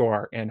and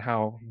Maegor and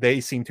how they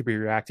seem to be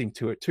reacting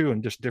to it too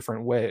in just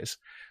different ways.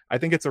 I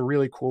think it's a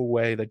really cool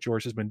way that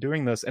George has been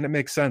doing this, and it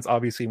makes sense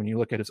obviously when you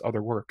look at his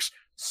other works.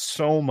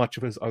 So much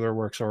of his other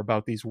works are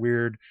about these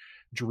weird,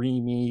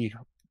 dreamy,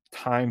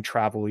 time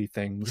travel-y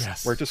things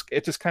where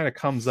it just kind of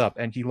comes up,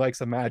 and he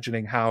likes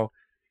imagining how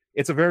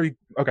it's a very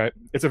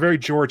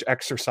George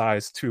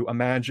exercise to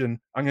imagine,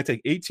 I'm going to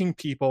take 18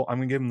 people, I'm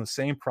going to give them the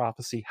same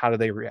prophecy, how do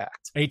they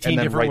react? 18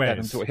 different ways. That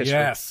into a history.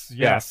 Yes.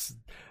 Yeah.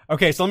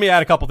 Okay, so let me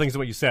add a couple things to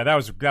what you said. That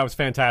was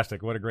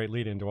fantastic. What a great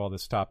lead into all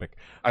this topic.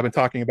 I've been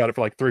talking about it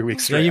for like 3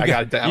 weeks straight. I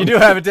got it down. You do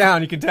have it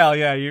down. You can tell.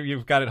 Yeah,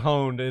 you've got it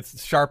honed.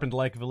 It's sharpened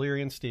like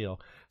Valyrian steel.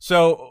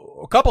 So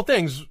a couple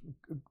things.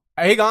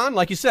 Aegon,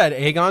 like you said,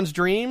 Aegon's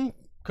dream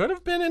could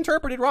have been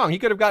interpreted wrong. He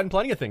could have gotten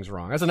plenty of things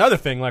wrong. That's another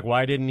thing, like,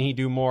 why didn't he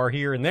do more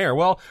here and there?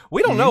 Well,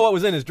 we don't know what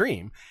was in his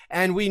dream.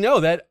 And we know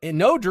that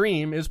no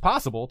dream is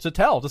possible to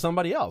tell to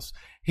somebody else.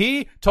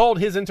 He told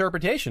his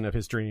interpretation of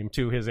his dream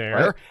to his heir,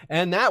 right.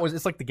 And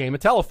it's like the game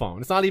of telephone.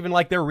 It's not even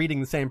like they're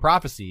reading the same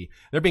prophecy.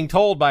 They're being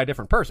told by a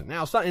different person.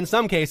 Now, in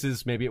some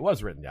cases, maybe it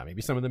was written down.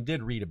 Maybe some of them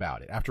did read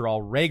about it. After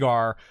all,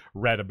 Rhaegar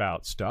read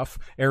about stuff.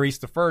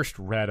 Aerys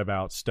I read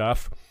about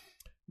stuff.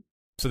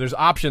 So there's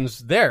options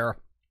there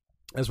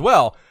as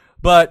well.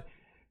 But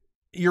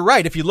you're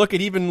right. If you look at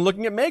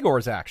looking at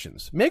Maegor's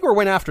actions, Maegor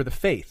went after the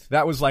faith.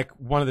 That was like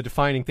one of the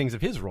defining things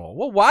of his role.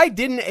 Well, why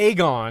didn't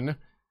Aegon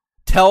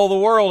tell the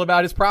world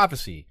about his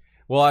prophecy?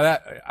 Well,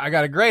 I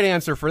got a great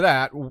answer for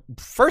that.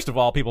 First of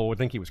all, people would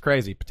think he was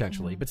crazy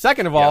potentially. But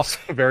second of all, yes,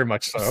 very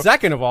much so.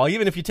 Second of all,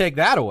 even if you take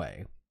that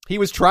away, he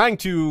was trying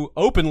to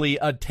openly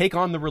take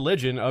on the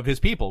religion of his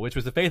people, which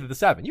was the Faith of the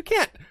Seven. You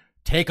can't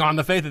take on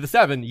the Faith of the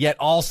Seven, yet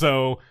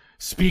also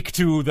speak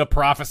to the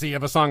prophecy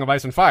of A Song of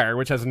Ice and Fire,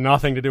 which has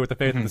nothing to do with the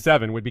Faith of the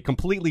Seven, would be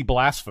completely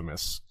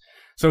blasphemous.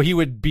 So he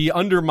would be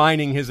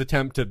undermining his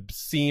attempt to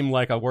seem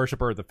like a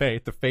worshiper of the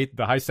faith.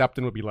 The High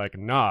Septon would be like,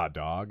 nah,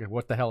 dog,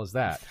 what the hell is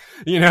that?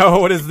 You know,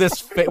 what is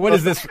this? What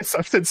is this?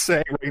 Septon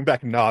saying, bring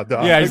back nah,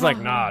 dog. Yeah, he's like,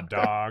 nah,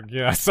 dog.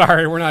 Yeah,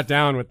 sorry, we're not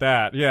down with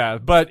that. Yeah,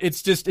 but it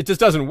just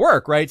doesn't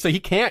work, right? So he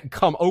can't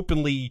come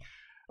openly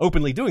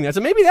doing that.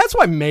 So maybe that's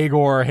why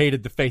Maegor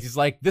hated the faith. He's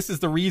like, this is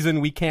the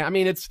reason we can't. I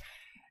mean,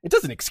 it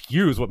doesn't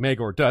excuse what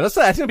Maegor does.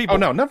 That's gonna be. Oh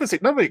no,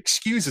 nobody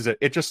excuses it.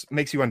 It just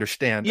makes you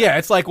understand. Yeah,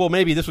 it's like, well,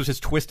 maybe this was his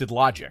twisted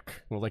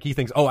logic. Well, like he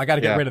thinks, I got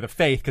to get rid of the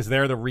faith because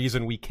they're the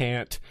reason we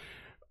can't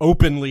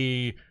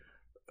openly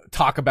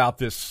talk about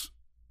this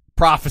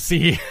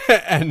prophecy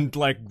and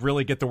like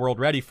really get the world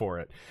ready for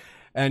it.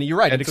 And you're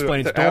right; it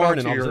explains Dorne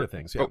and all those other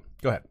things. Yeah,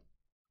 go ahead.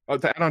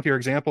 To add on to your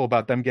example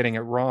about them getting it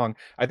wrong,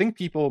 I think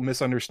people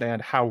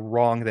misunderstand how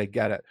wrong they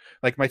get it.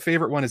 Like my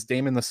favorite one is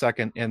Daemon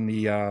II in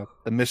the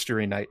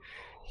Mystery Knight.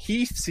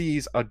 He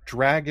sees a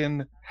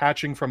dragon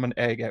hatching from an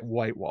egg at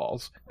White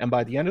Walls, and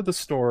by the end of the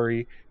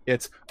story,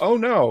 it's, oh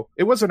no,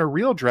 it wasn't a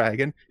real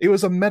dragon, it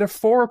was a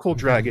metaphorical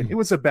dragon. It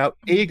was about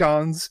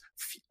Aegon's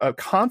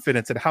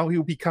confidence and how he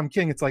will become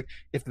king. It's like,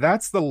 if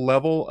that's the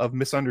level of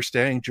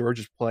misunderstanding George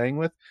is playing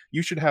with,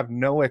 you should have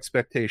no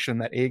expectation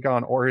that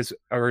Aegon or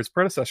his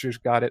predecessors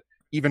got it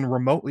even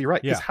remotely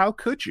right. Because Yeah. how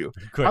could you?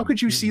 Couldn't. How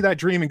could you see that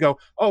dream and go,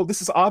 oh,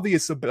 this is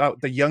obvious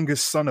about the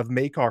youngest son of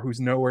Maekar who's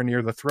nowhere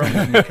near the throne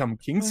and become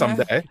king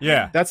someday?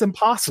 Yeah. That's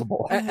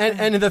impossible.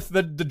 And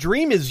the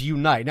dream is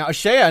unite. Now,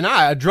 Shea and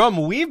I, a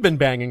drum we've been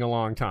banging a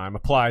long time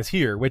applies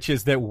here, which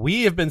is that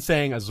we have been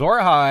saying Azor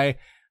Ahai,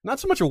 not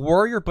so much a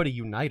warrior, but a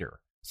uniter.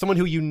 Someone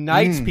who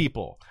unites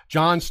people.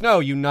 Jon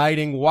Snow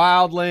uniting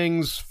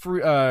wildlings,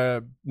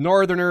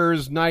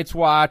 Northerners, Night's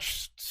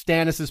Watch,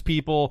 Stannis'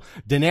 people.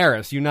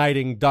 Daenerys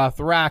uniting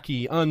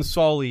Dothraki,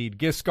 Unsullied,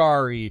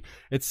 Giscari,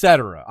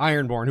 etc.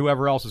 Ironborn,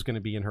 whoever else is going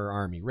to be in her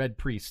army. Red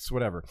Priests,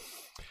 whatever.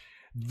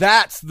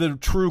 That's the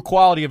true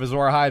quality of Azor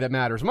Ahai that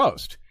matters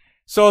most.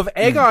 So if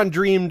Aegon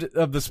dreamed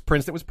of this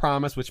prince that was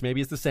promised, which maybe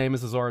is the same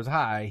as Azor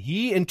Ahai,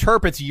 he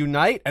interprets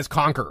unite as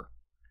conquer.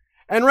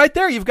 And right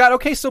there, you've got,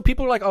 okay, so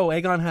people are like, oh,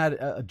 Aegon had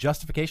a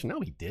justification. No,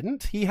 he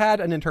didn't. He had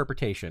an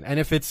interpretation. And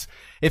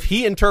if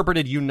he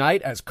interpreted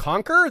unite as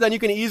conquer, then you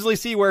can easily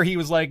see where he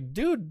was like,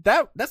 dude,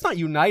 that's not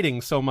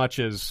uniting so much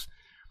as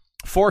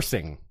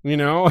forcing, you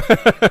know?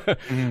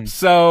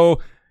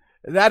 So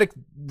that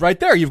right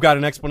there, you've got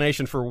an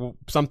explanation for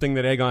something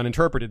that Aegon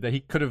interpreted that he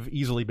could have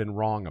easily been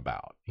wrong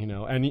about, you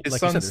know? And like you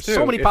said, there's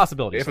so many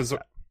possibilities.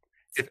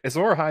 If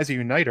Azor Ahai is a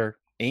uniter,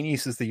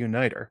 Aenys is the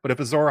uniter. But if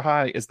Azor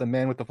Ahai is the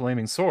man with the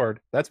flaming sword,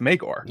 that's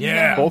Maegor.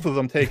 Yeah. Both of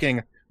them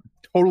taking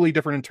totally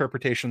different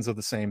interpretations of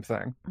the same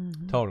thing.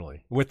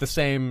 Totally. With the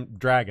same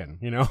dragon,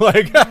 you know?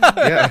 Like,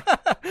 Yeah.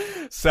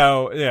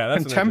 So, yeah,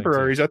 that's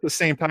contemporaries at the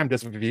same time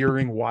just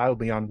veering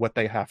wildly on what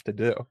they have to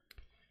do.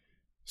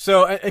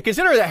 So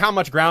consider that how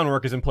much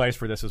groundwork is in place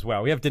for this as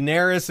well. We have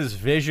Daenerys'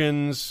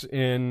 visions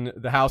in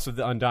the House of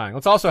the Undying.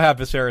 Let's also have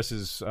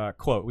Viserys'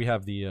 quote. We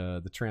have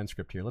the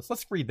transcript here.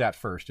 Let's read that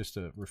first, just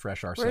to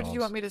refresh ourselves. Where did you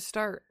want me to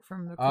start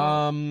from the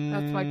quote?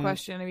 That's my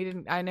question.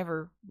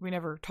 We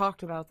never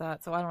talked about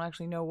that, so I don't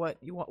actually know what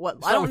you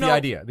want. I don't know.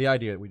 The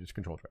idea that we just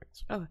control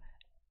dragons. Oh.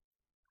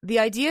 The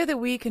idea that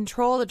we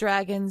control the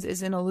dragons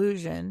is an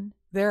illusion.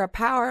 They're a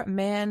power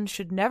man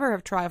should never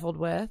have trifled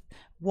with,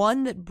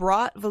 one that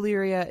brought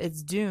Valyria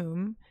its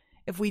doom.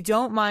 If we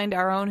don't mind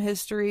our own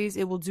histories,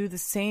 it will do the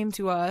same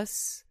to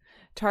us.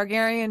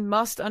 Targaryen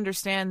must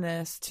understand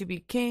this to be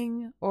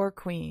king or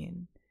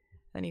queen.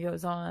 Then he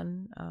goes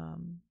on.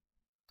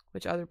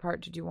 Which other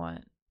part did you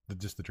want?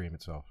 Just the dream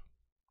itself.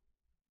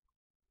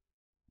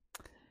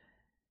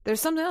 There's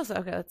something else.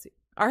 Okay, let's see.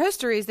 Our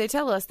histories, they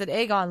tell us that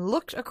Aegon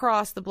looked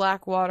across the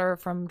black water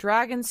from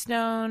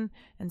Dragonstone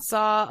and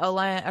saw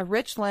a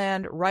rich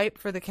land ripe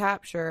for the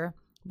capture.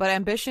 But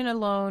ambition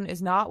alone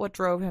is not what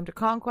drove him to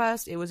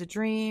conquest. It was a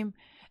dream.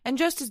 And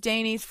just as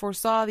Daenys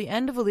foresaw the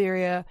end of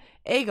Valyria,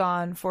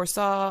 Aegon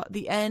foresaw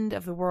the end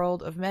of the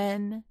world of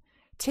men.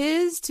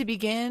 'Tis to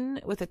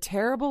begin with a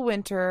terrible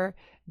winter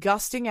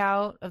gusting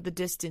out of the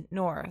distant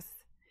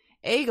north.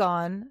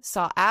 Aegon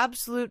saw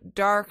absolute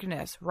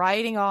darkness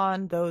riding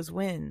on those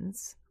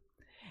winds.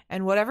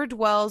 And whatever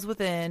dwells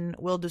within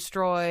will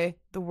destroy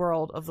the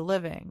world of the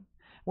living.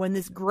 When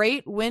this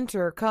great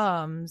winter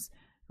comes,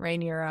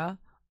 Rhaenyra,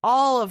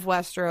 all of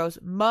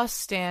Westeros must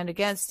stand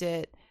against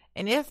it,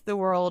 and if the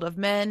world of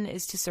men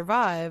is to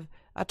survive,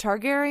 a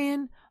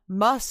Targaryen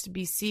must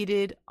be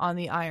seated on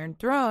the Iron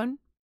Throne,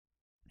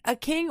 a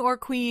king or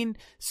queen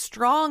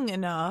strong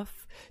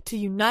enough to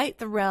unite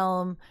the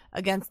realm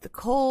against the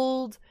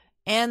cold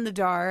and the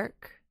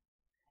dark.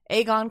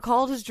 Aegon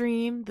called his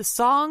dream the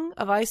Song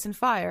of Ice and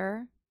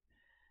Fire.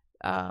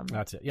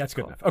 That's it. Yeah, it's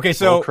good enough. Okay,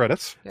 so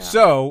credits. Yeah.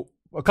 So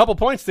a couple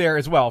points there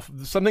as well.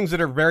 Some things that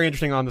are very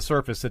interesting on the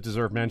surface that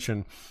deserve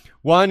mention.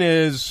 One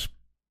is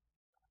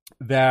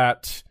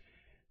that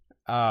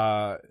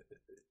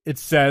it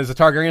says the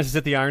Targaryens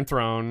sit the Iron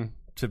Throne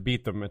to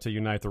beat them, to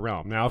unite the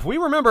realm. Now, if we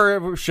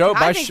remember,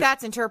 I think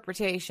that's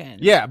interpretation.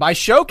 Yeah, by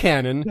show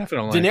canon,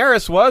 Definitely.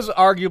 Daenerys was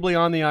arguably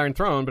on the Iron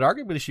Throne, but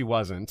arguably she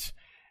wasn't.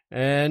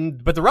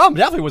 But the realm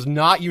definitely was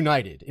not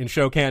united in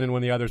show canon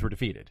when the others were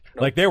defeated.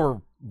 Nope. Like, they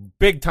were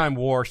big time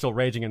war still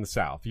raging in the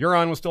south.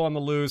 Euron was still on the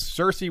loose.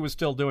 Cersei was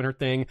still doing her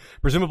thing.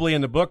 Presumably in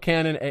the book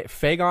canon,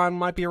 Phaegon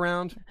might be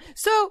around.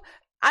 So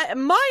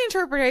my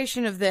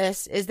interpretation of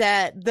this is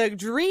that the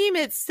dream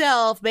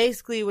itself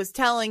basically was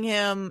telling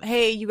him,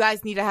 hey, you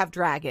guys need to have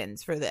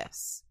dragons for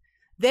this.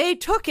 They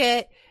took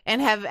it and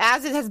have,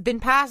 as it has been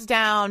passed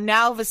down,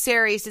 now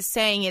Viserys is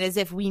saying it as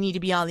if we need to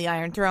be on the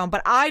Iron Throne.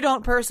 But I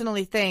don't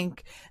personally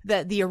think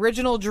that the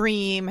original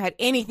dream had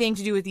anything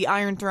to do with the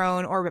Iron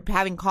Throne or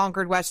having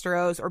conquered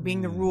Westeros or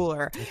being the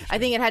ruler. I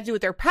think it had to do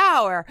with their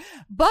power.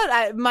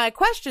 But my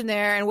question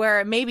there, and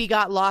where it maybe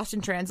got lost in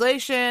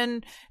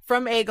translation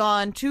from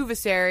Aegon to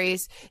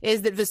Viserys,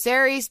 is that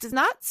Viserys does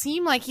not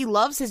seem like he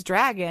loves his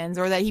dragons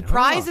or that he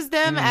prizes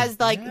them as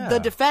the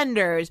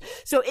defenders.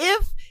 So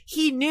if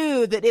he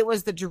knew that it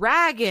was the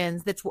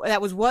dragons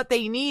that was what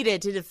they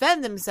needed to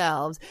defend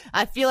themselves,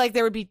 I feel like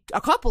there would be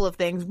a couple of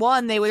things.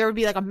 One, there would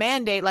be like a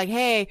mandate, like,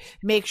 hey,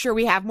 make sure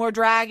we have more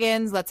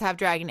dragons. Let's have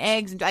dragon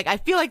eggs. And I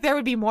feel like there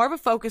would be more of a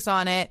focus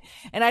on it.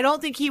 And I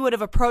don't think he would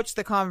have approached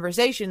the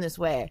conversation this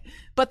way.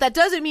 But that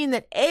doesn't mean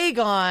that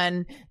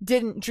Aegon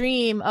didn't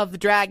dream of the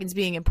dragons dragons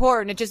being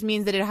important. It just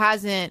means that it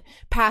hasn't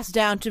passed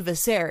down to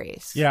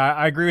Viserys. Yeah,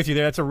 I agree with you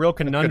there. That's a real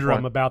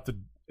conundrum about the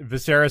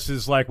Viserys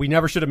is like, we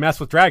never should have messed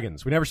with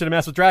dragons. We never should have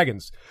messed with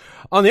dragons.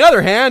 On the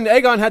other hand,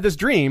 Aegon had this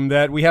dream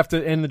that we have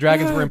to, and the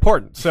dragons were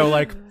important. So,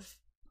 like,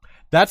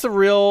 that's a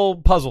real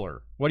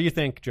puzzler. What do you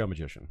think, Joe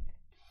Magician?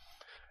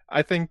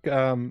 I think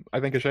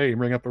Ashay, you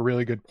bring up a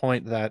really good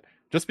point that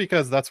just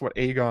because that's what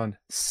Aegon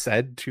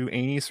said to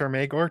Aenys or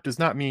Maegor does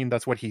not mean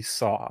that's what he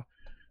saw.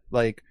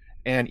 Like,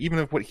 and even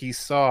if what he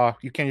saw,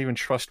 you can't even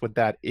trust what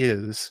that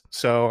is.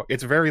 So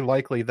it's very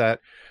likely that,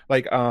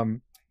 like,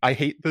 I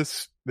hate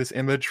this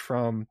image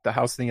from the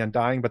House of the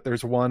Undying, but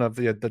there's one of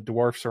the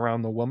dwarfs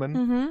around the woman.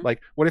 Mm-hmm.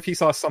 Like, what if he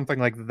saw something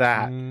like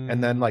that,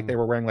 and then like they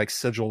were wearing like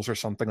sigils or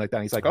something like that?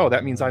 And he's like, oh,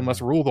 that means I must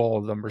rule all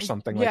of them or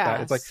something like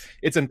that. It's like,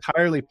 it's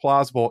entirely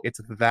plausible. It's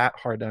that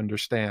hard to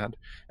understand.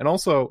 And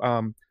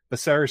also,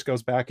 Viserys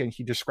goes back and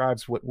he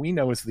describes what we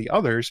know as the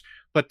others,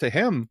 but to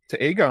him, to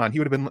Aegon, he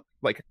would have been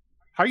like,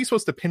 how are you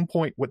supposed to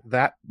pinpoint what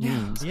that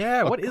means?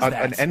 Yeah, what is that?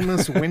 An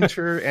endless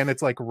winter, and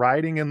it's like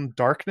riding in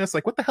darkness.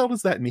 Like, what the hell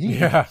does that mean?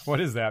 Yeah, what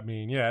does that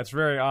mean? Yeah, it's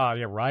very odd.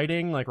 Yeah,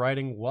 riding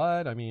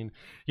what? I mean,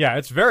 yeah,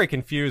 it's very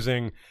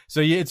confusing. So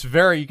you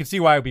can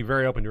see why it would be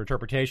very open to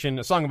interpretation.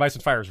 A Song of Ice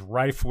and Fire is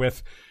rife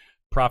with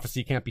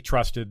prophecy can't be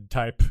trusted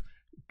type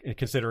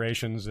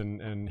considerations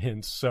and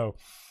hints. So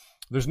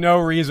there's no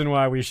reason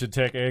why we should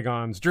take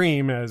Aegon's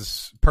dream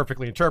as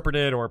perfectly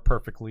interpreted or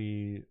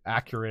perfectly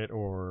accurate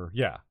or,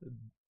 yeah.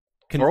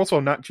 Or also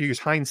not to use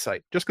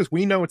hindsight. Just because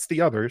we know it's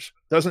the others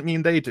doesn't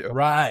mean they do.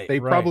 Right. They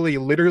probably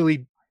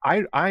literally.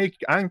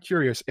 I'm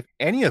curious if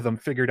any of them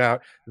figured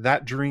out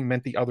that dream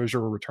meant the others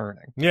were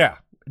returning. Yeah.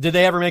 Did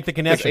they ever make the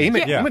connection?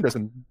 Aemon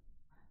doesn't.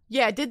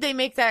 Yeah, did they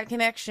make that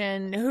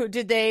connection? Who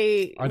did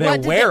they? Are they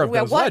aware of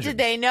those What legends? did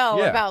they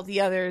know about the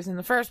others in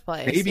the first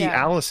place? Maybe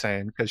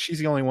Alysanne, because she's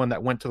the only one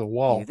that went to the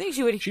wall. You think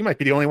she would? She might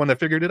be the only one that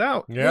figured it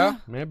out. Yeah,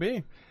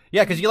 maybe.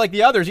 Yeah, because you like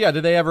the others. Yeah,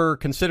 did they ever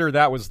consider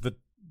that was the?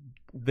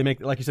 They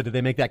make, like you said, did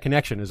they make that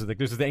connection? Is it like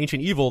this is the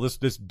ancient evil, this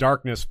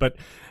darkness? But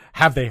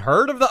have they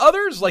heard of the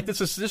others? Like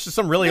this is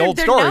some really old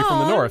story known, from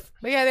the north.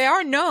 But yeah, they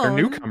are known. They're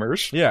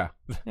newcomers. Yeah,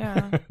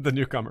 yeah. The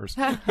newcomers.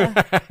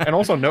 And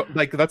also, no,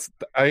 like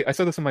I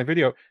said this in my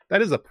video.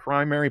 That is a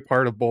primary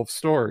part of both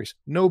stories.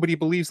 Nobody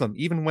believes them,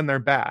 even when they're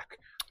back.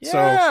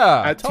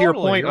 Yeah, so to your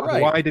point of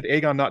why did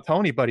Aegon not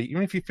tell anybody,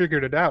 even if he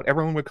figured it out,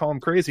 everyone would call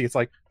him crazy. It's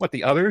like, what,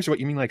 the others? What,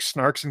 you mean like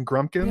Snarks and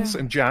Grumpkins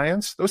and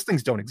Giants? Those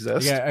things don't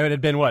exist. Yeah, it had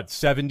been, what,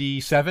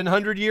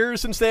 7,700 years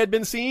since they had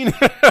been seen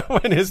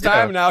when his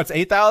time? Now it's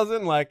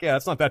 8,000? Like, yeah,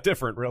 it's not that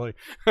different, really.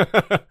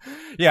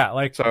 Yeah,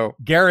 like, so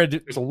Garrett...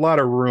 There's a lot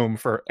of room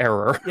for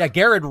error. Yeah,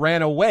 Garrett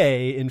ran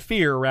away in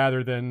fear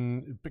rather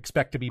than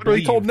expect to be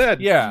believed. He told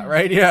Ned. Yeah,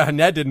 right? Yeah,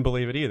 Ned didn't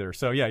believe it either.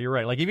 So, yeah, you're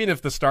right. Like, even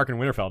if the Stark and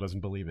Winterfell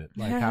doesn't believe it,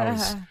 like,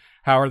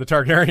 how are the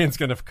Targaryens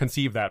going to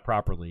conceive that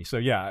properly? So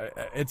yeah,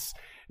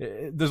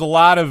 there's a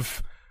lot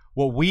of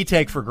what we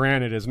take for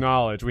granted as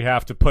knowledge. We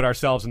have to put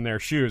ourselves in their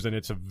shoes, and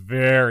it's a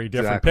very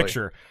different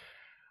picture.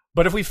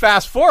 But if we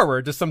fast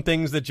forward to some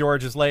things that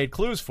George has laid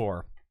clues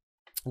for,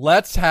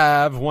 let's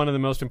have one of the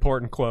most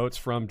important quotes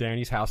from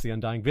Dany's House, The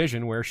Undying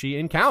Vision, where she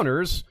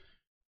encounters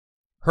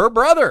her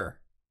brother.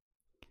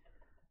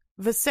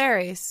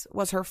 Viserys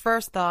was her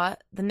first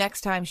thought the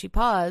next time she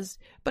paused,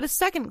 but a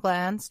second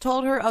glance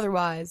told her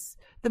otherwise.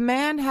 The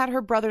man had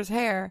her brother's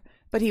hair,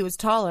 but he was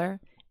taller,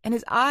 and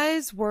his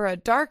eyes were a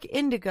dark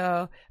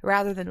indigo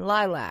rather than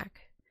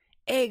lilac.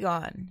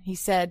 Aegon, he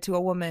said to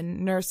a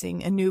woman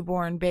nursing a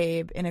newborn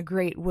babe in a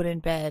great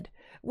wooden bed.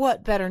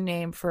 What better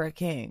name for a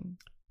king?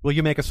 Will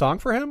you make a song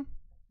for him?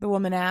 The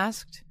woman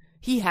asked.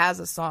 He has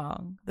a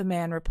song, the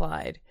man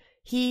replied.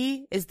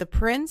 He is the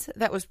prince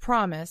that was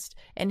promised,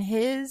 and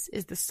his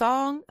is the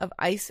song of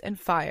ice and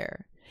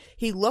fire.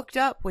 He looked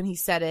up when he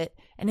said it,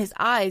 and his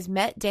eyes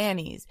met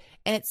Dany's,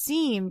 and it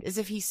seemed as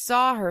if he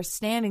saw her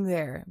standing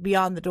there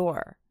beyond the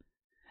door.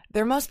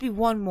 There must be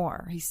one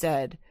more, he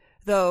said,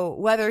 though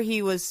whether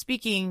he was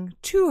speaking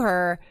to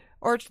her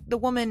or the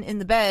woman in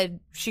the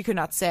bed, she could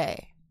not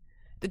say.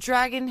 The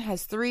dragon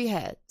has 3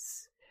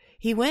 heads.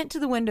 He went to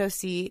the window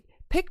seat,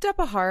 picked up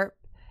a harp,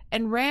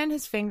 and ran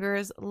his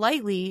fingers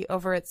lightly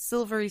over its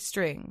silvery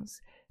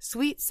strings.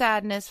 Sweet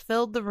sadness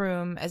filled the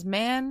room as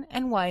man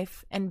and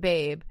wife and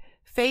babe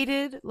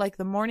faded like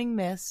the morning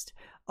mist,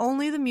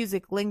 only the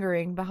music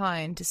lingering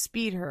behind to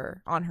speed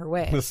her on her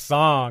way. The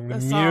song, the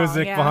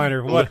music behind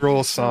her. What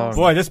literal song.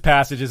 Boy, this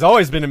passage has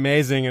always been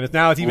amazing, and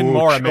now it's even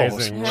more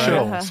amazing.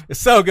 Chills. It's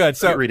so good.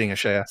 So reading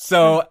Ashaya.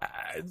 So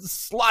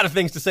a lot of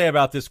things to say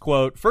about this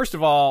quote. First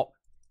of all,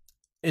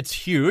 it's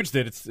huge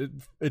that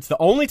it's the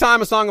only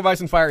time a Song of Ice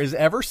and Fire is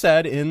ever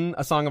said in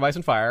a Song of Ice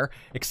and Fire,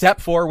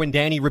 except for when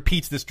Dany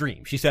repeats this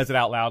dream. She says it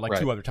out loud like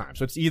 2 other times.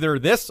 So it's either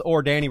this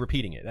or Dany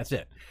repeating it. That's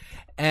it.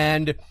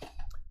 And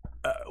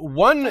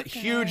one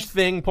huge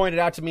thing pointed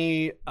out to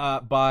me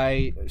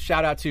by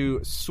shout out to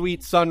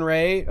Sweet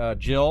Sunray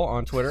Jill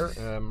on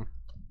Twitter.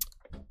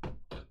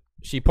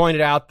 She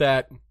pointed out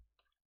that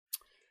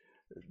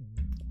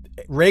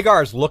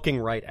Rhaegar is looking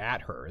right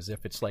at her as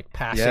if it's like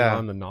passing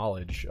on the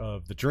knowledge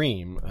of the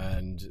dream.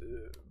 And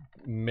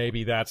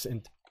maybe that's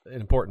an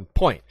important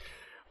point.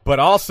 But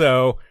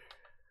also,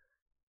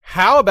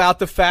 how about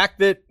the fact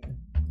that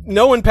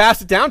no one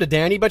passed it down to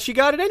Dany, but she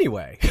got it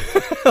anyway?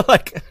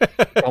 Like,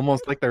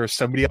 almost like there was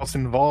somebody else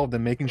involved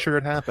in making sure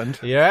it happened.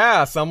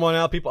 yeah, someone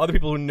else, other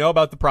people who know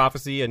about the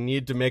prophecy and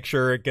need to make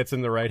sure it gets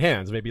in the right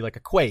hands. Maybe like a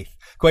Quaithe.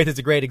 Quaithe is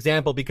a great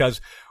example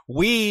because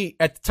we,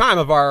 at the time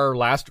of our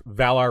last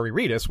Valar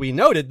Rereadus, we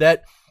noted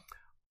that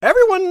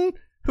everyone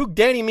who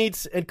Dany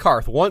meets at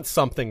Karth wants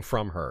something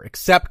from her,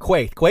 except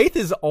Quaithe. Quaithe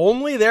is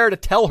only there to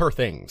tell her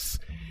things,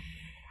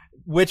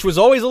 which was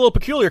always a little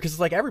peculiar because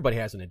it's like everybody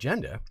has an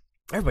agenda.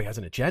 Everybody has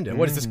an agenda.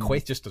 What is this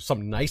Quaithe? Just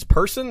some nice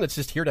person that's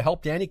just here to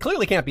help Dany?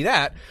 Clearly can't be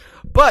that.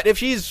 But if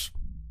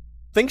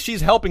thinks she's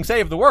helping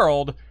save the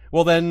world,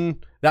 well then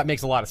that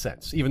makes a lot of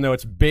sense. Even though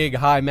it's big,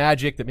 high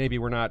magic that maybe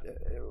we're not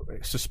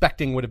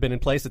suspecting would have been in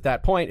place at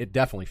that point, it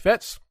definitely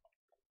fits.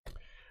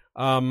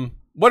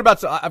 What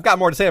about? I've got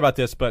more to say about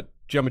this, but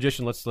Joe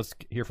Magician, let's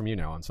hear from you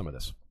now on some of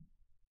this.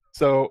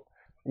 So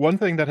one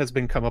thing that has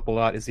been come up a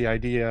lot is the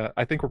idea.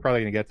 I think we're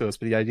probably going to get to this,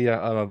 but the idea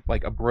of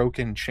like a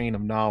broken chain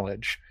of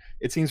knowledge.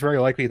 It seems very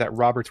likely that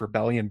Robert's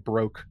rebellion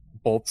broke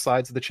both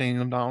sides of the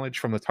chain of knowledge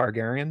from the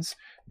Targaryens.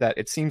 That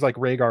it seems like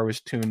Rhaegar was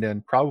tuned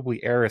in,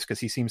 probably Aerys, because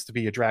he seems to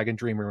be a dragon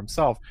dreamer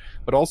himself.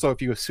 But also,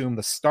 if you assume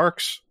the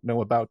Starks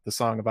know about the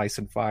Song of Ice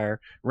and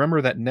Fire,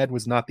 remember that Ned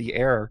was not the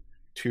heir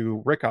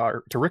to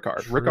Rickard.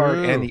 Rickard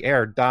and the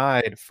heir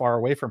died far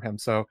away from him.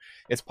 So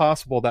it's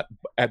possible that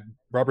at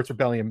Robert's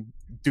rebellion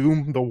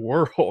doomed the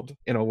world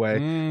in a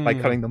way by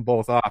cutting them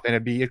both off. And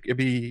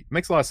it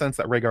makes a lot of sense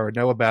that Rhaegar would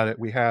know about it.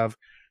 We have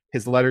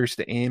his letters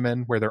to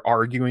Aemon where they're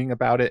arguing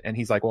about it, and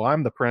he's like, well,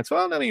 I'm the prince.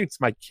 Well, no, it's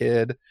my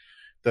kid.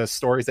 The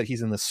stories that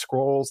he's in the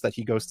scrolls, that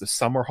he goes to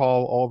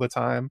Summerhall all the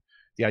time.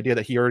 The idea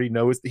that he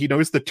knows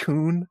the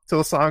tune to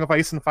the Song of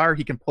Ice and Fire.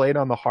 He can play it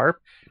on the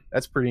harp.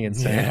 That's pretty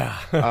insane.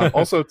 Yeah.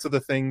 Also, to the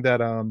thing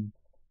that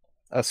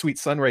Sweet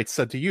Sunray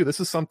said to you,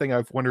 this is something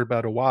I've wondered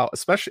about a while.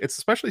 It's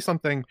especially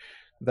something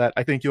that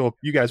I think you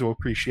guys will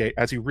appreciate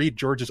as you read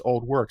George's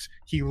old works.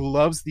 He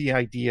loves the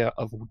idea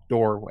of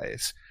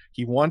doorways.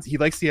 He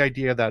likes the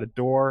idea that a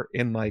door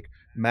in like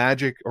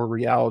magic or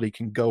reality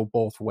can go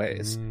both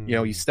ways.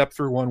 You step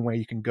through one way,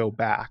 you can go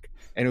back.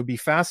 And it would be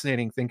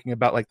fascinating thinking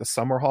about like the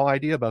Summerhall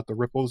idea about the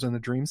ripples in the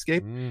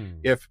dreamscape.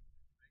 If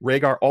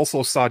Rhaegar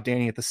also saw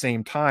Dany at the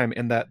same time,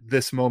 and that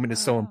this moment is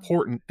so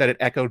important that it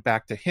echoed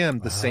back to him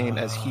the same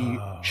as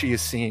she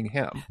is seeing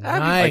him.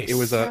 Nice. Like it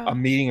was a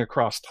meeting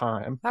across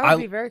time. That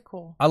would be very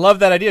cool. I love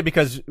that idea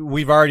because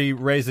we've already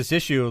raised this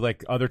issue.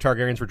 Like other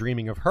Targaryens were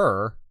dreaming of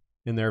her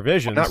in their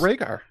visions, not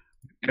Rhaegar.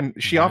 And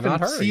she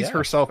often sees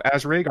herself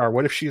as Rhaegar.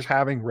 What if she's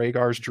having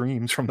Rhaegar's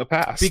dreams from the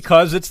past?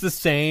 Because it's the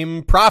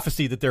same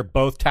prophecy that they're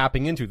both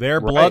tapping into. Their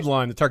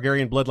bloodline, the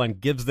Targaryen bloodline,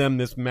 gives them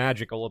this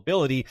magical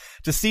ability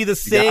to see the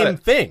same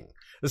thing.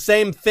 The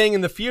same thing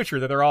in the future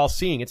that they're all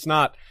seeing. It's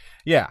not,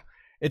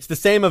 it's the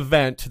same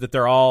event that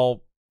they're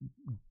all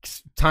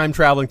time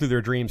traveling through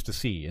their dreams to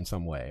see in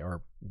some way,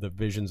 or the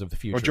visions of the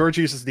future. Well, George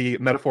uses the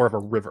metaphor of a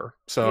river,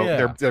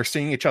 so they're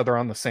seeing each other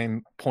on the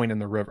same point in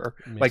the river.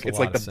 Like it's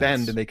like the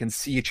bend, and they can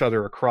see each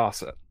other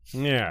across it.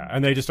 Yeah,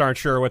 and they just aren't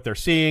sure what they're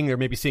seeing. They're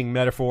maybe seeing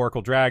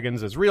metaphorical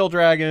dragons as real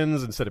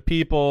dragons instead of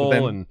people,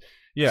 and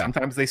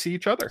sometimes they see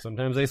each other.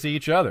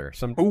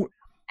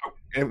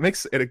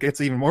 It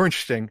gets even more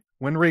interesting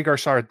when Rhaegar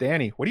saw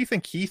Dany. What do you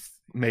think he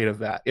made of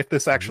that? If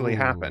this actually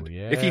happened,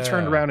 if he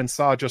turned around and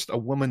saw just a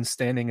woman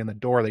standing in the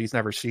door that he's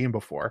never seen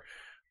before,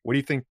 what do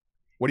you think?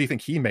 What do you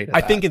think he made of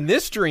that? I think in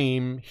this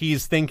dream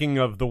he's thinking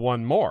of the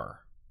one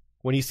more.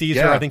 When he sees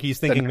her, I think he's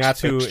thinking that's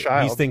who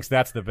he thinks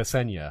that's the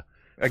Visenya.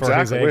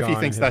 Exactly. What if he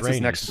thinks that's his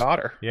next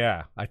daughter?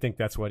 Yeah, I think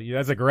that's what.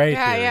 That's a great.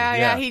 Theory.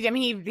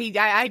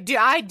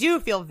 I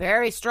do feel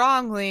very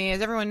strongly,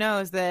 as everyone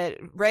knows,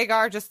 that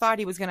Rhaegar just thought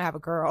he was going to have a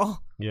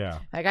girl. Yeah,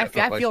 like I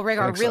feel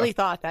Rhaegar really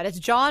thought that. It's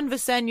Jon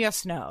Visenya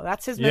Snow.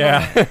 That's his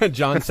middle name.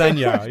 Jon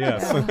Senya.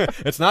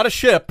 Yes, it's not a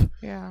ship.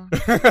 Yeah,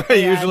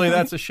 usually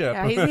that's a ship.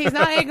 Yeah, he's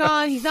not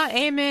Aegon. He's not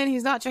Aemon.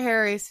 He's not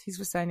Jaehaerys. He's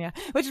Visenya,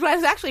 which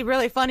was actually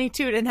really funny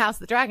too in House of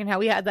the Dragon. How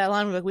we had that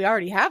line like we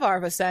already have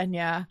our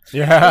Visenya.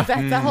 Yeah,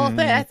 that's the whole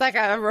thing. That's like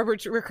a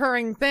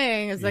recurring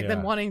thing. It's like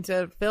them wanting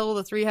to fill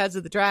the three heads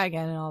of the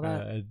dragon and all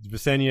that.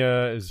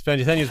 Visenya's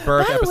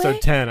birth,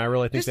 episode 10. I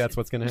really think that's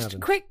what's going to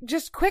happen.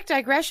 Quick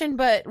digression,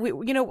 but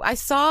I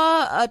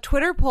saw a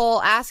Twitter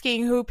poll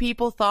asking who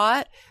people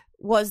thought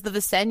was the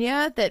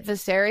Visenya that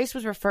Viserys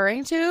was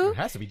referring to. It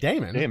has to be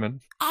Daemon.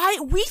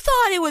 We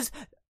thought it was.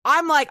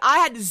 I'm like, I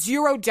had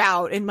zero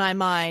doubt in my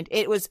mind.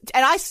 It was,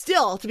 and I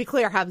still, to be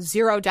clear, have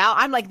zero doubt.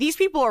 I'm like, these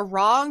people are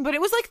wrong, but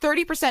it was like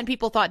 30%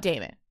 people thought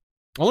Daemon.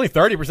 Only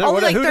 30%.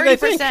 Only like Who did they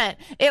think? 30%.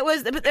 It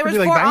was, but there was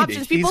Maybe like 4 90.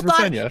 options. He's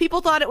Britannia.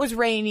 People thought it was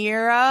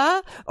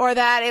Rhaenyra, or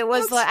that it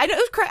was like, I know,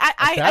 it was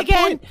that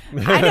again,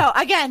 point? I know,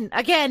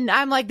 again,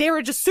 I'm like, they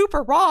were just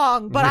super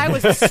wrong, but I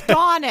was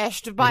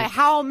astonished by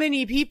how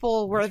many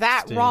people were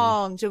that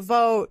wrong to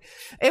vote.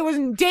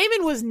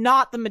 Damon was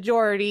not the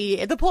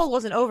majority. The poll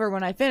wasn't over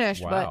when I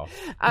finished, Wow.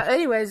 but,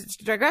 anyways,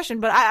 it's a digression,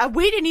 but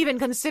we didn't even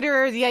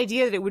consider the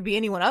idea that it would be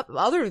anyone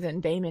other than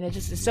Damon. It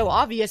just is so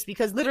obvious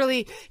because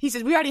literally he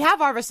says, we already have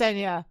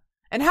Arvisenia.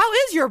 And how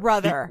is your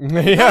brother?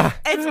 Yeah.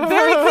 It's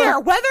very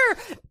clear.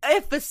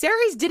 If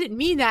Viserys didn't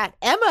mean that,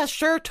 Emma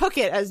sure took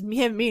it as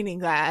him meaning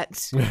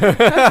that. People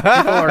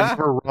are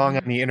never wrong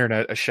on the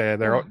internet,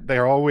 Ashea.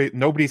 They're always,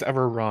 nobody's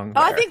ever wrong.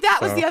 I there, think that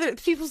was so. the other.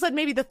 People said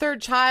maybe the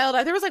third child.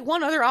 There was like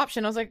one other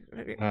option. I was like,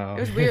 it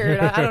was weird.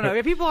 I don't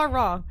know. People are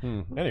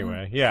wrong.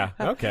 Anyway, yeah.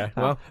 Okay.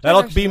 Well,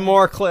 that'll be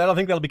more clear. I don't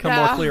think that'll become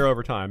more clear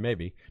over time.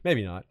 Maybe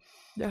not.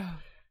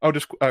 Oh,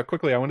 just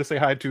quickly, I want to say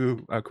hi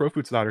to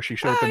Crowfoot's daughter. She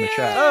showed up in the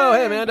chat. Oh,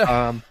 hey,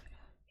 Amanda.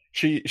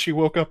 She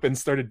woke up and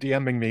started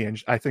DMing me,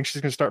 and I think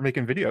she's going to start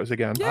making videos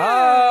again.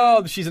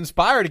 Oh, she's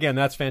inspired again.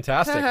 That's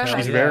fantastic.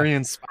 She's Yeah. very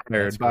inspired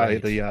That's by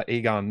great. the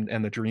Aegon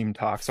and the Dream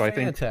Talk. So I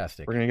think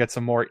Fantastic. we're going to get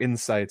some more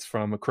insights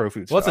from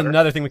Crowfoot's Well, that's daughter.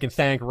 another thing we can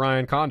thank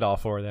Ryan Condal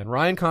for then.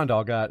 Ryan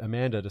Condal got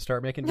Amanda to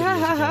start making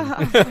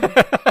videos again.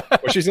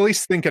 Well, she's at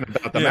least thinking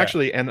about them, Yeah.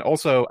 actually. And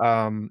also,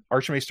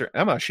 Archmaester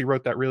Emma, she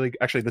wrote that really...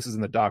 Actually, this is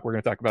in the doc. We're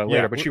going to talk about it Yeah,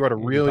 later. But she wrote a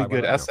we can really talk about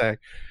good that now. essay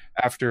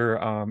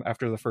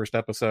after the first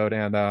episode.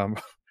 And,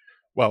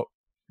 well...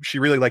 She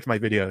really liked my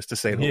videos, to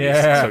say the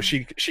Yeah. least.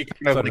 So she kind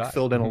of So did I.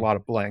 filled in a lot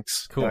of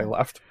blanks Cool. that I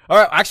left. All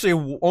right,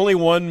 actually, only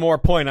one more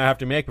point I have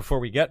to make before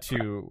we get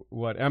to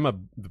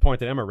the point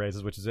that Emma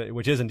raises, which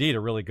is indeed a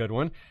really good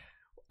one.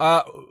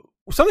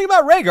 Something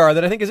about Rhaegar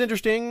that I think is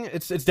interesting.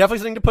 It's definitely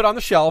something to put on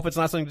the shelf. It's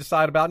not something to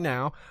decide about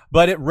now.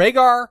 But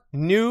Rhaegar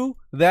knew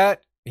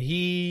that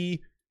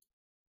he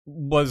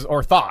was,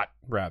 or thought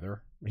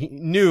rather. He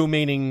knew,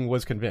 meaning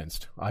was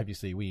convinced.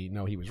 Obviously, we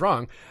know he was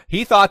wrong.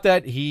 He thought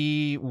that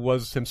he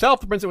was himself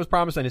the prince that was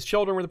promised and his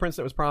children were the prince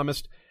that was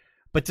promised.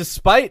 But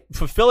despite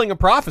fulfilling a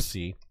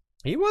prophecy,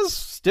 he was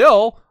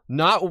still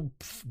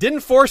didn't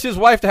force his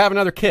wife to have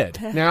another kid.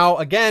 Now,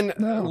 again,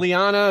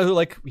 Lyanna,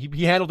 who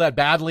he handled that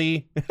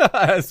badly.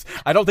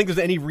 I don't think there's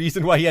any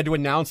reason why he had to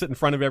announce it in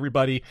front of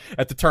everybody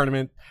at the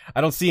tournament. I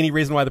don't see any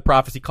reason why the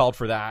prophecy called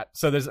for that.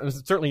 So there's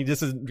certainly,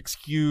 this doesn't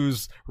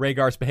excuse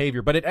Rhaegar's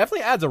behavior, but it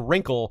definitely adds a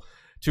wrinkle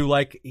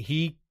to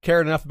he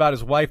cared enough about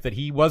his wife that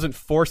he wasn't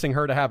forcing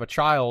her to have a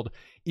child,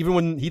 even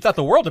when he thought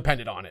the world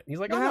depended on it. He's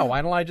like, oh no,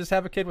 why don't I just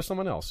have a kid with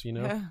someone else,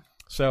 Yeah.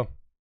 So,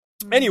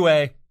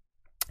 anyway,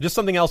 just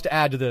something else to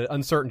add to the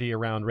uncertainty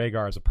around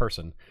Rhaegar as a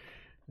person.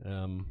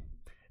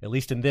 At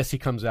least in this, he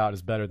comes out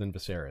as better than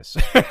Viserys.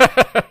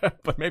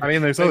 But maybe, I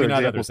mean, there's maybe other not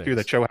examples too things.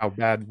 that show how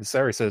bad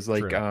Viserys is.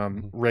 Like True.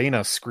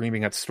 Rhaena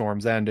screaming at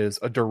Storm's End is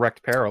a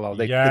direct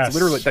parallel. Yes. It's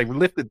literally, they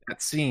lifted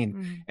that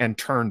scene and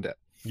turned it.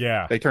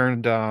 Yeah. They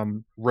turned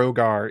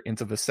Rhaegar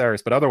into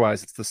Viserys, but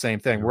otherwise it's the same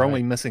thing. You're We're right.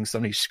 only missing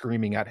somebody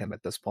screaming at him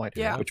at this point,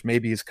 Yeah. which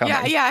maybe is coming.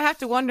 Yeah, I have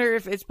to wonder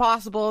if it's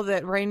possible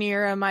that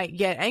Rhaenyra might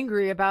get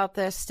angry about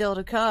this still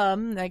to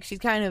come. Like she's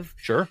kind of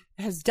Sure.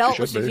 has dealt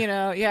She with, should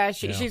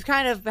be. she's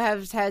kind of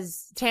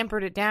has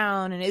tampered it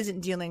down and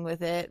isn't dealing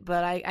with it.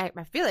 But I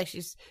feel like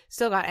she's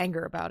still got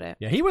anger about it.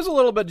 Yeah, Viserys was a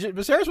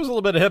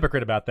little bit a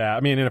hypocrite about that.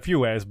 I mean, in a few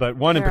ways, but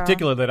one in Yeah.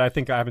 particular that I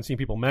think I haven't seen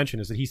people mention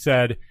is that he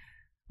said,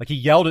 he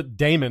yelled at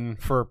Daemon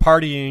for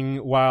partying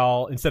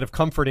instead of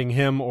comforting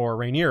him or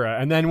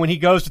Rhaenyra. And then when he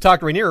goes to talk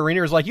to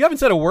Rhaenyra's like, you haven't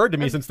said a word to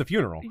me since the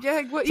funeral.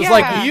 Yeah, So it's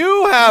like,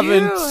 you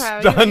haven't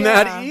done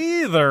that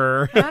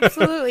either.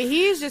 Absolutely.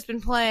 He's just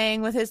been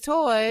playing with his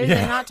toys Yeah.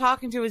 and not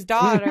talking to his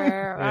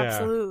daughter. Yeah.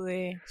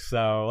 Absolutely.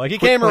 So, he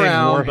Quit came playing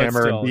around, but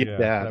Warhammer still, and be a dad.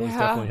 that was Yeah.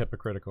 definitely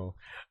hypocritical.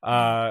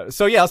 Let's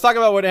talk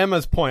about what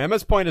Emma's point.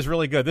 Emma's point is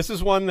really good. This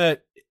is one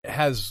that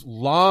has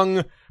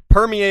long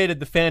permeated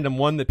the fandom,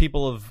 one that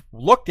people have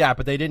looked at,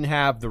 but they didn't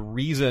have the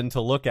reason to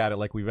look at it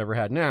like we've ever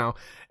had now.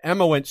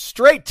 Emma went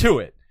straight to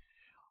it.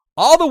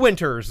 All the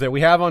winters that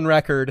we have on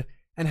record,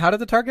 and how did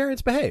the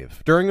Targaryens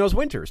behave during those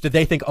winters? Did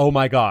they think, oh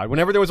my God,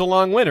 whenever there was a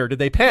long winter, did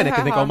they panic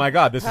and think, oh my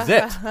God, this is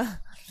it?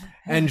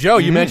 And Joe,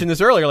 you mentioned this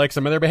earlier,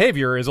 some of their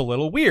behavior is a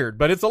little weird,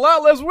 but it's a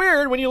lot less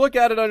weird when you look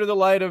at it under the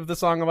light of the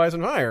Song of Ice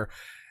and Fire.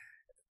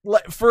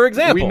 For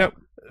example,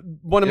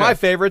 one of my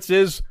favorites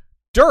is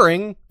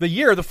during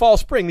the fall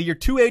spring, the year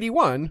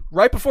 281,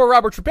 right before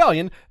Robert's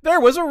Rebellion, there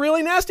was a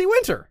really nasty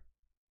winter.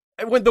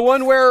 When the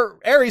one where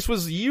Aerys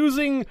was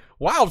using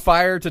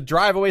wildfire to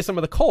drive away some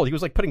of the cold. He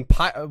was putting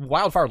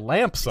wildfire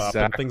lamps up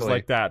and things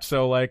like that.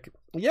 So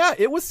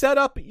it was set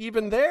up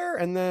even there.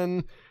 And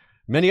then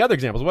many other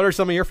examples. What are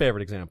some of your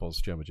favorite examples,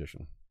 Joe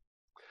Magician?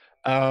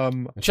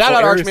 Shout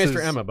out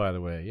Archmaester Emma, by the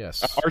way.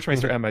 Yes.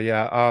 Archmaester Emma.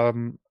 Yeah.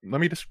 I'm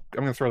going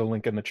to throw the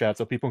link in the chat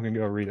so people can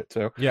go read it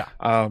too. Yeah.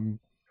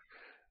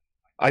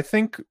 I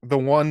think the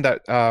one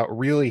that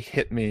really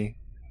hit me,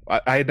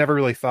 I had never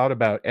really thought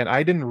about, and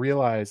I didn't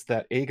realize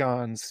that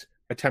Aegon's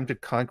attempted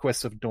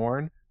conquest of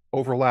Dorne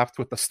overlapped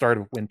with the start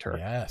of winter.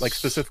 Yes. Like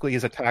specifically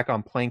his attack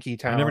on Planky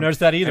Town. I never noticed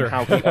that either.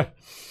 And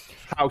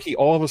how he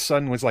all of a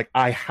sudden was like,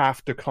 I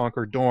have to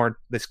conquer Dorne.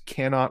 This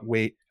cannot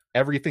wait.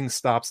 Everything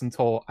stops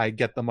until I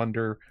get them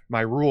under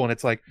my rule. And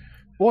it's like,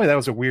 boy, that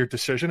was a weird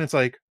decision. It's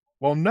like,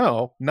 well,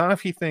 no, not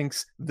if he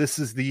thinks this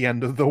is the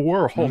end of the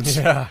world.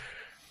 Yeah.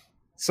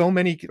 So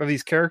many of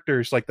these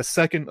characters, like the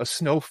second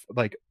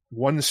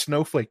one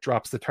snowflake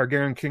drops, the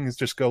Targaryen kings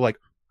just go like,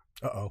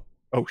 Uh-oh.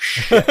 Oh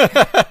shit.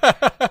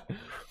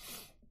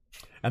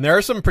 And there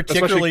are some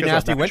particularly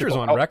nasty winters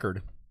on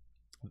record.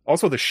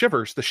 Also the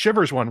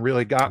shivers one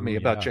really got me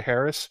about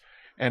Jaehaerys,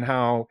 and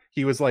how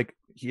he was like,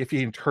 if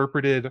he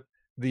interpreted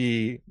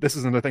this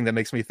is another thing that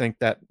makes me think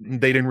that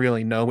they didn't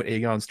really know what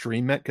Aegon's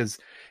dream meant, because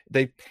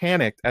they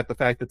panicked at the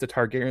fact that the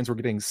Targaryens were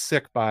getting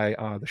sick by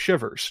the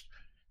shivers.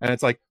 And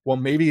it's like, well,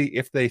 maybe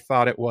if they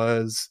thought it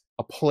was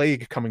a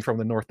plague coming from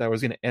the north that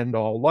was going to end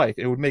all life,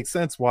 it would make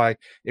sense why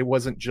it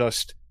wasn't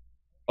just,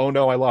 oh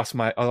no, I lost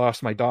my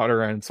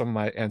daughter and some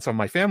of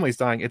my family's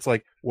dying. It's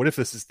like, what if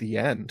this is the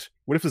end?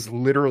 What if this is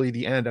literally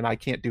the end and I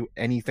can't do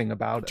anything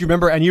about it? Do you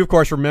remember? And you of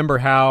course remember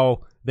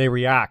how they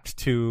react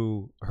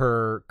to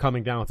her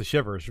coming down with the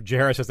shivers.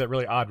 Jaehaerys has that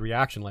really odd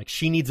reaction, like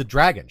she needs a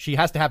dragon. She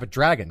has to have a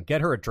dragon.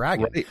 Get her a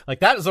dragon. Right. Like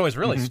that is always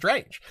really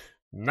strange.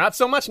 Not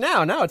so much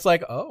now. Now it's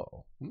like,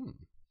 oh,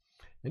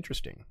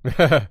 interesting.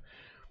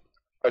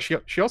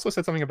 She also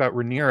said something about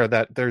Rhaenyra,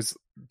 that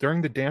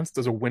during the dance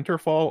there's a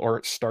winterfall, or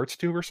it starts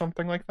to, or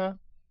something like that.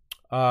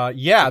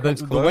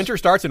 The winter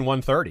starts in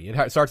 1:30.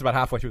 It starts about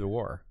halfway through the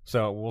war.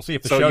 So we'll see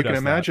if the show does that. So you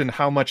can imagine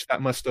how much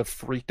that must have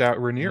freaked out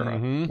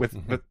Rhaenyra.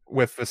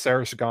 With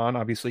Viserys gone,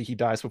 obviously he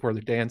dies before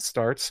the dance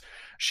starts.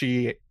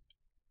 She,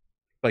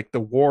 like, the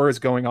war is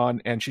going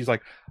on, and she's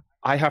like,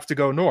 I have to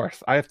go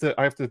north. I have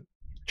to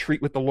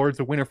treat with the Lords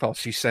of Winterfell.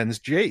 She sends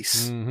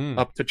Jace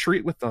up to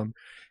treat with them.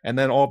 And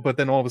then all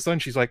of a sudden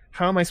she's like,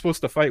 how am I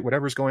supposed to fight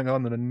whatever's going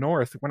on in the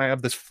north when I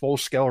have this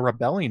full-scale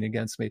rebellion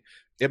against me?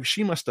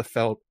 She must have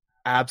felt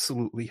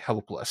absolutely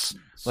helpless.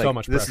 So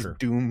much this pressure. Is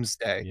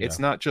doomsday. Yeah. It's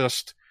not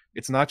just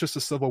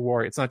a civil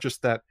war. It's not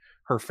just that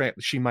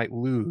she might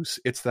lose.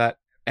 It's that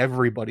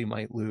everybody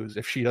might lose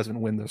if she doesn't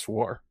win this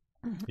war.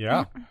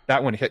 Yeah.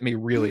 That one hit me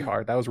really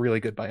hard. That was really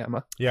good by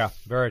Emma. Yeah,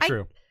 very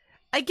true.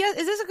 I guess,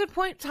 is this a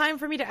good time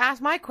for me to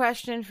ask my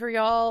question for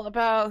y'all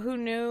about who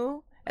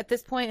knew at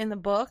this point in the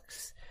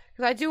books?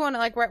 Because I do want to,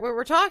 like,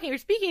 we're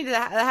speaking to the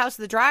House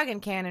of the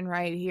Dragon canon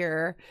right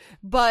here.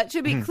 But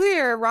to be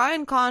clear,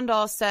 Ryan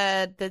Condal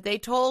said that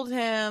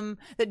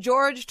that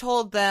George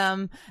told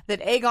them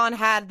that Aegon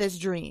had this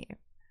dream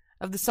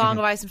of the Song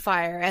of Ice and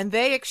Fire, and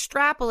they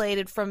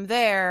extrapolated from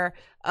there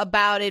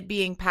about it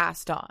being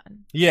passed on.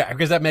 Yeah,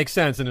 because that makes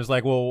sense. And it's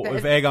like, well,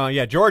 if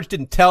Aegon, George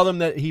didn't tell them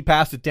that he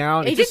passed it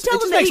down. He didn't tell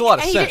them makes a lot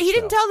of sense. He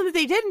didn't tell them that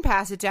they didn't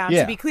pass it down,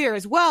 to be clear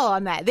as well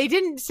on that. He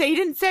didn't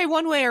say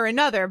one way or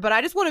another, but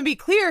I just want to be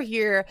clear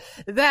here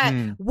that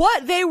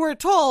what they were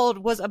told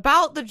was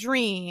about the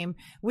dream.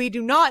 We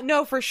do not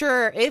know for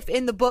sure if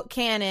in the book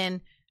canon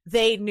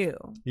they knew.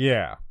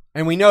 Yeah.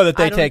 And we know that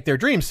they take their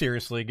dreams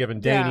seriously, given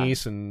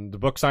Daenerys and the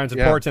book Signs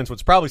and Portents, which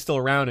was probably still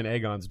around in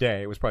Aegon's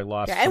day. It was probably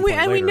lost. Yeah, and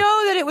we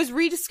know that it was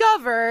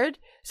rediscovered.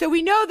 So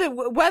we know that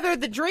whether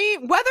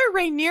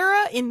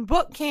Rhaenyra in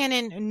book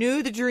canon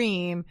knew the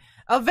dream,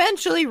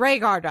 eventually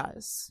Rhaegar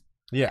does.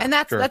 Yeah, and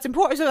that's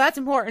important. So that's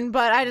important.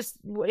 But I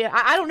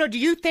don't know. Do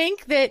you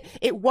think that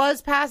it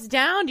was passed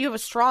down? Do you have a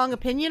strong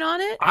opinion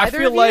on it? I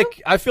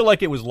feel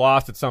like it was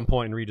lost at some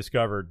point and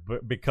rediscovered,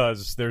 but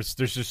because there's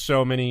just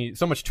so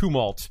much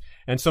tumult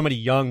and so many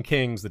young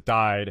kings that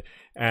died,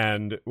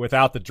 and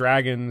without the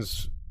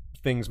dragons,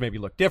 things maybe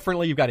look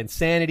differently. You've got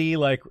insanity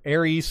like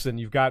Aerys, and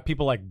you've got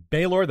people like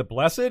Baelor the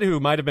Blessed,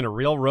 who might have been a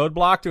real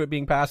roadblock to it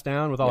being passed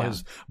down with all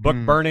his book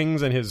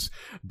burnings and his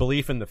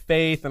belief in the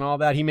faith and all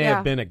that. He may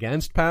have been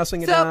against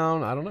passing it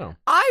down. I don't know.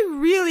 I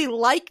really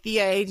like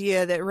the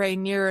idea that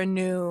Rhaenyra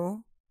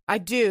knew. I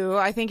do.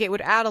 I think it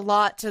would add a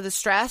lot to the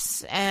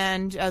stress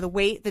and the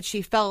weight that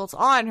she felt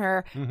on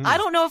her. I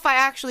don't know if I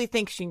actually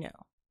think she knew.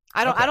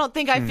 I don't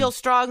think I feel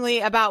strongly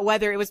about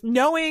whether it was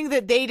knowing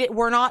that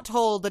were not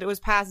told that it was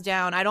passed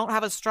down. I don't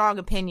have a strong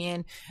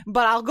opinion,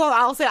 but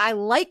I'll say I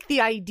like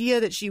the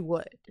idea that she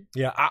would.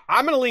 Yeah,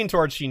 I'm going to lean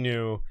towards she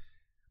knew,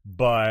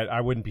 but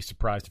I wouldn't be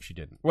surprised if she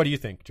didn't. What do you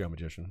think, Joe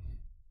Magician?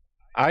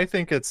 I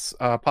think it's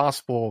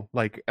possible,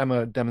 like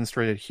Emma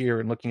demonstrated here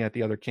and looking at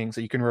the other kings,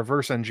 that you can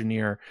reverse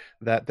engineer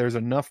that there's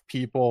enough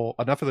of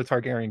the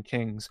Targaryen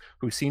kings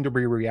who seem to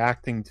be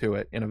reacting to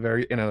it in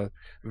a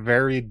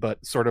varied,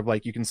 but sort of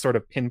like you can sort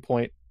of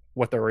pinpoint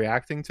what they're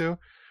reacting to.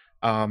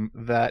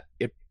 That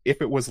if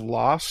it was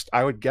lost,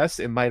 I would guess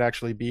it might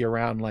actually be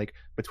around like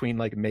between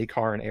like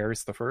Maekar and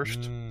Aerys the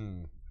First.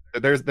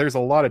 There's a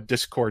lot of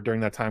discord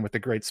during that time with the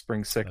Great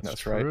Spring Sickness.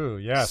 That's true.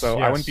 Right? Yes. So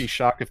I wouldn't be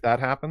shocked if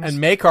that happens. And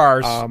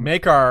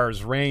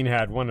Maekar's reign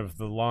had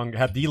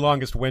the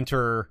longest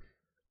winter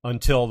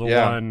until the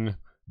one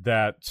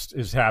that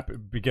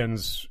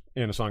begins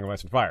in A Song of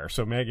Ice and Fire.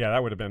 So that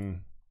would have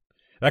been.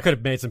 That could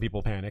have made some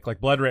people panic. Like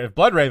if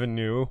Bloodraven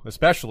knew,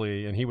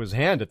 especially, and he was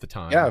Hand at the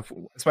time. Yeah,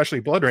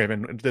 especially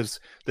Bloodraven. Does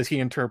he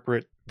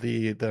interpret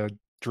the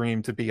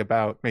dream to be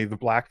about maybe the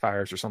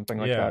Blackfires or something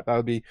like that? That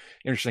would be an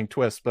interesting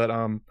twist. But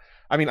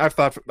I mean,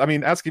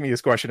 asking me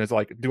this question is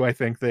like, do I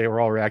think they were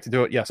all reacting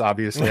to it? Yes,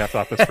 obviously. I've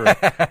thought this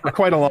for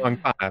quite a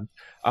long time.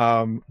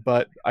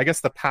 But I guess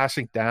the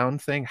passing down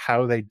thing,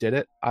 how they did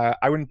it,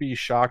 I wouldn't be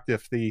shocked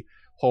if the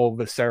whole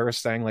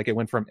Viserys thing, like it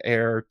went from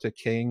heir to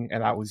king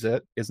and that was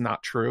it, is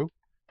not true,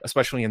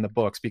 especially in the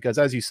books, because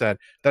as you said,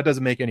 that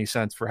doesn't make any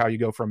sense for how you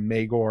go from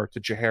Maegor to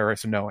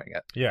Jaehaerys knowing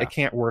it. It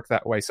can't work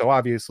that way. So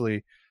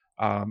obviously,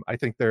 I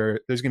think there's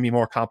going to be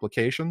more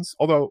complications.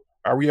 Although,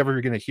 are we ever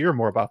going to hear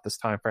more about this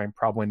time frame?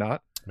 Probably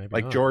not. Maybe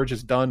like not. George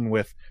is done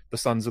with the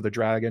Sons of the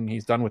Dragon.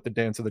 He's done with the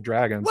Dance of the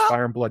Dragons. Well,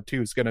 Fire and Blood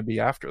 2 is going to be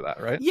after that,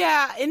 right?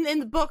 Yeah, in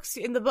the books,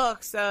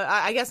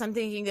 I guess I'm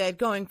thinking that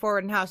going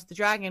forward in House of the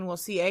Dragon, we'll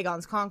see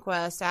Aegon's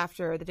conquest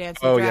after the Dance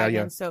of the Dragon.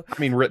 Yeah. So I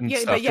mean, written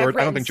stuff. But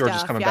I don't think George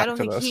is coming back to this.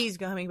 I don't think he's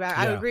coming back.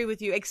 I agree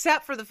with you,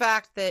 except for the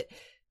fact that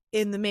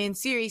in the main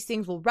series,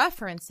 things will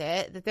reference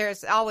it, that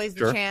there's always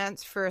the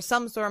chance for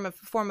some form of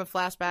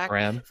flashback.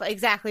 Bran.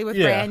 Exactly, with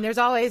Bran. There's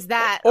always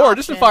that Or option.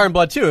 just in Fire and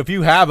Blood too. If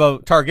you have a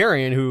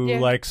Targaryen who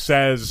like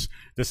says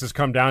this has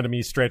come down to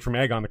me straight from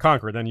Aegon the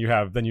Conqueror, then you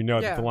know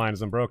that the line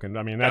is unbroken.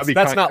 I mean, that's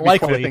not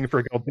likely. Quite a thing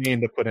for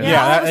Galdine to put in.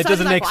 It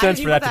doesn't make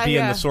sense for that to be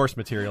in the source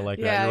material like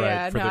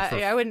that. You're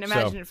right. I wouldn't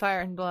imagine it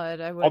Fire and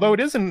Blood. Although it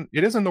is in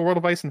the World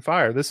of Ice and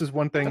Fire. This is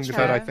one thing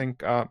that I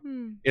think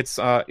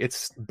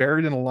it's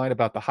buried in a line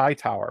about the High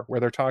Tower, where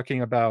they're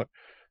talking about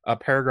a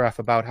paragraph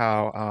about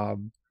how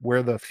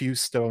where the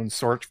Fuse Stone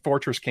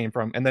fortress came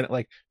from, and then it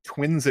like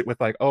twins it with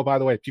like, oh, by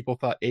the way, people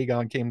thought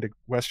Aegon came to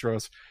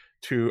Westeros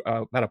to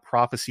about a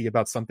prophecy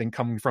about something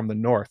coming from the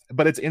north,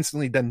 but it's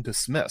instantly then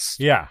dismissed.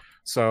 Yeah.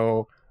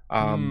 So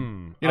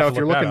if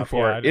you're looking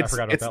for it,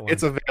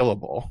 it's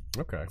available.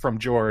 Okay. From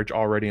George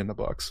already in the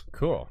books.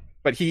 Cool.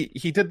 But he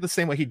did the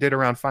same way he did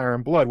around Fire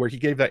and Blood, where he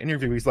gave that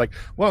interview. He's like,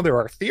 well, there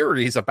are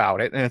theories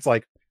about it, and it's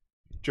like,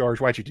 George,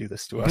 why'd you do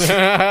this to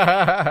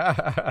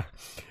us?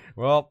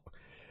 Well,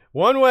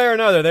 one way or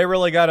another, they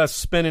really got us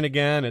spinning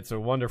again. It's a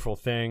wonderful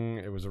thing.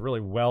 It was a really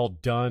well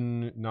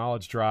done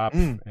knowledge drop,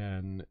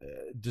 and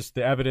just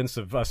the evidence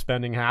of us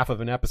spending half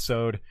of an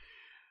episode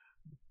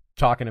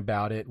talking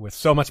about it with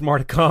so much more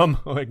to come,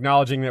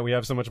 acknowledging that we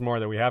have so much more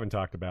that we haven't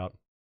talked about.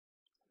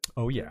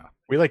 Oh, yeah.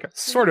 We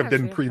sort of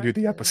didn't preview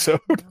the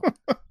episode.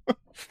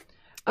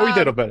 We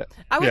did a bit.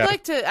 I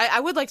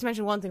would like to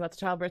mention one thing about the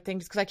childbirth thing,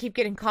 just because I keep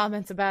getting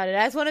comments about it.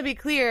 I just want to be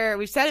clear.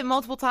 We've said it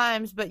multiple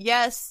times, but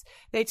yes,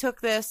 they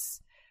took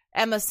this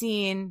Emma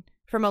scene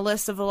from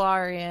Alyssa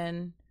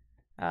Velaryon.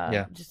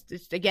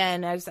 Just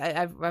again, I just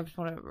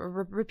want to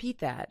repeat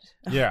that.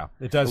 Yeah,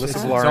 it does. It's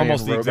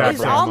almost the exact.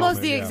 It's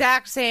almost the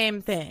exact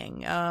same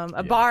thing.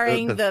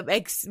 Barring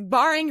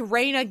barring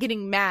Rhaena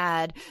getting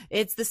mad,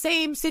 it's the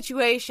same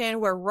situation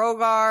where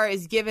Rhaegar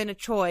is given a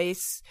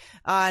choice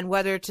on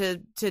whether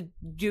to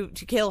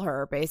kill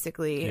her.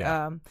 Basically,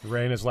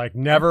 Rhaena's like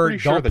never. I'm pretty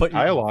sure the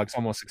dialogue's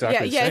almost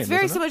exactly the same. It's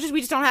very similar. Just we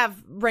just don't have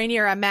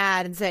Rhaenyra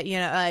mad and say we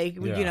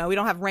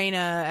don't have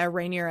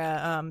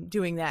Rhaenyra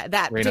doing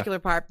that particular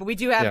part, but we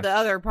do have the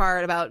other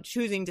part about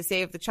choosing to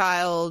save the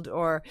child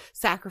or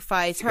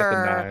sacrifice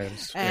her.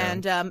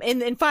 And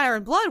in Fire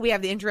and Blood, we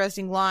have the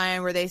interesting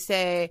line where they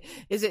say,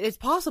 it's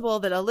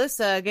possible that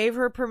Alyssa gave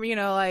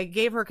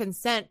her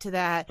consent to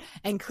that,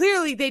 and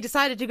clearly they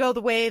decided to go the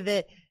way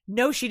that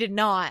no, she did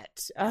not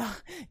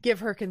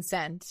give her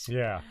consent.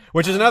 Yeah,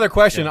 which is another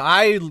question.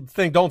 I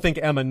don't think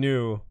Emma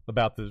knew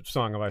about the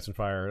Song of Ice and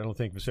Fire. I don't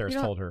think Viserys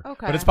told her,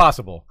 but it's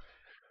possible.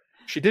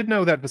 She did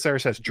know that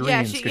Viserys has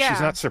dreams because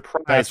she's not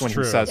surprised when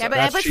he says it.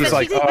 But she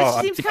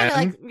seems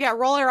kind of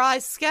roll her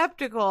eyes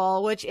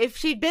skeptical, which if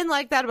she'd been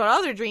like that about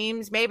other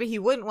dreams, maybe he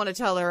wouldn't want to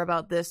tell her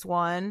about this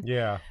one.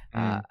 Yeah.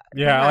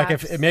 Like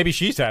if maybe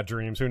she's had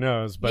dreams, who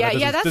knows? But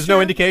there's true.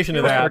 no indication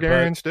of that.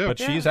 Targaryens do. But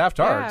she's half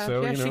Targ,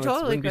 so she it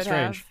totally wouldn't be could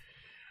strange.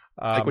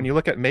 Like when you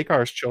look at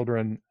Maekar's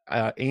children,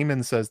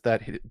 Aemon says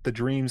that the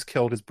dreams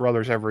killed his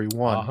brothers every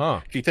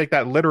one. If you take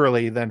that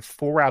literally, then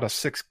 4 out of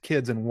 6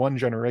 kids in one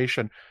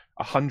generation,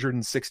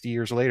 160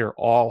 years later,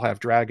 all have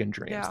dragon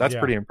dreams. That's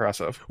pretty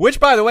impressive. Which,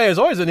 by the way, is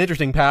always an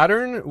interesting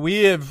pattern.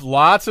 We have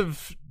lots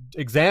of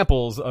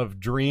examples of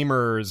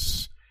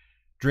dreamers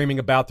dreaming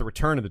about the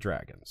return of the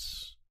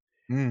dragons.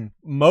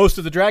 Most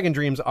of the dragon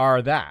dreams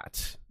are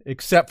that,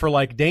 except for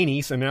like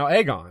Daenerys and now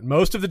Aegon.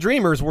 Most of the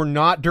dreamers were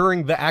not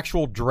during the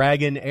actual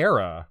dragon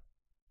era,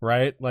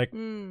 right? Like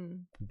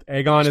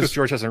Aegon because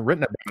George hasn't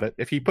written about it.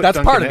 If he put that's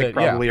Duncan part of Egg it,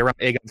 probably around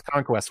Aegon's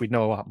conquest, we'd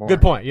know a lot more.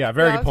 Good point. Yeah,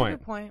 very good point. That's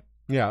a good point.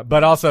 Yeah,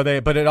 but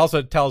it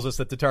also tells us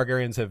that the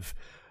Targaryens have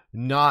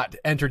not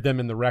entered them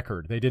in the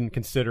record. They didn't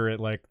consider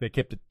it, like they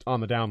kept it on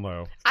the down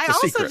low.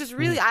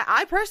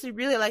 I personally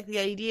really like the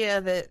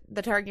idea that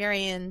the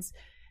Targaryens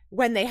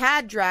when they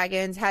had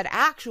dragons, had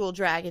actual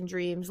dragon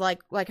dreams,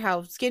 like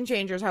how skin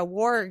changers, how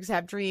wargs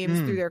have dreams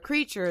through their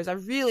creatures. I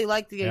really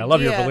like the idea. I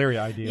love your Valyria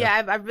idea.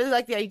 Yeah, I really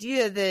like the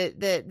idea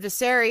that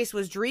Viserys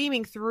was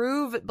dreaming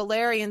through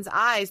Balerian's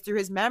eyes, through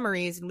his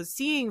memories, and was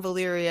seeing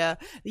Valyria.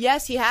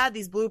 Yes, he had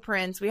these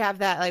blueprints. We have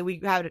that, like, we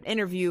had an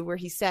interview where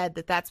he said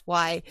that that's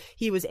why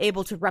he was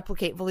able to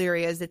replicate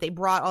Valyria, is that they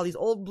brought all these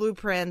old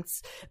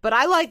blueprints. But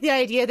I like the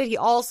idea that he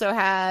also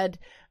had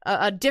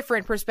a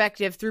different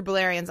perspective through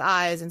Balerian's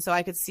eyes, and so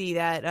I could see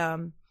that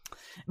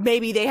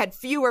maybe they had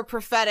fewer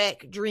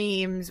prophetic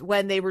dreams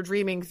when they were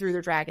dreaming through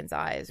their dragon's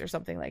eyes or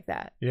something like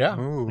that. Yeah.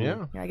 Ooh.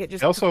 Yeah. I get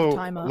just I also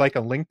time up. like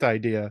a linked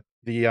idea.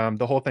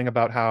 The whole thing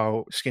about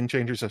how skin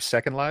changers have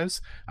second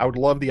lives. I would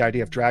love the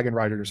idea if dragon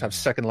riders have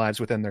second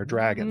lives within their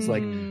dragons.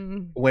 Like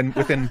when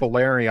within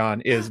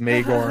Balerion is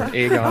Maegor,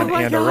 Aegon,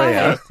 and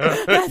Araya.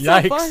 That's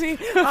Yikes. so funny.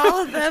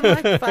 All of them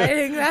like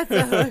fighting. That's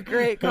a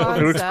great It would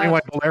concept. explain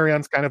why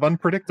Balerion's kind of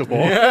unpredictable.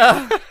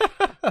 Yeah.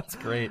 That's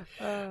great.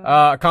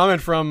 A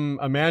comment from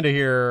Amanda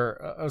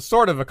here,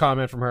 sort of a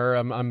comment from her.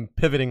 I'm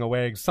pivoting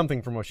away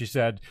something from what she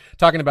said,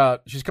 talking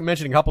about, she's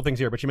mentioning a couple things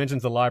here, but she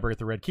mentions the library at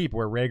the Red Keep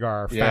where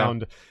Rhaegar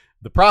found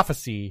the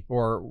prophecy,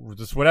 or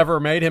just whatever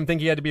made him think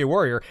he had to be a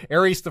warrior.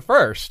 Aerys the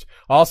First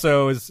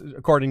also is,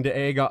 according to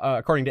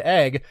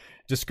Egg,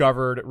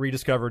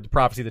 rediscovered the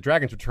prophecy that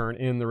dragons return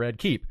in the Red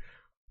Keep.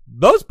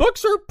 Those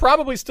books are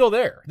probably still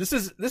there. This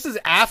is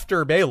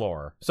after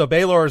Baelor. So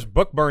Baelor's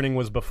book burning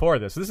was before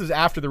this. This is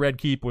after the Red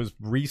Keep was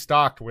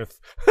restocked with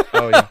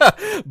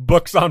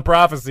books on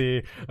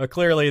prophecy.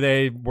 Clearly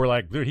they were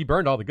like, dude, he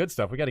burned all the good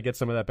stuff. We got to get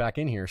some of that back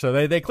in here.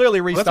 So they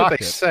clearly Well, restocked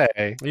that's what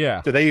they say.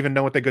 Yeah. Do they even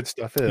know what the good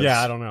stuff is?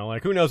 Yeah, I don't know.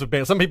 Like, who knows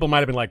what some people might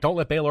have been like, don't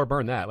let Baelor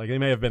burn that. Like, they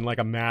may have been like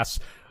a mass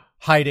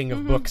hiding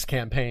of books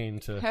campaign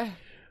to,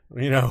 I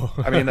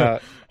mean,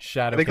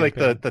 shadow I think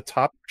campaign. like the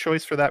top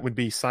choice for that would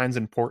be Signs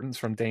and Portents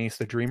from Daenerys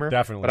the Dreamer.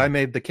 Definitely. But I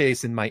made the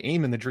case in my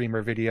Aemon the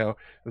Dreamer video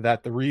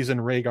that the reason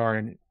Rhaegar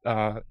and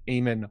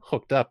Aemon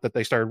hooked up, that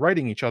they started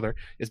writing each other,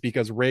 is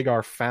because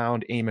Rhaegar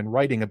found Aemon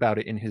writing about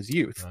it in his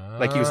youth.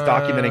 Like he was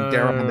documenting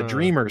Daemon the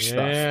Dreamer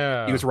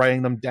stuff. He was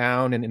writing them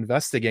down and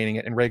investigating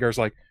it, and Rhaegar's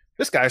like,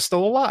 this guy's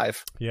still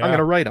alive. Yeah. I'm going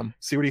to write him,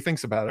 see what he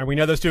thinks about it. And we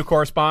know those two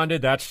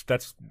corresponded. That's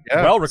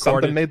Yeah, well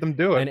recorded. Something made them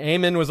do it. And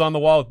Aemon was on the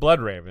wall with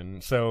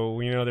Bloodraven, so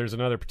there's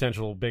another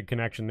potential big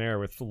connection there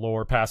with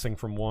lore passing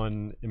from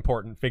one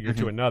important figure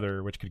to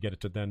another, which could get it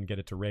to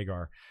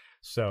Rhaegar.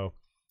 So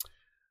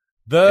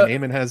and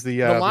Aemon has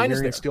the line is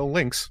Valyrian there. steel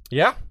links.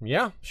 Yeah,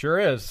 sure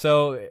is.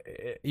 So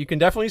you can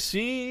definitely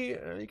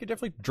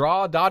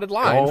draw a dotted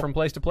line from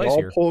place to It place all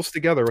here. pulls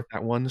together with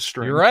that one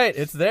string. You're right.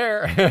 It's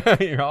there.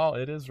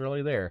 It is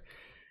really there.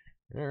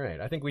 All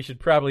right. I think we should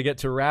probably get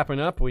to wrapping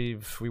up. We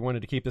wanted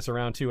to keep this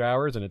around 2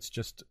 hours, and it's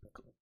just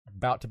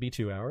about to be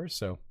 2 hours.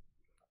 So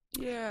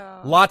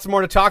Yeah. lots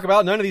more to talk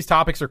about. None of these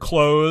topics are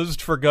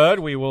closed for good.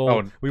 We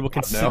will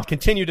no.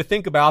 continue to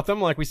think about them.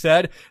 Like we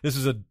said, this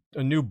is a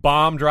new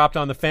bomb dropped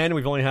on the fan.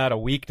 We've only had a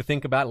week to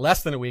think about,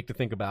 less than a week to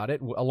think about it,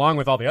 along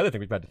with all the other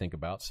things we've had to think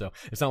about. So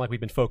it's not like we've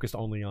been focused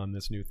only on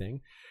this new thing.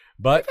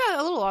 But We've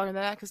had a little longer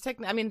than that because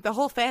the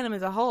whole fandom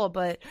as a whole,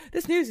 but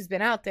this news has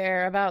been out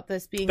there about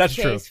this being That's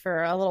the true. case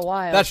for a little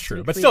while. that's to true,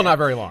 be but clear. still not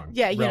very long.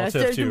 Yeah, it's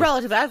relative to-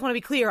 relative. I just want to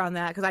be clear on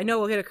that because I know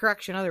we'll get a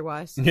correction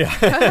otherwise.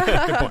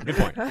 Yeah. Good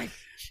point.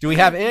 Do we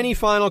have any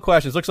final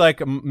questions? Looks like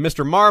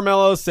Mr.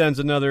 Marmello sends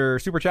another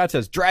super chat,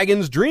 says,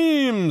 Dragon's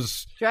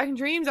Dreams Dragon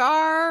dreams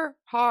are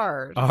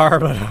hard. are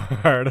but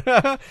hard.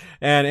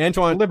 And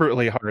Antoine,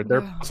 Deliberately hard.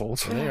 They're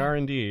puzzles. they are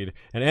indeed.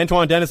 And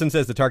Antoine Dennison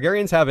says, the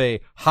Targaryens have a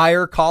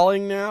higher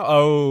calling now?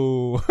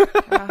 Oh.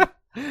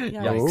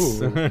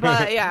 Yikes.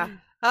 But yeah,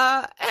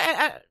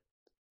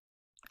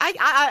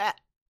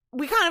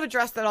 we kind of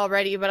addressed that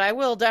already, but I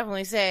will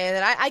definitely say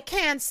that I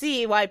can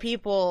see why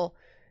people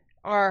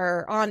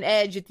are on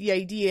edge at the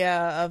idea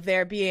of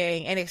there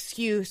being an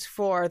excuse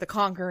for the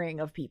conquering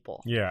of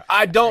people. Yeah.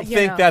 I don't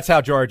think that's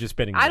how George is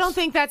spinning this. I don't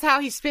think that's how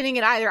he's spinning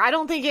it either. I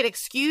don't think it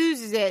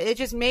excuses it. It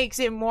just makes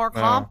it more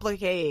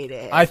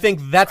complicated. I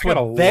think that's I got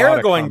a what lot they're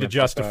of going to comments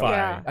about justify.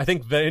 that. I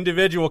think the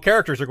individual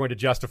characters are going to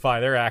justify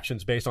their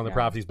actions based on the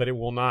prophecies, but it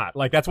will not.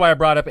 Like, that's why I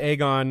brought up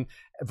Aegon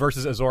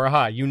versus Azor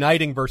Ahai,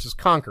 uniting versus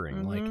conquering.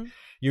 Mm-hmm. Like,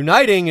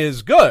 uniting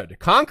is good.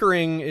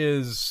 Conquering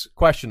is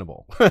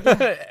questionable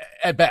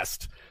at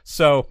best.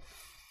 So,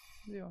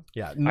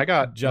 yeah, I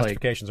got,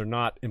 justifications are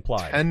not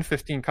implied. 10,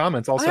 15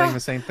 comments all saying the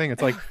same thing.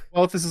 It's like,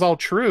 well, if this is all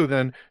true,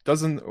 then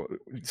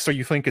so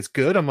you think it's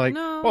good? I'm like,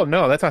 No. well,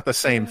 no, that's not the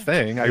same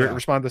thing. I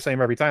respond the same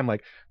every time.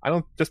 Like, I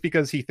don't, just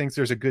because he thinks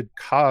there's a good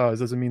cause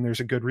doesn't mean there's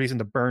a good reason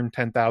to burn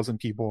 10,000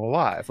 people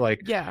alive.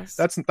 Like, yes.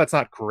 that's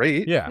not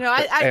great. Yeah. No,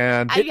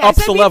 And it I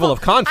ups saw the level people-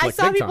 of conflict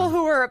I saw big people time.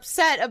 who were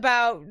upset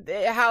about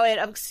how it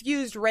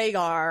excused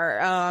Rhaegar,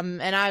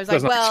 and I was like,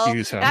 Doesn't well,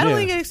 excuse him. I don't Yeah.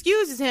 think it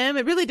excuses him.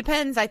 It really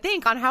depends, I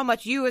think, on how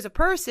much you as a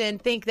person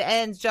think the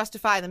ends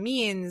justify the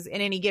means in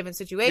any given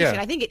situation.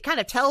 Yeah. I think it kind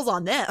of tells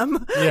on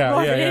them Yeah,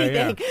 more yeah, than yeah,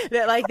 anything.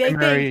 That like they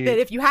Primary- think that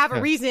if you have a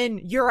reason,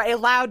 you're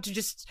allowed to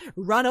just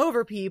run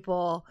over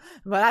people.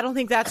 But I don't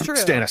think that's true.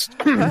 Stannis.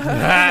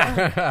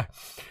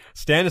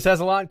 Stannis has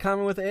a lot in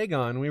common with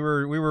Aegon. We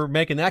were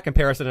making that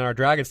comparison in our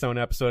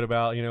Dragonstone episode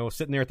about,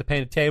 sitting there at the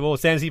painted table.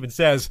 Stannis even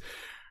says,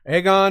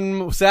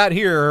 Aegon sat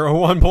here at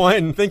one point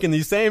and thinking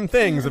these same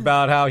things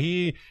about how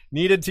he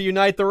needed to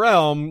unite the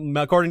realm,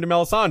 according to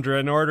Melisandre,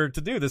 in order to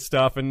do this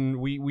stuff.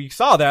 And we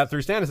saw that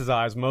through Stannis'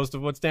 eyes. Most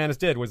of what Stannis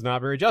did was not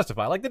very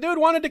justified. Like, the dude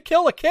wanted to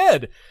kill a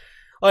kid.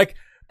 Like,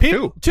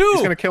 two. He's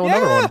going to kill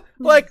another one.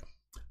 Like,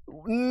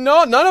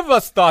 no, none of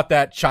us thought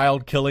that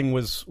child killing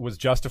was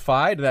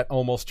justified. That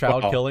almost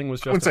child killing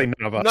was justified. I wouldn't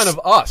say none of us. None of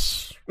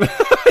us.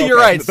 You're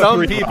right.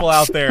 Some people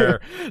us. out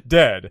there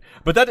dead.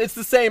 But it's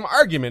the same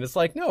argument. It's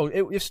like, no,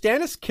 if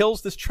Stannis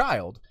kills this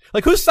child,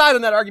 like, whose side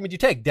on that argument do you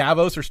take?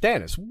 Davos or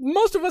Stannis?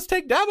 Most of us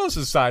take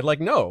Davos's side. Like,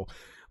 no.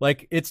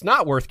 Like, it's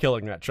not worth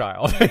killing that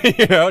child.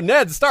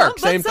 Ned Stark,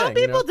 same thing. But some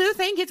people do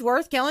think it's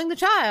worth killing the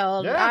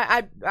child.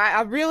 Yeah.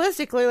 I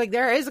realistically, like,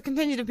 there is a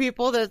contingent of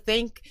people that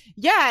think,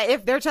 yeah,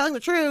 if they're telling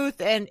the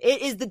truth and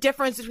it is the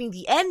difference between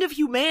the end of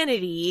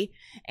humanity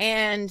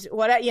and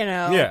what,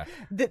 Yeah.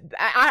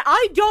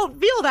 I don't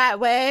feel that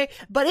way.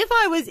 But if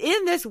I was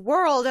in this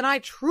world and I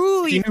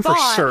truly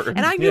thought,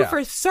 and I knew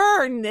for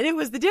certain that it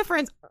was the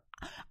difference,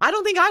 I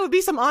don't think I would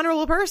be some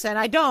honorable person.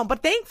 I don't.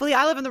 But thankfully,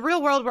 I live in the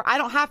real world where I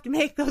don't have to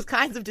make those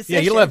kinds of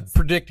decisions. Yeah,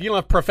 you don't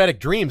have prophetic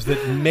dreams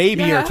that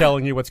maybe are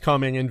telling you what's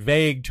coming in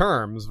vague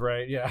terms,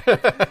 right? Yeah.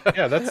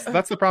 Yeah,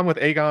 that's the problem with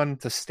Aegon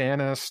to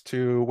Stannis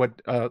to what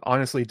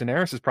honestly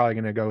Daenerys is probably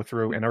going to go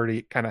through and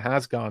already kind of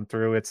has gone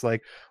through. It's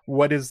like,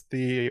 what's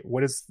the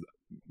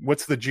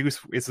juice?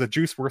 Is the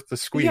juice worth the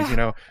squeeze?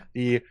 Yeah.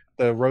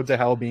 The road to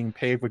hell being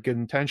paved with good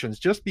intentions.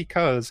 Just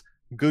because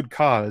good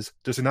cause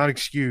does not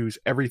excuse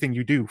everything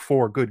you do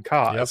for good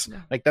cause. Yep.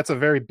 Like, that's a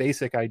very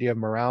basic idea of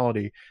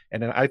morality,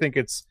 and I think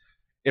it's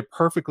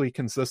perfectly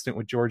consistent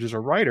with George as a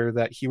writer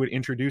that he would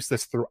introduce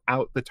this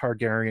throughout the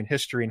Targaryen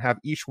history and have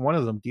each one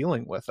of them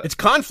dealing with it. It's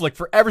conflict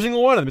for every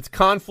single one of them. It's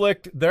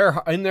conflict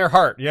in their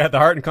heart. Yeah, the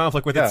heart in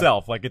conflict with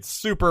itself. Like, it's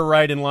super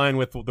right in line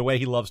with the way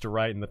he loves to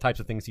write and the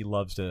types of things he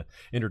loves to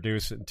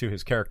introduce to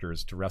his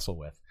characters to wrestle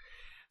with.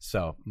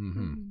 So,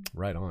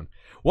 right on.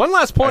 One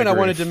last point I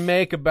wanted to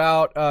make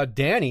about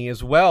Dany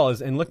as well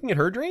is, and looking at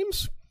her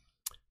dreams,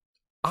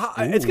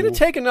 it's going to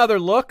take another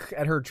look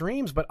at her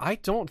dreams, but I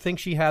don't think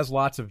she has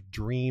lots of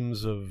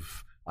dreams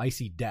of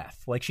icy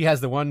death. Like, she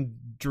has the one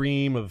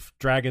dream of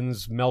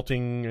dragons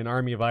melting an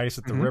army of ice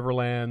at the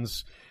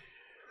Riverlands.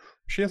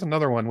 She has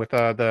another one with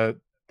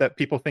that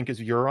people think is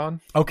Euron.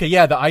 Okay,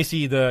 yeah, the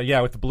icy,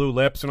 with the blue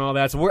lips and all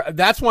that. So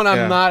that's one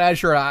I'm not as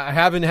sure. I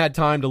haven't had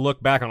time to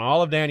look back on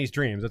all of Dany's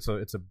dreams. It's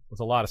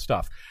a lot of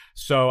stuff.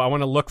 So I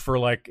want to look for,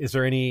 like, is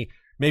there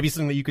maybe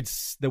something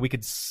that we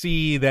could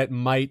see that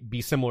might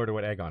be similar to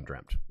what Aegon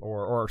dreamt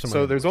or something.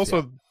 So there's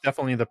also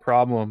definitely the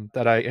problem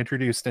that I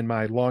introduced in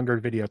my longer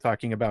video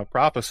talking about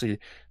prophecy,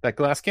 that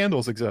glass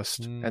candles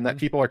exist and that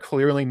people are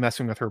clearly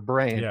messing with her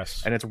brain.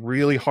 Yes. And it's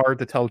really hard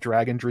to tell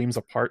dragon dreams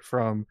apart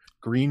from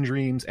green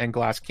dreams and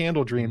glass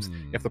candle dreams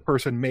if the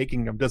person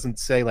making them doesn't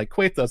say, like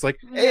Quaithe does, like,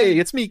 hey,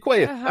 it's me,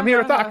 Quaithe. I'm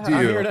here to talk to you.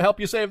 I'm here to help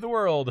you save the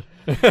world.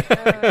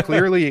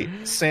 Clearly,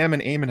 Sam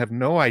and Aemon have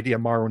no idea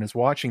Marwyn is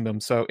watching them,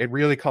 so it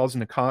really calls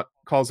into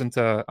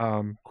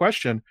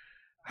question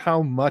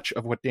how much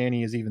of what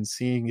Dany is even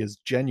seeing is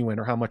genuine,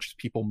 or how much is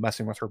people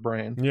messing with her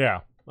brain. Yeah.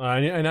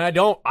 And I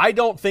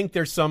don't think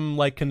there's some,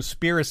 like,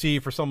 conspiracy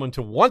for someone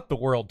to want the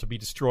world to be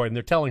destroyed and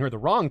they're telling her the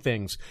wrong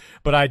things.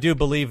 But I do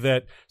believe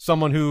that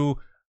someone who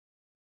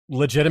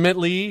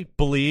legitimately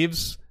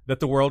believes that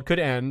the world could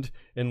end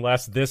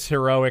unless this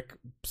heroic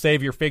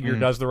savior figure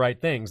does the right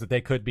things, that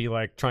they could be,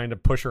 like, trying to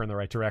push her in the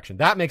right direction.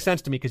 That makes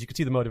sense to me because you can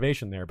see the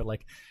motivation there. But,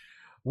 like,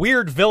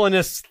 weird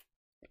villainous,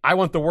 I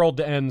want the world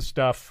to end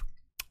stuff,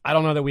 I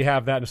don't know that we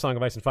have that in A Song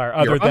of Ice and Fire,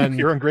 other than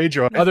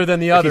Greyjoy. Other than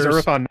the others, he's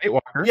Euron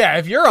Nightwalker. Yeah,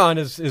 if Euron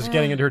is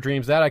getting into her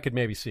dreams, that I could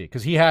maybe see,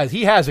 because he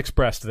has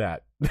expressed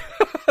that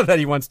that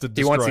he wants to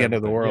destroy. He wants the end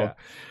of the world.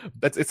 Yeah.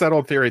 It's that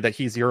old theory that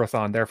he's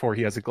Euron, therefore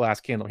he has a glass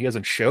candle. He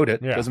hasn't showed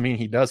it. Yeah. Doesn't mean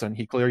he doesn't.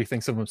 He clearly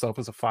thinks of himself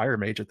as a fire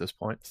mage at this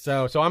point.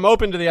 So I'm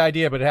open to the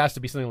idea, but it has to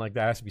be something like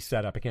that. It has to be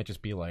set up. It can't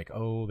just be like,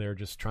 oh, they're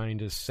just trying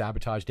to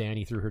sabotage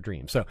Dany through her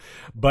dreams. So,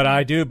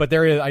 I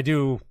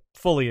do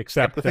fully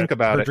accept that think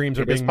about her it. dreams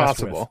are It is being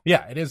messed with. possible.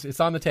 Yeah, it is.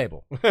 It's on the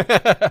table.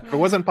 If it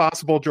wasn't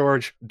possible,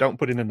 George, don't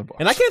put it in the book.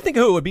 And I can't think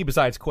of who it would be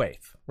besides Quaithe,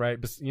 right?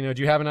 But, do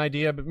you have an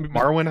idea?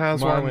 Marwyn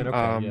has one.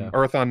 Okay,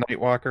 Earthon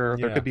Nightwalker.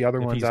 There could be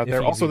other ones out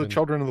there. Also, the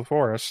Children of the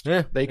Forest.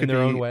 Yeah, they could in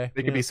their own way.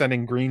 They could be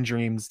sending green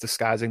dreams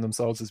disguising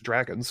themselves as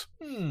dragons.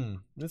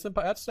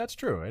 That's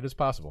true. It is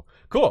possible.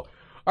 Cool.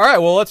 All right,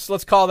 well,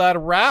 let's call that a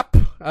wrap.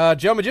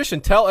 Joe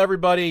Magician, tell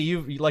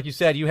everybody, like you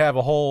said, you have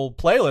a whole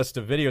playlist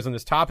of videos on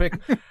this topic.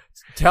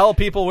 Tell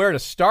people where to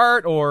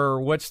start, or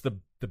what's the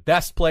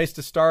best place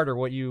to start, or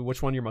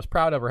which one you're most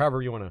proud of, or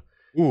however you want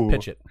to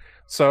pitch it.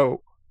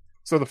 So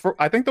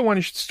I think the one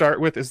you should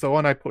start with is the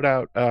one I put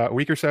out a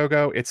week or so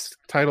ago. It's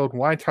titled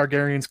 "Why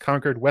Targaryens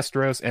Conquered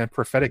Westeros and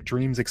Prophetic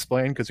Dreams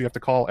Explained," because you have to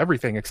call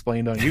everything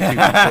explained on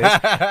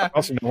YouTube.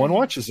 Also, no one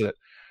watches it.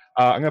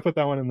 I'm going to put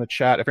that one in the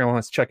chat if anyone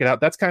wants to check it out.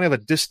 That's kind of a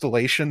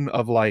distillation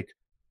of, like,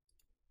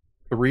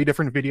 3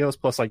 different videos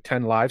plus like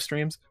 10 live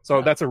streams.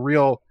 So that's a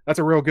real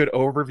good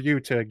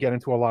overview to get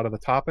into a lot of the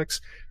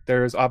topics.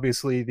 There's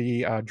obviously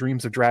the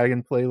Dreams of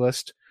Dragon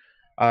playlist.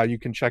 You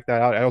can check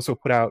that out. I also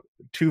put out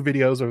 2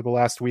 videos over the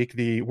last week.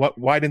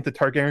 Why didn't the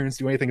Targaryens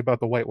do anything about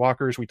the White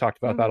Walkers? We talked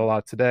about that a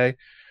lot today.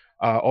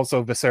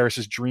 Also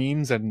Viserys'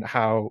 dreams and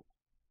how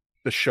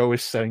the show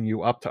is setting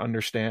you up to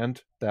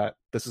understand that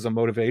this is a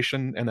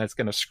motivation and that's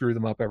going to screw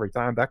them up every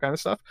time, that kind of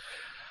stuff.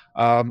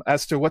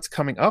 As to what's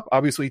coming up,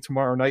 obviously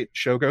tomorrow night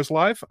show goes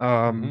live.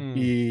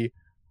 Be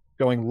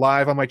going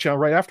live on my channel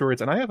right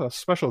afterwards, and I have a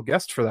special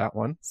guest for that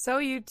one. So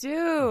you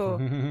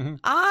do.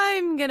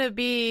 I'm going to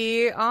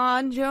be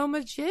on Joe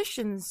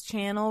Magician's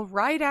channel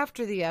right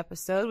after the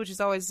episode, which is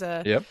always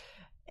an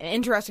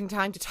interesting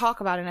time to talk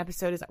about an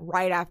episode, is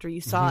right after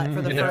you saw it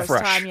for the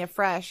first time. Yeah,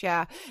 fresh,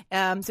 yeah.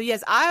 So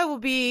yes, I will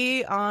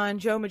be on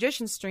Joe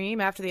Magician's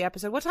stream after the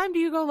episode. What time do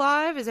you go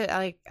live? Is it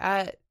like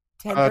at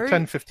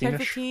 10:15?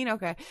 10:15,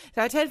 okay.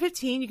 So at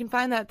 10:15, you can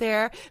find that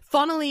there.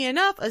 Funnily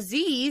enough,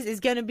 Aziz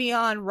is going to be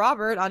on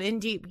Robert on In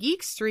Deep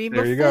Geek stream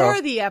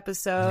before the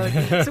episode.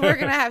 So we're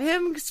going to have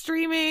him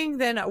streaming,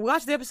 then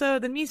watch the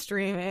episode, then me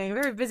streaming.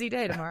 Very busy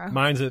day tomorrow.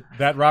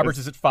 Robert's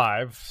is at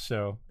 5,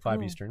 so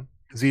 5 Eastern.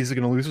 Aziz is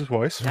going to lose his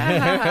voice.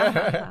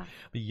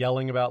 Be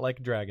yelling about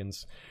like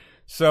dragons.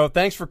 So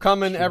thanks for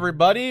coming,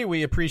 everybody.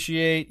 We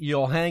appreciate you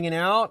all hanging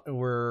out.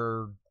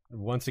 We're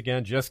once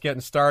again just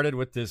getting started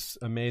with this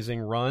amazing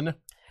run.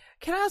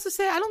 Can I also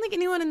say, I don't think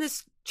anyone in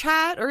this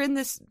chat or in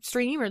this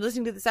stream or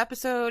listening to this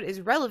episode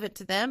is relevant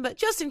to them, but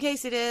just in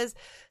case it is,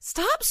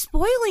 stop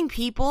spoiling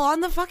people on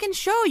the fucking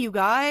show, you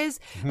guys.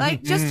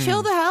 Like, just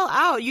chill the hell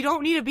out. You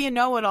don't need to be a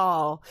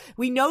know-it-all.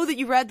 We know that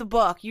you read the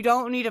book. You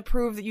don't need to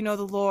prove that you know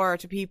the lore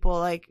to people.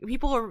 Like,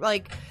 people are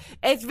like,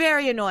 it's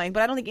very annoying,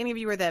 but I don't think any of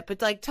you are that.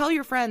 But like, tell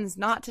your friends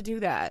not to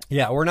do that.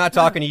 Yeah, we're not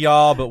talking to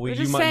y'all, but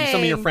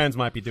some of your friends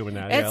might be doing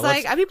that. It's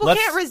like, people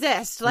can't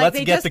resist. Like, let's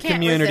they get just the can't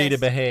community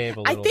resist. to behave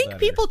a little I think better.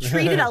 people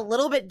treat it a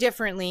little bit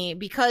differently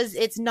because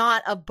it's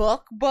not a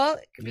book,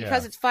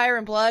 because it's Fire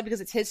and Blood, because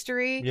it's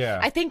history. Yeah.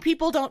 I think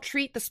people don't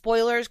treat the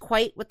spoilers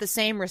quite with the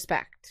same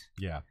respect.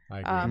 Yeah, I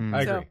agree.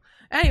 I agree.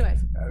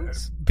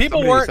 Anyways,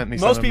 people Somebody sent me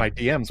some of my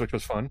DMs, which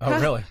was fun. Oh,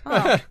 really?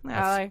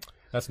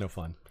 That's no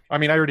fun. I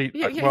mean, I already.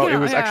 It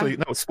was actually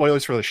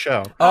spoilers for the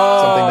show.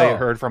 Oh, something they had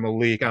heard from a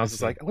leak. I was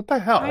just like, "What the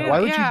hell? Why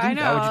would you do that?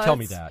 Why would you tell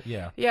me that?"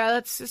 Yeah,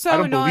 that's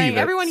so annoying.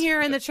 Everyone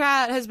here in the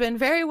chat has been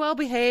very well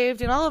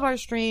behaved in all of our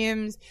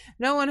streams.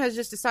 No one has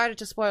just decided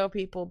to spoil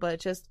people, but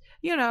just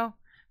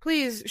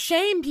please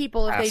shame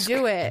people if they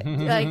do it.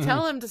 Like,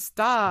 tell them to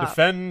stop.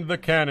 Defend the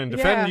canon.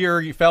 Defend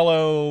your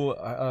fellow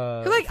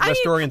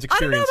historians' experiences. I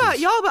don't know about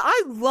y'all, but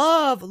I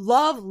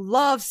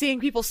love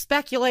seeing people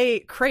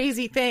speculate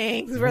crazy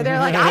things where they're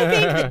like, I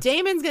think that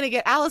Daemon's going to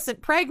get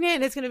Alicent pregnant,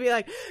 and it's going to be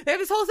like, they have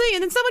this whole thing,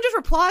 and then someone just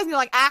replies, and you're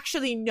like,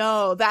 actually,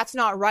 no, that's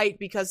not right,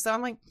 because so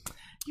I'm like...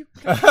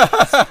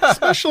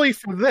 Especially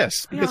for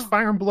this, because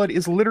Fire and Blood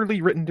is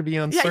literally written to be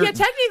uncertain. Yeah,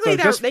 technically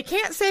they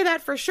can't say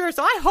that for sure.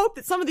 So I hope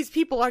that some of these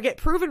people get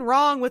proven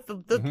wrong with the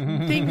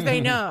things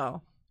they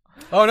know.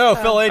 Oh no,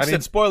 Phil H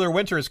said spoiler,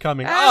 winter is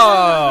coming.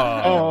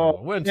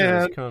 Winter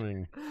is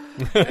coming.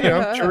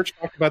 George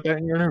talked about that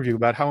in your interview,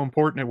 about how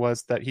important it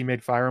was that he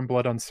made Fire and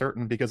Blood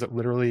uncertain, because it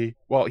literally,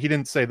 well, he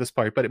didn't say this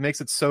part, but it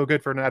makes it so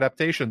good for an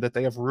adaptation that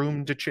they have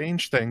room to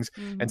change things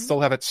and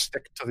still have it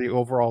stick to the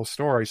overall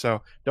story.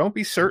 So don't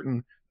be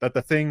certain that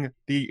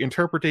the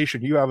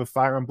interpretation you have of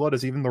Fire and Blood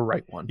is even the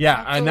right one. Yeah,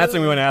 absolutely. And that's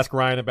what we want to ask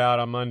Ryan about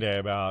on Monday,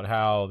 about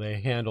how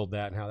they handled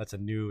that and how that's a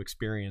new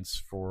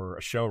experience for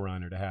a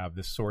showrunner to have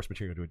this source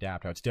material to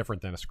adapt, how it's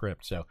different than a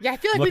script. So yeah, I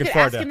feel like we could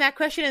ask him that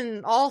question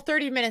and all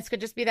 30 minutes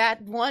could just be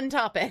that one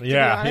topic.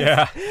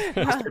 Yeah.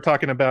 Start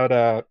talking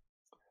about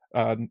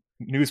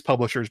news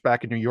publishers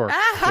back in New York,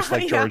 just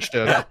like George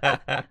did.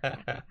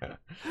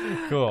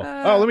 Cool.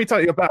 Let me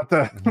tell you about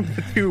the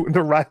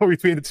rivalry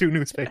between the 2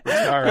 newspapers.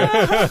 All right.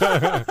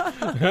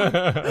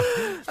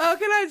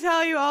 Can I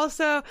tell you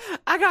also,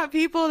 I got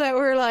people that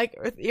were like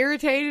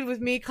irritated with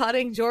me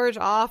cutting George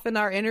off in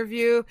our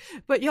interview,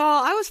 but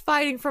y'all, I was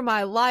fighting for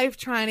my life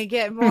trying to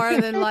get more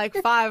than like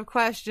 5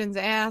 questions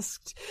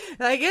asked.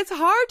 Like, it's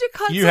hard to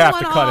cut someone off. You have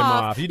to cut him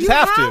off. You just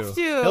have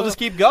to. He'll just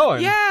keep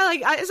going. Yeah,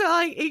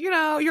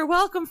 you're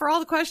welcome for all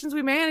the questions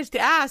we managed to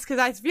ask, because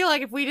I feel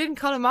like if we didn't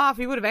cut him off,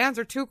 he would have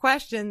answered 2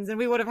 questions and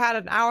we would have had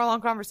an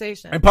hour-long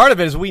conversation. And part of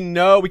it is we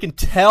can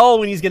tell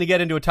when he's going to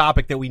get into a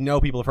topic that we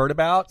know people have heard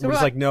about. So we're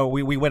just like, no,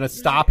 we want to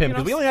stop him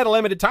because we only had a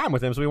limited time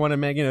with him, so we want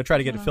to try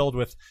to get it filled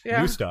with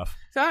new stuff.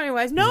 So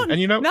anyways, none of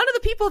the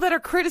people that are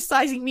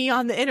criticizing me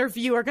on the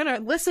interview are going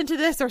to listen to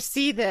this or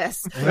see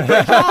this.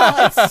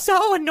 It's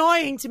so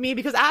annoying to me,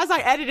 because as I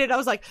edited, I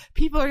was like,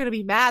 people are going to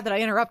be mad that I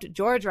interrupted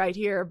George right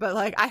here, but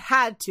like, I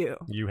had to.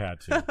 You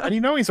had to. And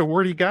he's a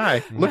wordy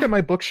guy. Look at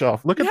my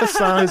bookshelf. Look at the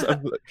size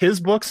of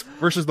his books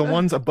versus the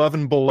ones above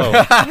and below.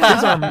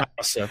 His are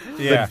massive.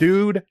 Yeah. The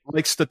dude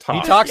likes to talk.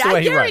 He talks the way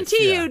I he writes.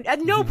 guarantee you,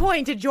 at no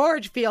point did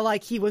George feel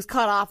like he was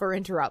cut off or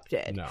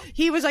interrupted. No.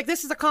 He was like,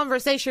 this is a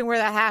conversation where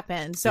that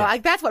happened. So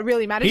that's what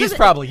really matters. He's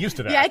probably used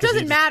to that. Yeah, it 'cause he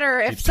doesn't just matter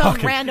if keeps some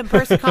talking. random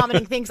person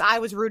commenting thinks I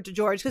was rude to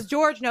George, because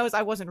George knows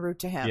I wasn't rude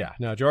to him. Yeah,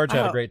 no, George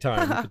had a great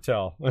time. You could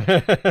tell.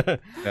 Yeah.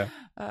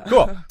 Cool.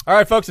 All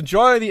right, folks,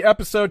 enjoy the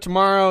episode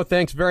tomorrow.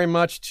 Thanks very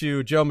much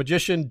to Joe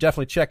Magician.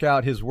 Definitely check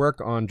out his work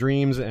on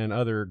Dreams and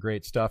other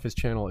great stuff. His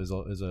channel is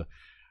a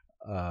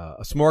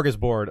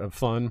smorgasbord of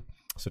fun.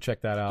 So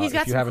check that out He's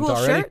got if you some haven't cool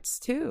already. shirts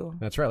too.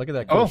 That's right. Look at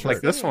that. Cool Oh, shirt.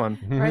 like this one.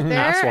 Right there,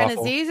 Ass and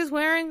waffle. Aziz is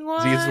wearing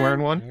one. Aziz is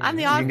wearing one. I'm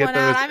the You odd can get one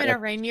out. those I'm in a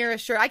Rhaenyra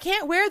shirt. I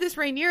can't wear this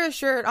Rhaenyra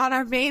shirt on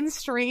our main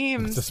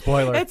streams. It's a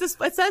spoiler. It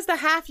says the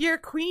half-year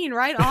queen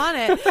right on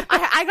it.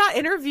 I got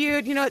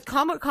interviewed, at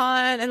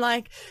Comic-Con, and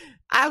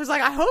I was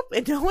like, I hope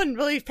no one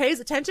really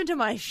pays attention to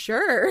my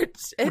shirt.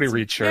 Nobody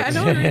reads shirts.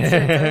 Yeah, no one reads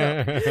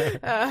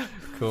shirts.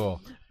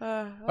 Cool.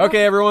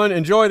 Okay, everyone,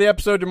 enjoy the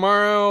episode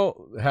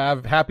tomorrow.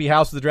 Have happy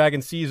House of the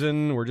Dragon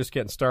season. We're just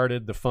getting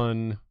started. The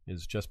fun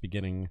is just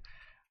beginning.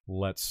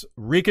 Let's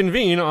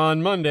reconvene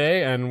on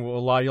Monday, and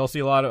you'll see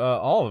a lot of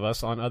all of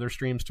us on other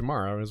streams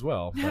tomorrow as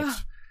well.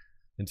 But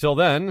until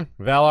then,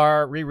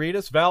 Valar reread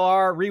us,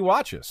 Valar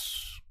rewatch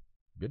us.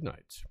 Good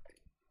night.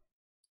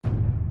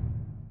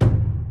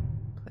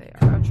 Play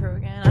our outro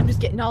again. I'm just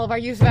getting all of our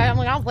use of it. I'm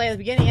like, I'll play the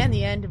beginning and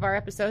the end of our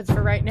episodes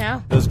for right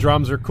now. Those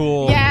drums are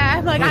cool.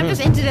 Yeah, I'm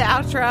just into the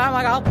outro. I'm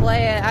like, I'll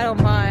play it. I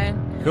don't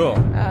mind. Cool.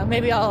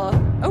 Maybe I'll.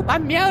 Oh,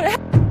 I'm meowed.